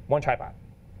one tripod.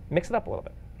 Mix it up a little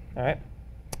bit. All right?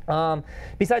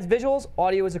 Besides visuals,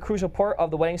 audio is a crucial part of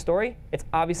the wedding story. It's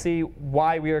obviously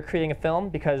why we are creating a film,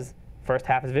 because first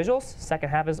half is visuals, second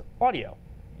half is audio,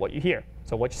 what you hear.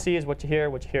 So what you see is what you hear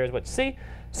is what you see.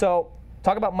 So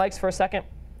talk about mics for a second.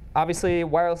 Obviously,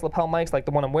 wireless lapel mics like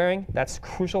the one I'm wearing, that's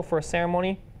crucial for a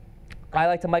ceremony. I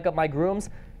like to mic up my grooms.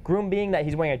 Groom being that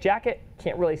he's wearing a jacket,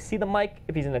 can't really see the mic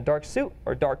if he's in a dark suit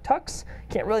or dark tux.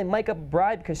 Can't really mic up a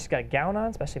bride because she's got a gown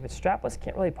on, especially if it's strapless.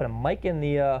 Can't really put a mic in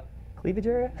the cleavage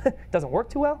area. Doesn't work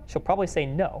too well. She'll probably say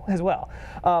no as well.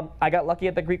 I got lucky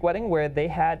at the Greek wedding where they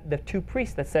had the two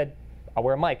priests that said, I'll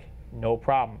wear a mic. No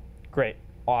problem. Great.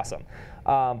 Awesome.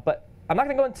 But I'm not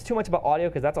going to go into too much about audio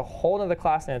because that's a whole other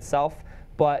class in itself.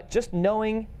 But just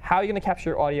knowing how you're going to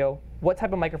capture your audio, what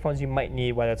type of microphones you might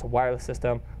need, whether it's a wireless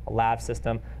system, a lav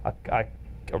system, a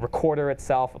recorder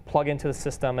itself, a plug into the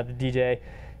system at the DJ.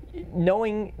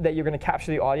 Knowing that you're going to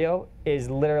capture the audio is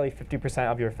literally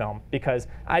 50% of your film, because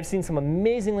I've seen some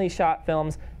amazingly shot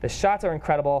films. The shots are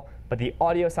incredible, but the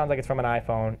audio sounds like it's from an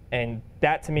iPhone, and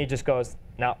that to me just goes,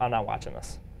 no, I'm not watching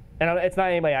this. And it's not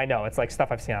anybody I know. It's like stuff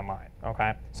I've seen online.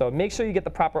 Okay, so make sure you get the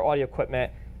proper audio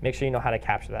equipment. Make sure you know how to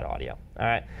capture that audio. All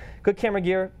right, good camera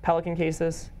gear, Pelican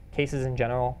cases, cases in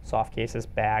general, soft cases,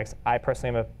 bags. I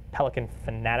personally am a Pelican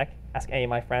fanatic. Ask any of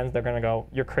my friends, they're going to go,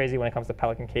 you're crazy when it comes to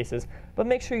Pelican cases. But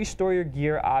make sure you store your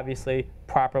gear, obviously,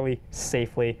 properly,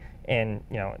 safely, and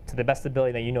to the best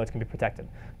ability that you know it's going to be protected.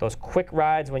 Those quick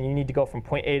rides when you need to go from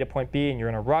point A to point B and you're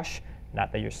in a rush,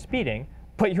 not that you're speeding,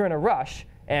 but you're in a rush,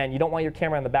 and you don't want your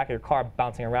camera in the back of your car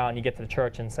bouncing around, and you get to the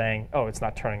church and saying, oh, it's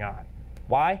not turning on.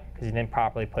 Why? Because you didn't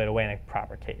properly put it away in a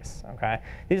proper case. Okay?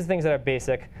 These are things that are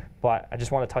basic, but I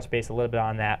just want to touch base a little bit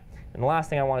on that. And the last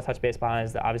thing I want to touch base on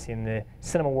is that obviously in the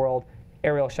cinema world,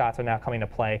 aerial shots are now coming to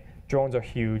play. Drones are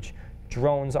huge.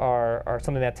 Drones are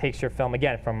something that takes your film,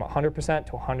 again, from 100%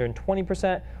 to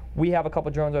 120%. We have a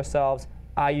couple drones ourselves.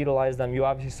 I utilize them. You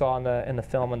obviously saw in the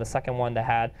film, in the second one that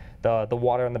had the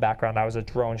water in the background. That was a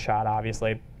drone shot,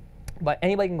 obviously. But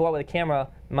anybody can go out with a camera,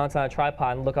 mount it on a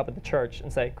tripod, and look up at the church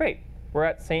and say, great, we're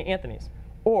at St. Anthony's.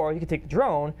 Or you can take the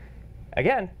drone,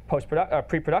 again,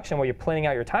 pre-production, where you're planning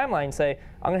out your timeline and say,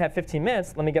 I'm going to have 15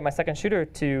 minutes. Let me get my second shooter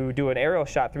to do an aerial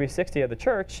shot 360 of the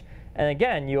church. And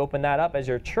again, you open that up as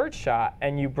your church shot,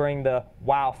 and you bring the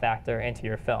wow factor into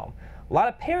your film. A lot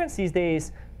of parents these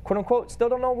days, quote unquote, still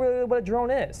don't know really what a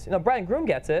drone is. Bride and groom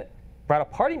gets it. Bridal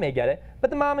party may get it. But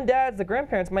the mom and dads, the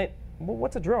grandparents might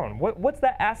what's a drone? What's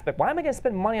that aspect? Why am I going to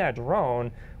spend money on a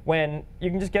drone when you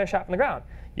can just get a shot from the ground?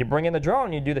 You bring in the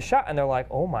drone, you do the shot, and they're like,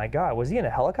 oh my God, was he in a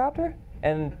helicopter?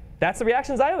 And that's the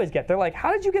reactions I always get. They're like,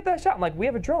 how did you get that shot? I'm like, we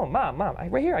have a drone, Mom,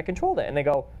 right here, I controlled it. And they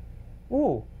go,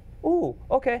 ooh,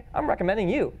 okay, I'm recommending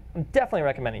you. I'm definitely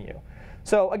recommending you.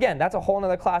 So again, that's a whole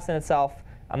nother class in itself.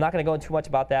 I'm not going to go into too much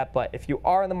about that, but if you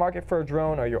are in the market for a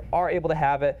drone or you are able to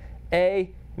have it,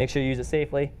 A, make sure you use it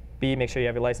safely. B, make sure you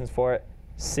have your license for it.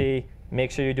 C,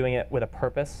 make sure you're doing it with a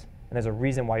purpose. And there's a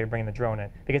reason why you're bringing the drone in.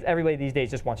 Because everybody these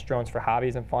days just wants drones for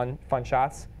hobbies and fun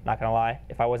shots. Not going to lie,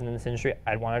 if I wasn't in this industry,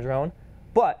 I'd want a drone.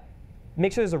 But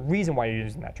make sure there's a reason why you're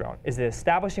using that drone. Is it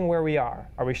establishing where we are?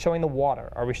 Are we showing the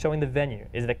water? Are we showing the venue?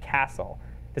 Is it a castle?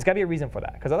 There's got to be a reason for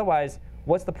that. Because otherwise,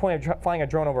 what's the point of flying a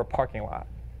drone over a parking lot?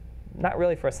 Not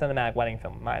really for a cinematic wedding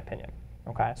film, in my opinion.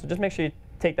 Okay, so just make sure you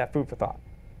take that food for thought.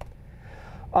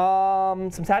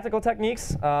 Some tactical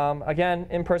techniques. Again,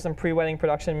 in-person pre-wedding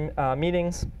production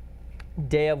meetings.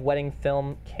 Day of wedding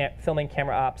filming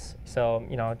camera ops. So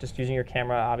just using your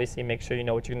camera. Obviously, make sure you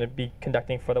know what you're going to be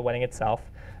conducting for the wedding itself.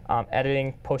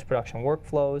 Editing, post-production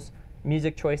workflows,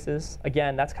 music choices.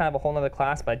 Again, that's kind of a whole other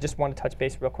class, but I just want to touch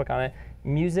base real quick on it.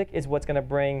 Music is what's going to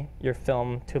bring your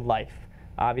film to life.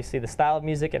 Obviously, the style of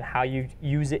music and how you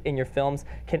use it in your films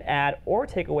can add or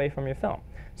take away from your film.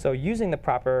 So using the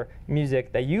proper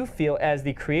music that you feel as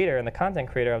the creator and the content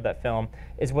creator of that film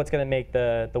is what's going to make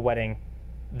the wedding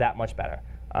that much better.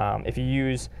 If you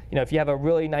use, if you have a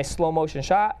really nice slow motion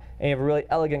shot and you have a really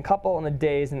elegant couple and the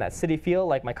day is in that city feel,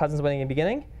 like my cousin's wedding in the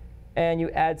beginning, and you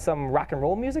add some rock and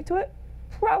roll music to it,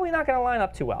 probably not going to line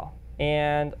up too well.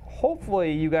 And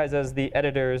hopefully you guys as the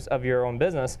editors of your own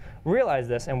business realize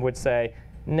this and would say,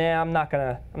 nah, I'm not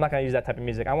gonna use that type of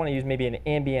music. I want to use maybe an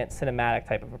ambient cinematic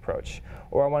type of approach,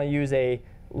 or I want to use a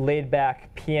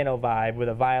laid-back piano vibe with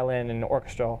a violin and an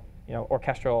orchestral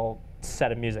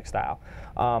set of music style.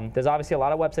 There's obviously a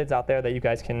lot of websites out there that you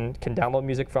guys can download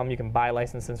music from. You can buy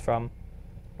licenses from.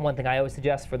 One thing I always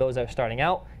suggest for those that are starting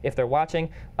out, if they're watching,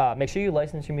 make sure you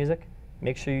license your music.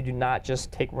 Make sure you do not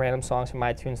just take random songs from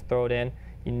iTunes, throw it in.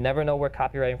 You never know where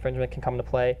copyright infringement can come into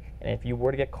play, and if you were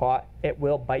to get caught, it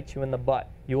will bite you in the butt.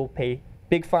 You will pay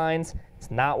big fines. It's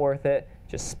not worth it.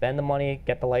 Just spend the money,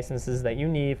 get the licenses that you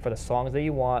need for the songs that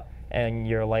you want, and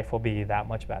your life will be that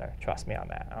much better. Trust me on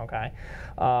that, okay?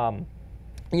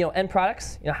 End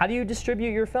products. How do you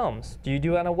distribute your films? Do you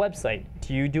do it on a website?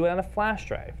 Do you do it on a flash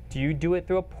drive? Do you do it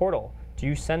through a portal? Do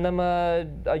you send them a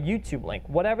YouTube link?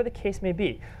 Whatever the case may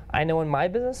be. I know in my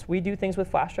business, we do things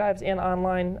with flash drives and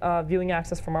online viewing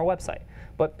access from our website.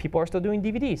 But people are still doing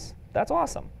DVDs. That's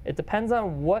awesome. It depends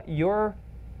on what your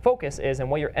focus is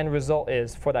and what your end result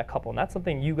is for that couple. And that's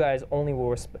something you guys only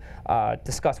will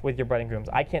discuss with your bride and grooms.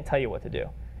 I can't tell you what to do.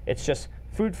 It's just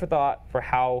food for thought for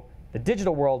how the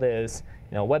digital world is.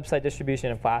 Website distribution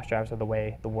and flash drives are the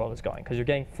way the world is going, because you're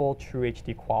getting full true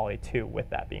HD quality too, with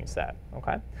that being said.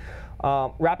 Okay.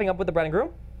 Wrapping up with the bride and groom,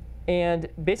 and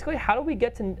basically how do we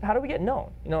get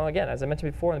known? Again, as I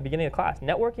mentioned before in the beginning of the class,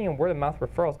 networking and word of mouth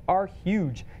referrals are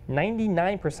huge.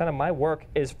 99% of my work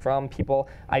is from people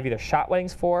I've either shot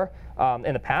weddings for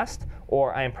in the past,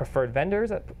 or I am preferred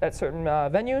vendors at certain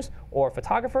venues, or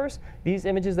photographers. These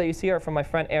images that you see are from my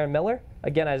friend Aaron Miller.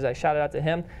 Again, as I shouted out to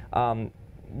him,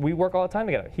 we work all the time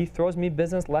together. He throws me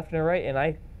business left and right, and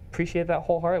I appreciate that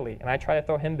wholeheartedly, and I try to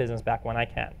throw him business back when I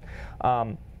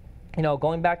can.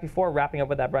 Going back before wrapping up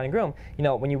with that bride and groom,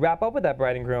 when you wrap up with that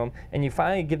bride and groom and you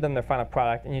finally give them their final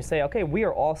product and you say, okay, we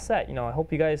are all set. I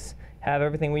hope you guys have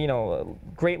everything,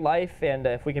 great life, and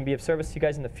if we can be of service to you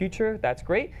guys in the future, that's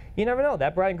great. You never know.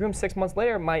 That bride and groom 6 months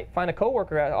later might find a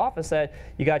coworker at the office said,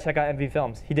 you got to check out MV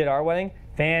Films. He did our wedding.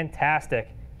 Fantastic.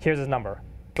 Here's his number.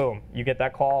 Boom, you get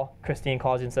that call. Christine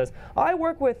calls you and says, I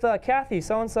work with Kathy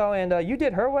so-and-so, and you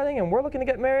did her wedding, and we're looking to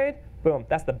get married. Boom,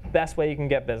 that's the best way you can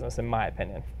get business, in my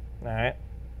opinion. All right.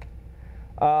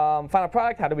 Final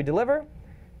product, how do we deliver?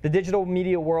 The digital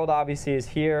media world obviously is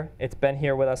here. It's been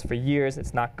here with us for years.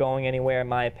 It's not going anywhere, in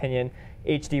my opinion.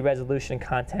 HD resolution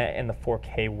content in the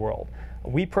 4K world.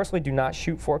 We personally do not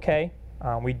shoot 4K.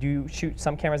 We do shoot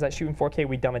some cameras that shoot in 4K.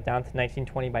 We dumb it down to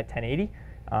 1920 by 1080.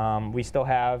 We still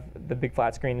have the big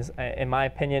flat screens. In my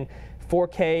opinion,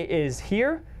 4K is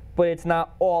here, but it's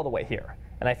not all the way here.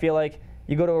 And I feel like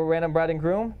you go to a random bride and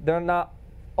groom, they're not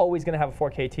always going to have a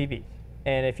 4K TV.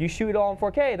 And if you shoot it all in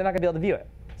 4K, they're not going to be able to view it.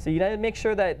 So you need to make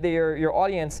sure that your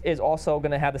audience is also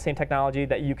going to have the same technology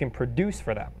that you can produce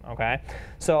for them. Okay?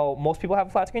 So most people have a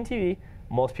flat screen TV.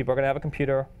 Most people are going to have a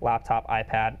computer, laptop,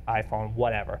 iPad, iPhone,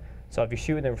 whatever. So if you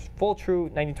shoot in a full true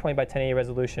 1920 by 1080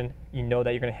 resolution, you know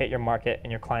that you're going to hit your market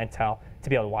and your clientele to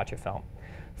be able to watch your film.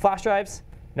 Flash drives,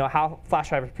 how flash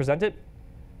drive is presented.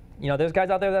 There's guys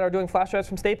out there that are doing flash drives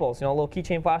from Staples, a little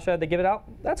keychain flash drive, they give it out.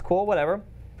 That's cool, whatever.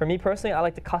 For me personally, I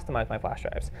like to customize my flash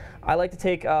drives. I like to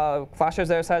take flash drives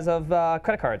that are the size of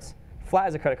credit cards, flat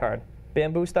as a credit card,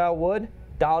 bamboo style wood,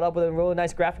 dialed up with a really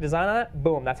nice graphic design on it,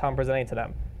 boom, that's how I'm presenting to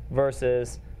them.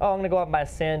 Versus, I'm gonna go out and buy a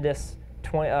SanDisk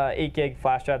 8 gig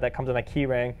flash drive that comes in a key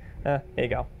ring. Here you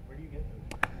go. Where do you get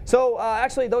those? So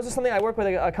actually, those are something I work with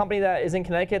a company that is in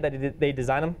Connecticut that they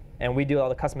design them, and we do all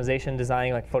the customization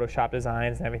designing, like Photoshop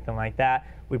designs and everything like that.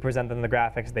 We present them the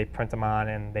graphics, they print them on,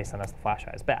 and they send us the flash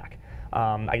drives back.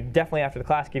 I definitely, after the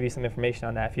class, give you some information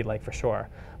on that if you'd like, for sure.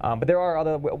 But there are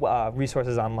other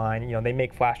resources online. They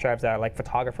make flash drives that are like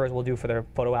photographers will do for their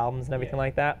photo albums and everything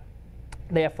like that.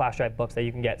 They have flash drive books that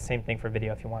you can get. Same thing for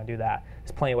video if you want to do that.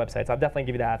 There's plenty of websites. I'll definitely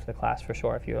give you that after the class for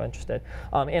sure if you're interested.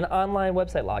 And online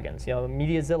website logins.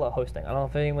 MediaZilla hosting. I don't know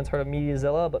if anyone's heard of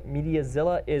MediaZilla, but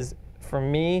MediaZilla is, for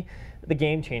me, the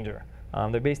game changer.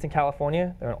 They're based in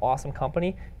California. They're an awesome company.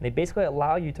 And they basically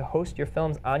allow you to host your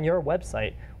films on your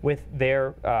website with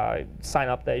their sign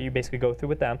up that you basically go through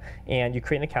with them. And you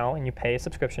create an account and you pay a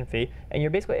subscription fee. And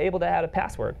you're basically able to add a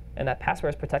password. And that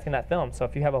password is protecting that film. So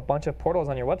if you have a bunch of portals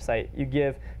on your website, you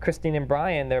give Christine and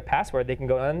Brian their password. They can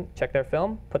go in, check their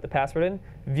film, put the password in,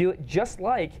 view it just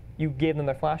like you gave them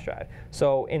their flash drive.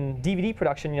 So in DVD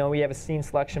production, we have a scene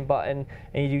selection button,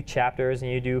 and you do chapters,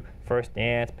 and you do first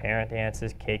dance, parent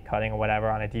dances, cake cutting, or whatever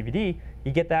on a DVD.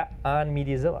 You get that on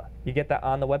MediaZilla. You get that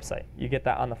on the website. You get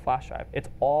that on the flash drive. It's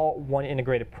all one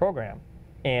integrated program.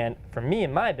 And for me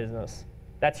in my business,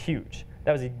 that's huge.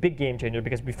 That was a big game changer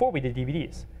because before we did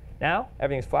DVDs. Now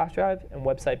everything's flash drive and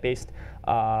website-based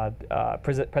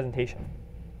presentation.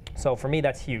 So for me,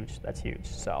 that's huge. That's huge.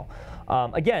 So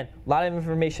again, a lot of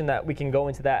information that we can go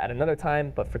into that at another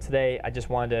time. But for today, I just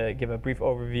wanted to give a brief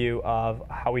overview of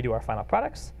how we do our final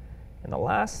products. And the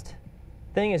last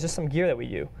thing is just some gear that we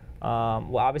do.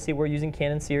 Well, obviously, we're using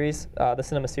Canon series, the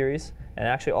Cinema series, and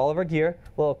actually all of our gear.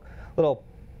 Little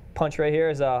punch right here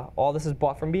is all this is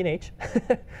bought from B&H.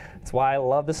 That's why I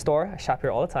love this store. I shop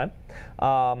here all the time.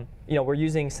 We're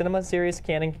using Cinema series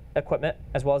Canon equipment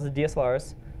as well as the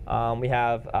DSLRs. We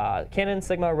have Canon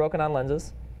Sigma Rokinon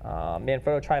lenses,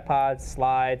 Manfrotto tripods,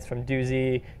 slides from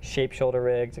Doozy, shape shoulder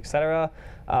rigs, etc.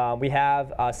 We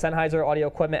have Sennheiser audio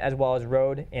equipment as well as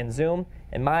Rode and Zoom.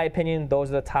 In my opinion, those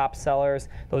are the top sellers.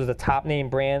 Those are the top name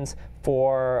brands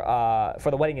for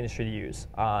the wedding industry to use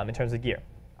in terms of gear.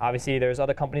 Obviously, there's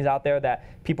other companies out there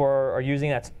that people are using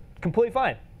that's completely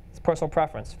fine. It's personal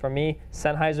preference. For me,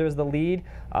 Sennheiser is the lead.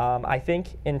 I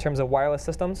think in terms of wireless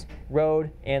systems, Rode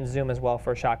and Zoom as well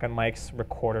for shotgun mics,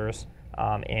 recorders,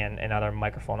 and other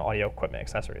microphone audio equipment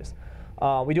accessories.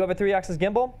 We do have a 3-axis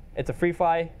gimbal. It's a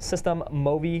FreeFly System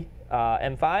Movi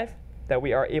M5 that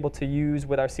we are able to use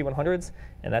with our C100s,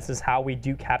 and this is how we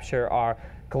do capture our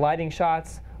gliding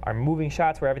shots, our moving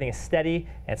shots where everything is steady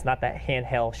and it's not that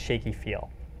handheld shaky feel.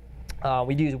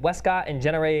 We use Westcott and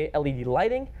Genere LED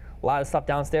lighting. A lot of stuff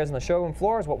downstairs on the showroom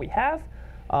floor is what we have.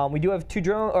 We do have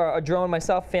a drone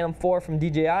myself, Phantom 4 from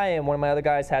DJI, and one of my other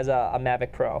guys has a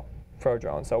Mavic Pro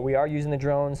drone. So we are using the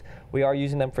drones. We are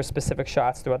using them for specific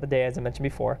shots throughout the day, as I mentioned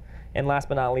before. And last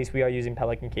but not least, we are using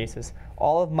Pelican cases.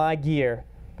 All of my gear,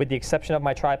 with the exception of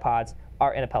my tripods,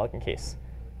 are in a Pelican case.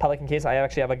 Pelican case, I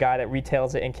actually have a guy that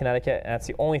retails it in Connecticut, and that's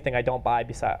the only thing I don't buy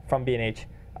from B&H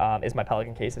is my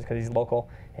Pelican cases because he's local.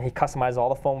 And he customizes all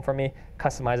the foam for me,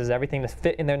 customizes everything to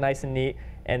fit in there nice and neat.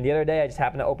 And the other day, I just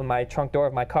happened to open my trunk door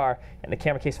of my car, and the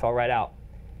camera case fell right out.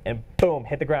 And boom,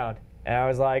 hit the ground. And I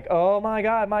was like, oh my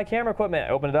God, my camera equipment.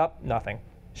 I opened it up, nothing.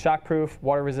 Shockproof,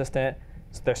 water resistant.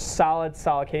 So they're solid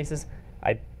cases.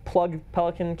 I plug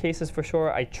Pelican cases for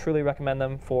sure. I truly recommend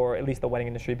them for at least the wedding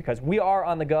industry because we are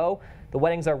on the go. The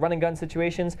weddings are run and gun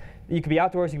situations. You could be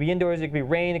outdoors, you could be indoors, it could be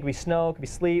rain, it could be snow, it could be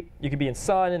sleep, you could be in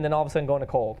sun, and then all of a sudden go into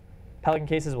cold. Pelican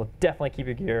cases will definitely keep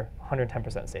your gear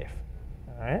 110% safe.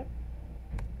 All right.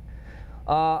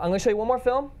 I'm going to show you one more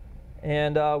film,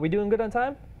 and we doing good on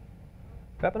time?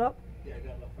 Wrapping up? Yeah, I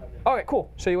got about 5 minutes. All right, cool.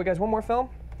 Show you guys one more film.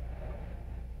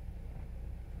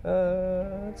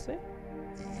 Let's see.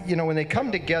 When they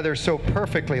come together so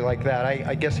perfectly like that,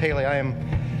 I guess, Haley, I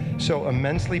am so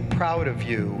immensely proud of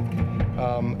you.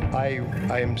 I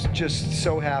am just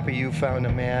so happy you found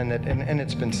a man that, and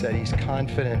it's been said, he's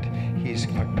confident, he's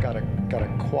got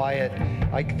a quiet,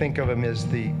 I think of him as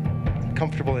the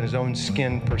comfortable in his own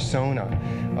skin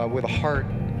persona, with a heart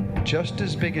just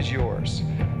as big as yours.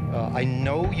 I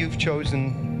know you've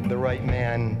chosen the right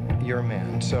man, your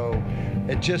man, so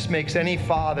it just makes any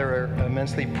father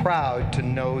immensely proud to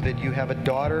know that you have a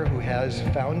daughter who has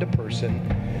found a person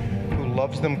who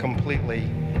loves them completely,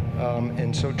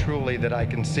 and so truly that I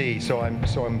can see. So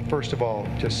I'm first of all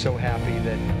just so happy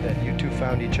that you two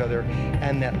found each other,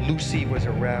 and that Lucy was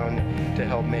around to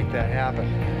help make that happen.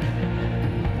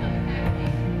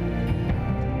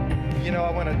 You know,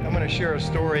 I'm going to share a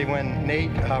story. When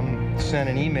Nate sent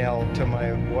an email to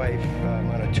my wife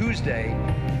on a Tuesday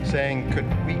saying,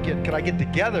 could I get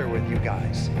together with you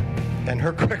guys? And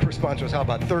her quick response was, how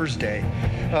about Thursday?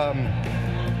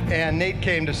 And Nate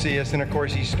came to see us, and of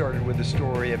course he started with the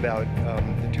story about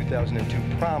the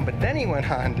 2002 prom, but then he went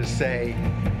on to say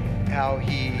how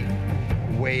he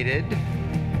waited,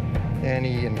 and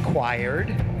he inquired,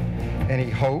 and he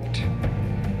hoped,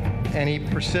 and he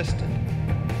persisted.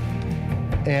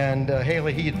 And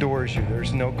Haley, he adores you.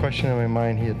 There's no question in my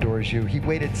mind he adores you. He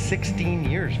waited 16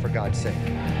 years, for God's sake.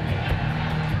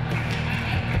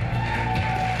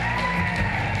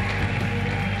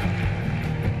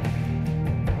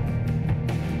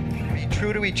 Be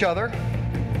true to each other.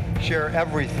 Share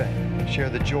everything.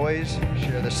 Share the joys,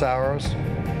 share the sorrows.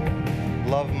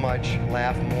 Love much,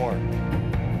 laugh more.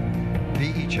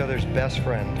 Be each other's best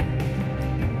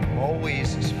friend.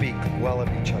 Always speak well of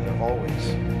each other,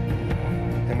 always.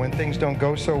 And when things don't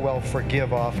go so well,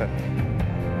 forgive often.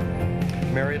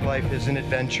 Married life is an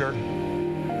adventure,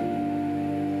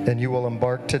 and you will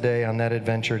embark today on that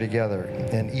adventure together.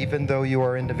 And even though you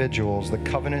are individuals, the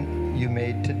covenant you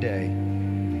made today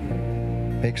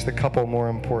makes the couple more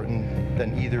important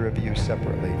than either of you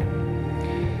separately.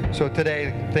 So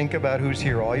today, think about who's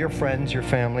here, all your friends, your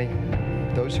family,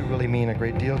 those who really mean a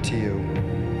great deal to you.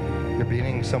 You're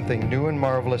beginning something new and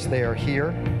marvelous. They are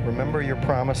here. Remember your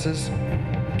promises.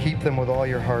 Keep them with all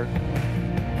your heart,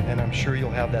 and I'm sure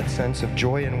you'll have that sense of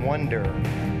joy and wonder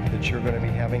that you're going to be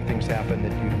having things happen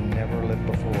that you've never lived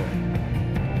before.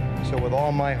 So with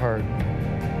all my heart,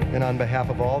 and on behalf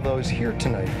of all those here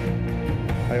tonight,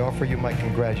 I offer you my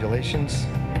congratulations,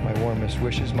 my warmest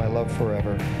wishes, my love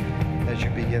forever, as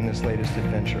you begin this latest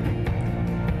adventure.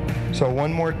 So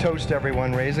one more toast,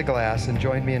 everyone. Raise a glass and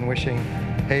join me in wishing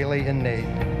Haley and Nate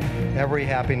every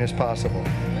happiness possible.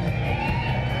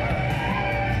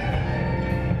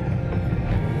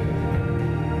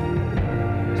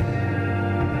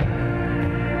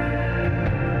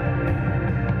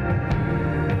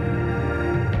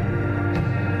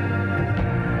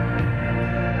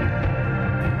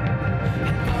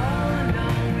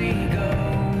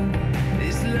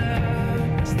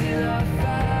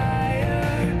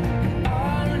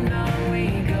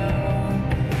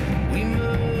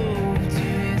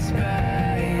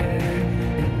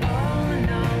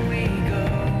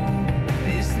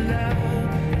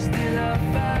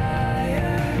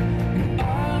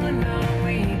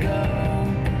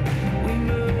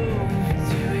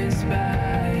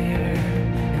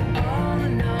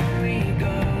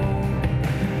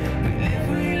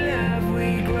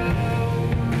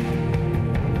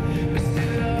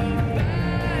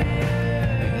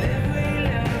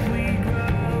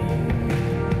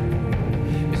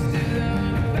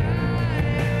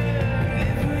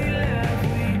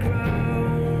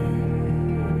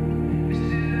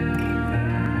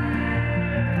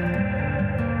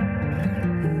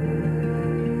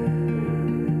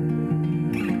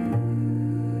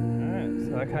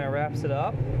 It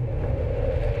up.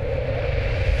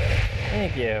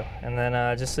 Thank you. And then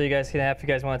just so you guys can have, if you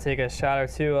guys want to take a shot or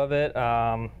two of it,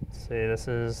 let's see, this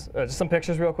is just some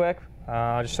pictures real quick.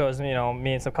 Just shows, you know,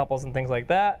 me and some couples and things like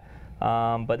that.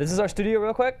 But this is our studio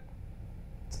real quick.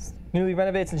 It's newly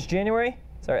renovated since January.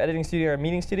 It's our editing studio, our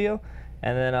meeting studio.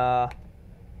 And then,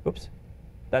 oops,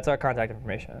 that's our contact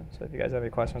information. So if you guys have any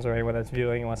questions or anyone that's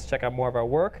viewing and wants to check out more of our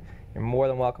work, you're more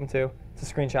than welcome to. It's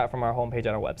a screenshot from our homepage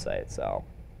on our website. So.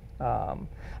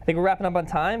 I think we're wrapping up on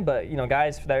time, but you know,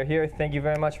 guys that are here, thank you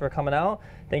very much for coming out.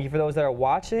 Thank you for those that are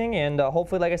watching, and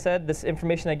hopefully, like I said, this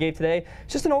information I gave today,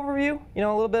 it's just an overview, you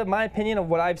know, a little bit of my opinion of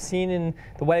what I've seen in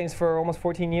the weddings for almost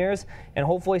 14 years, and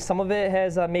hopefully some of it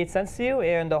has made sense to you,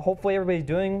 and hopefully everybody's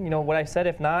doing, you know, what I said,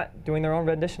 if not, doing their own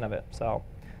rendition of it. So,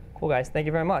 cool guys, thank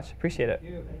you very much, appreciate it.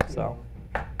 Thank you. So.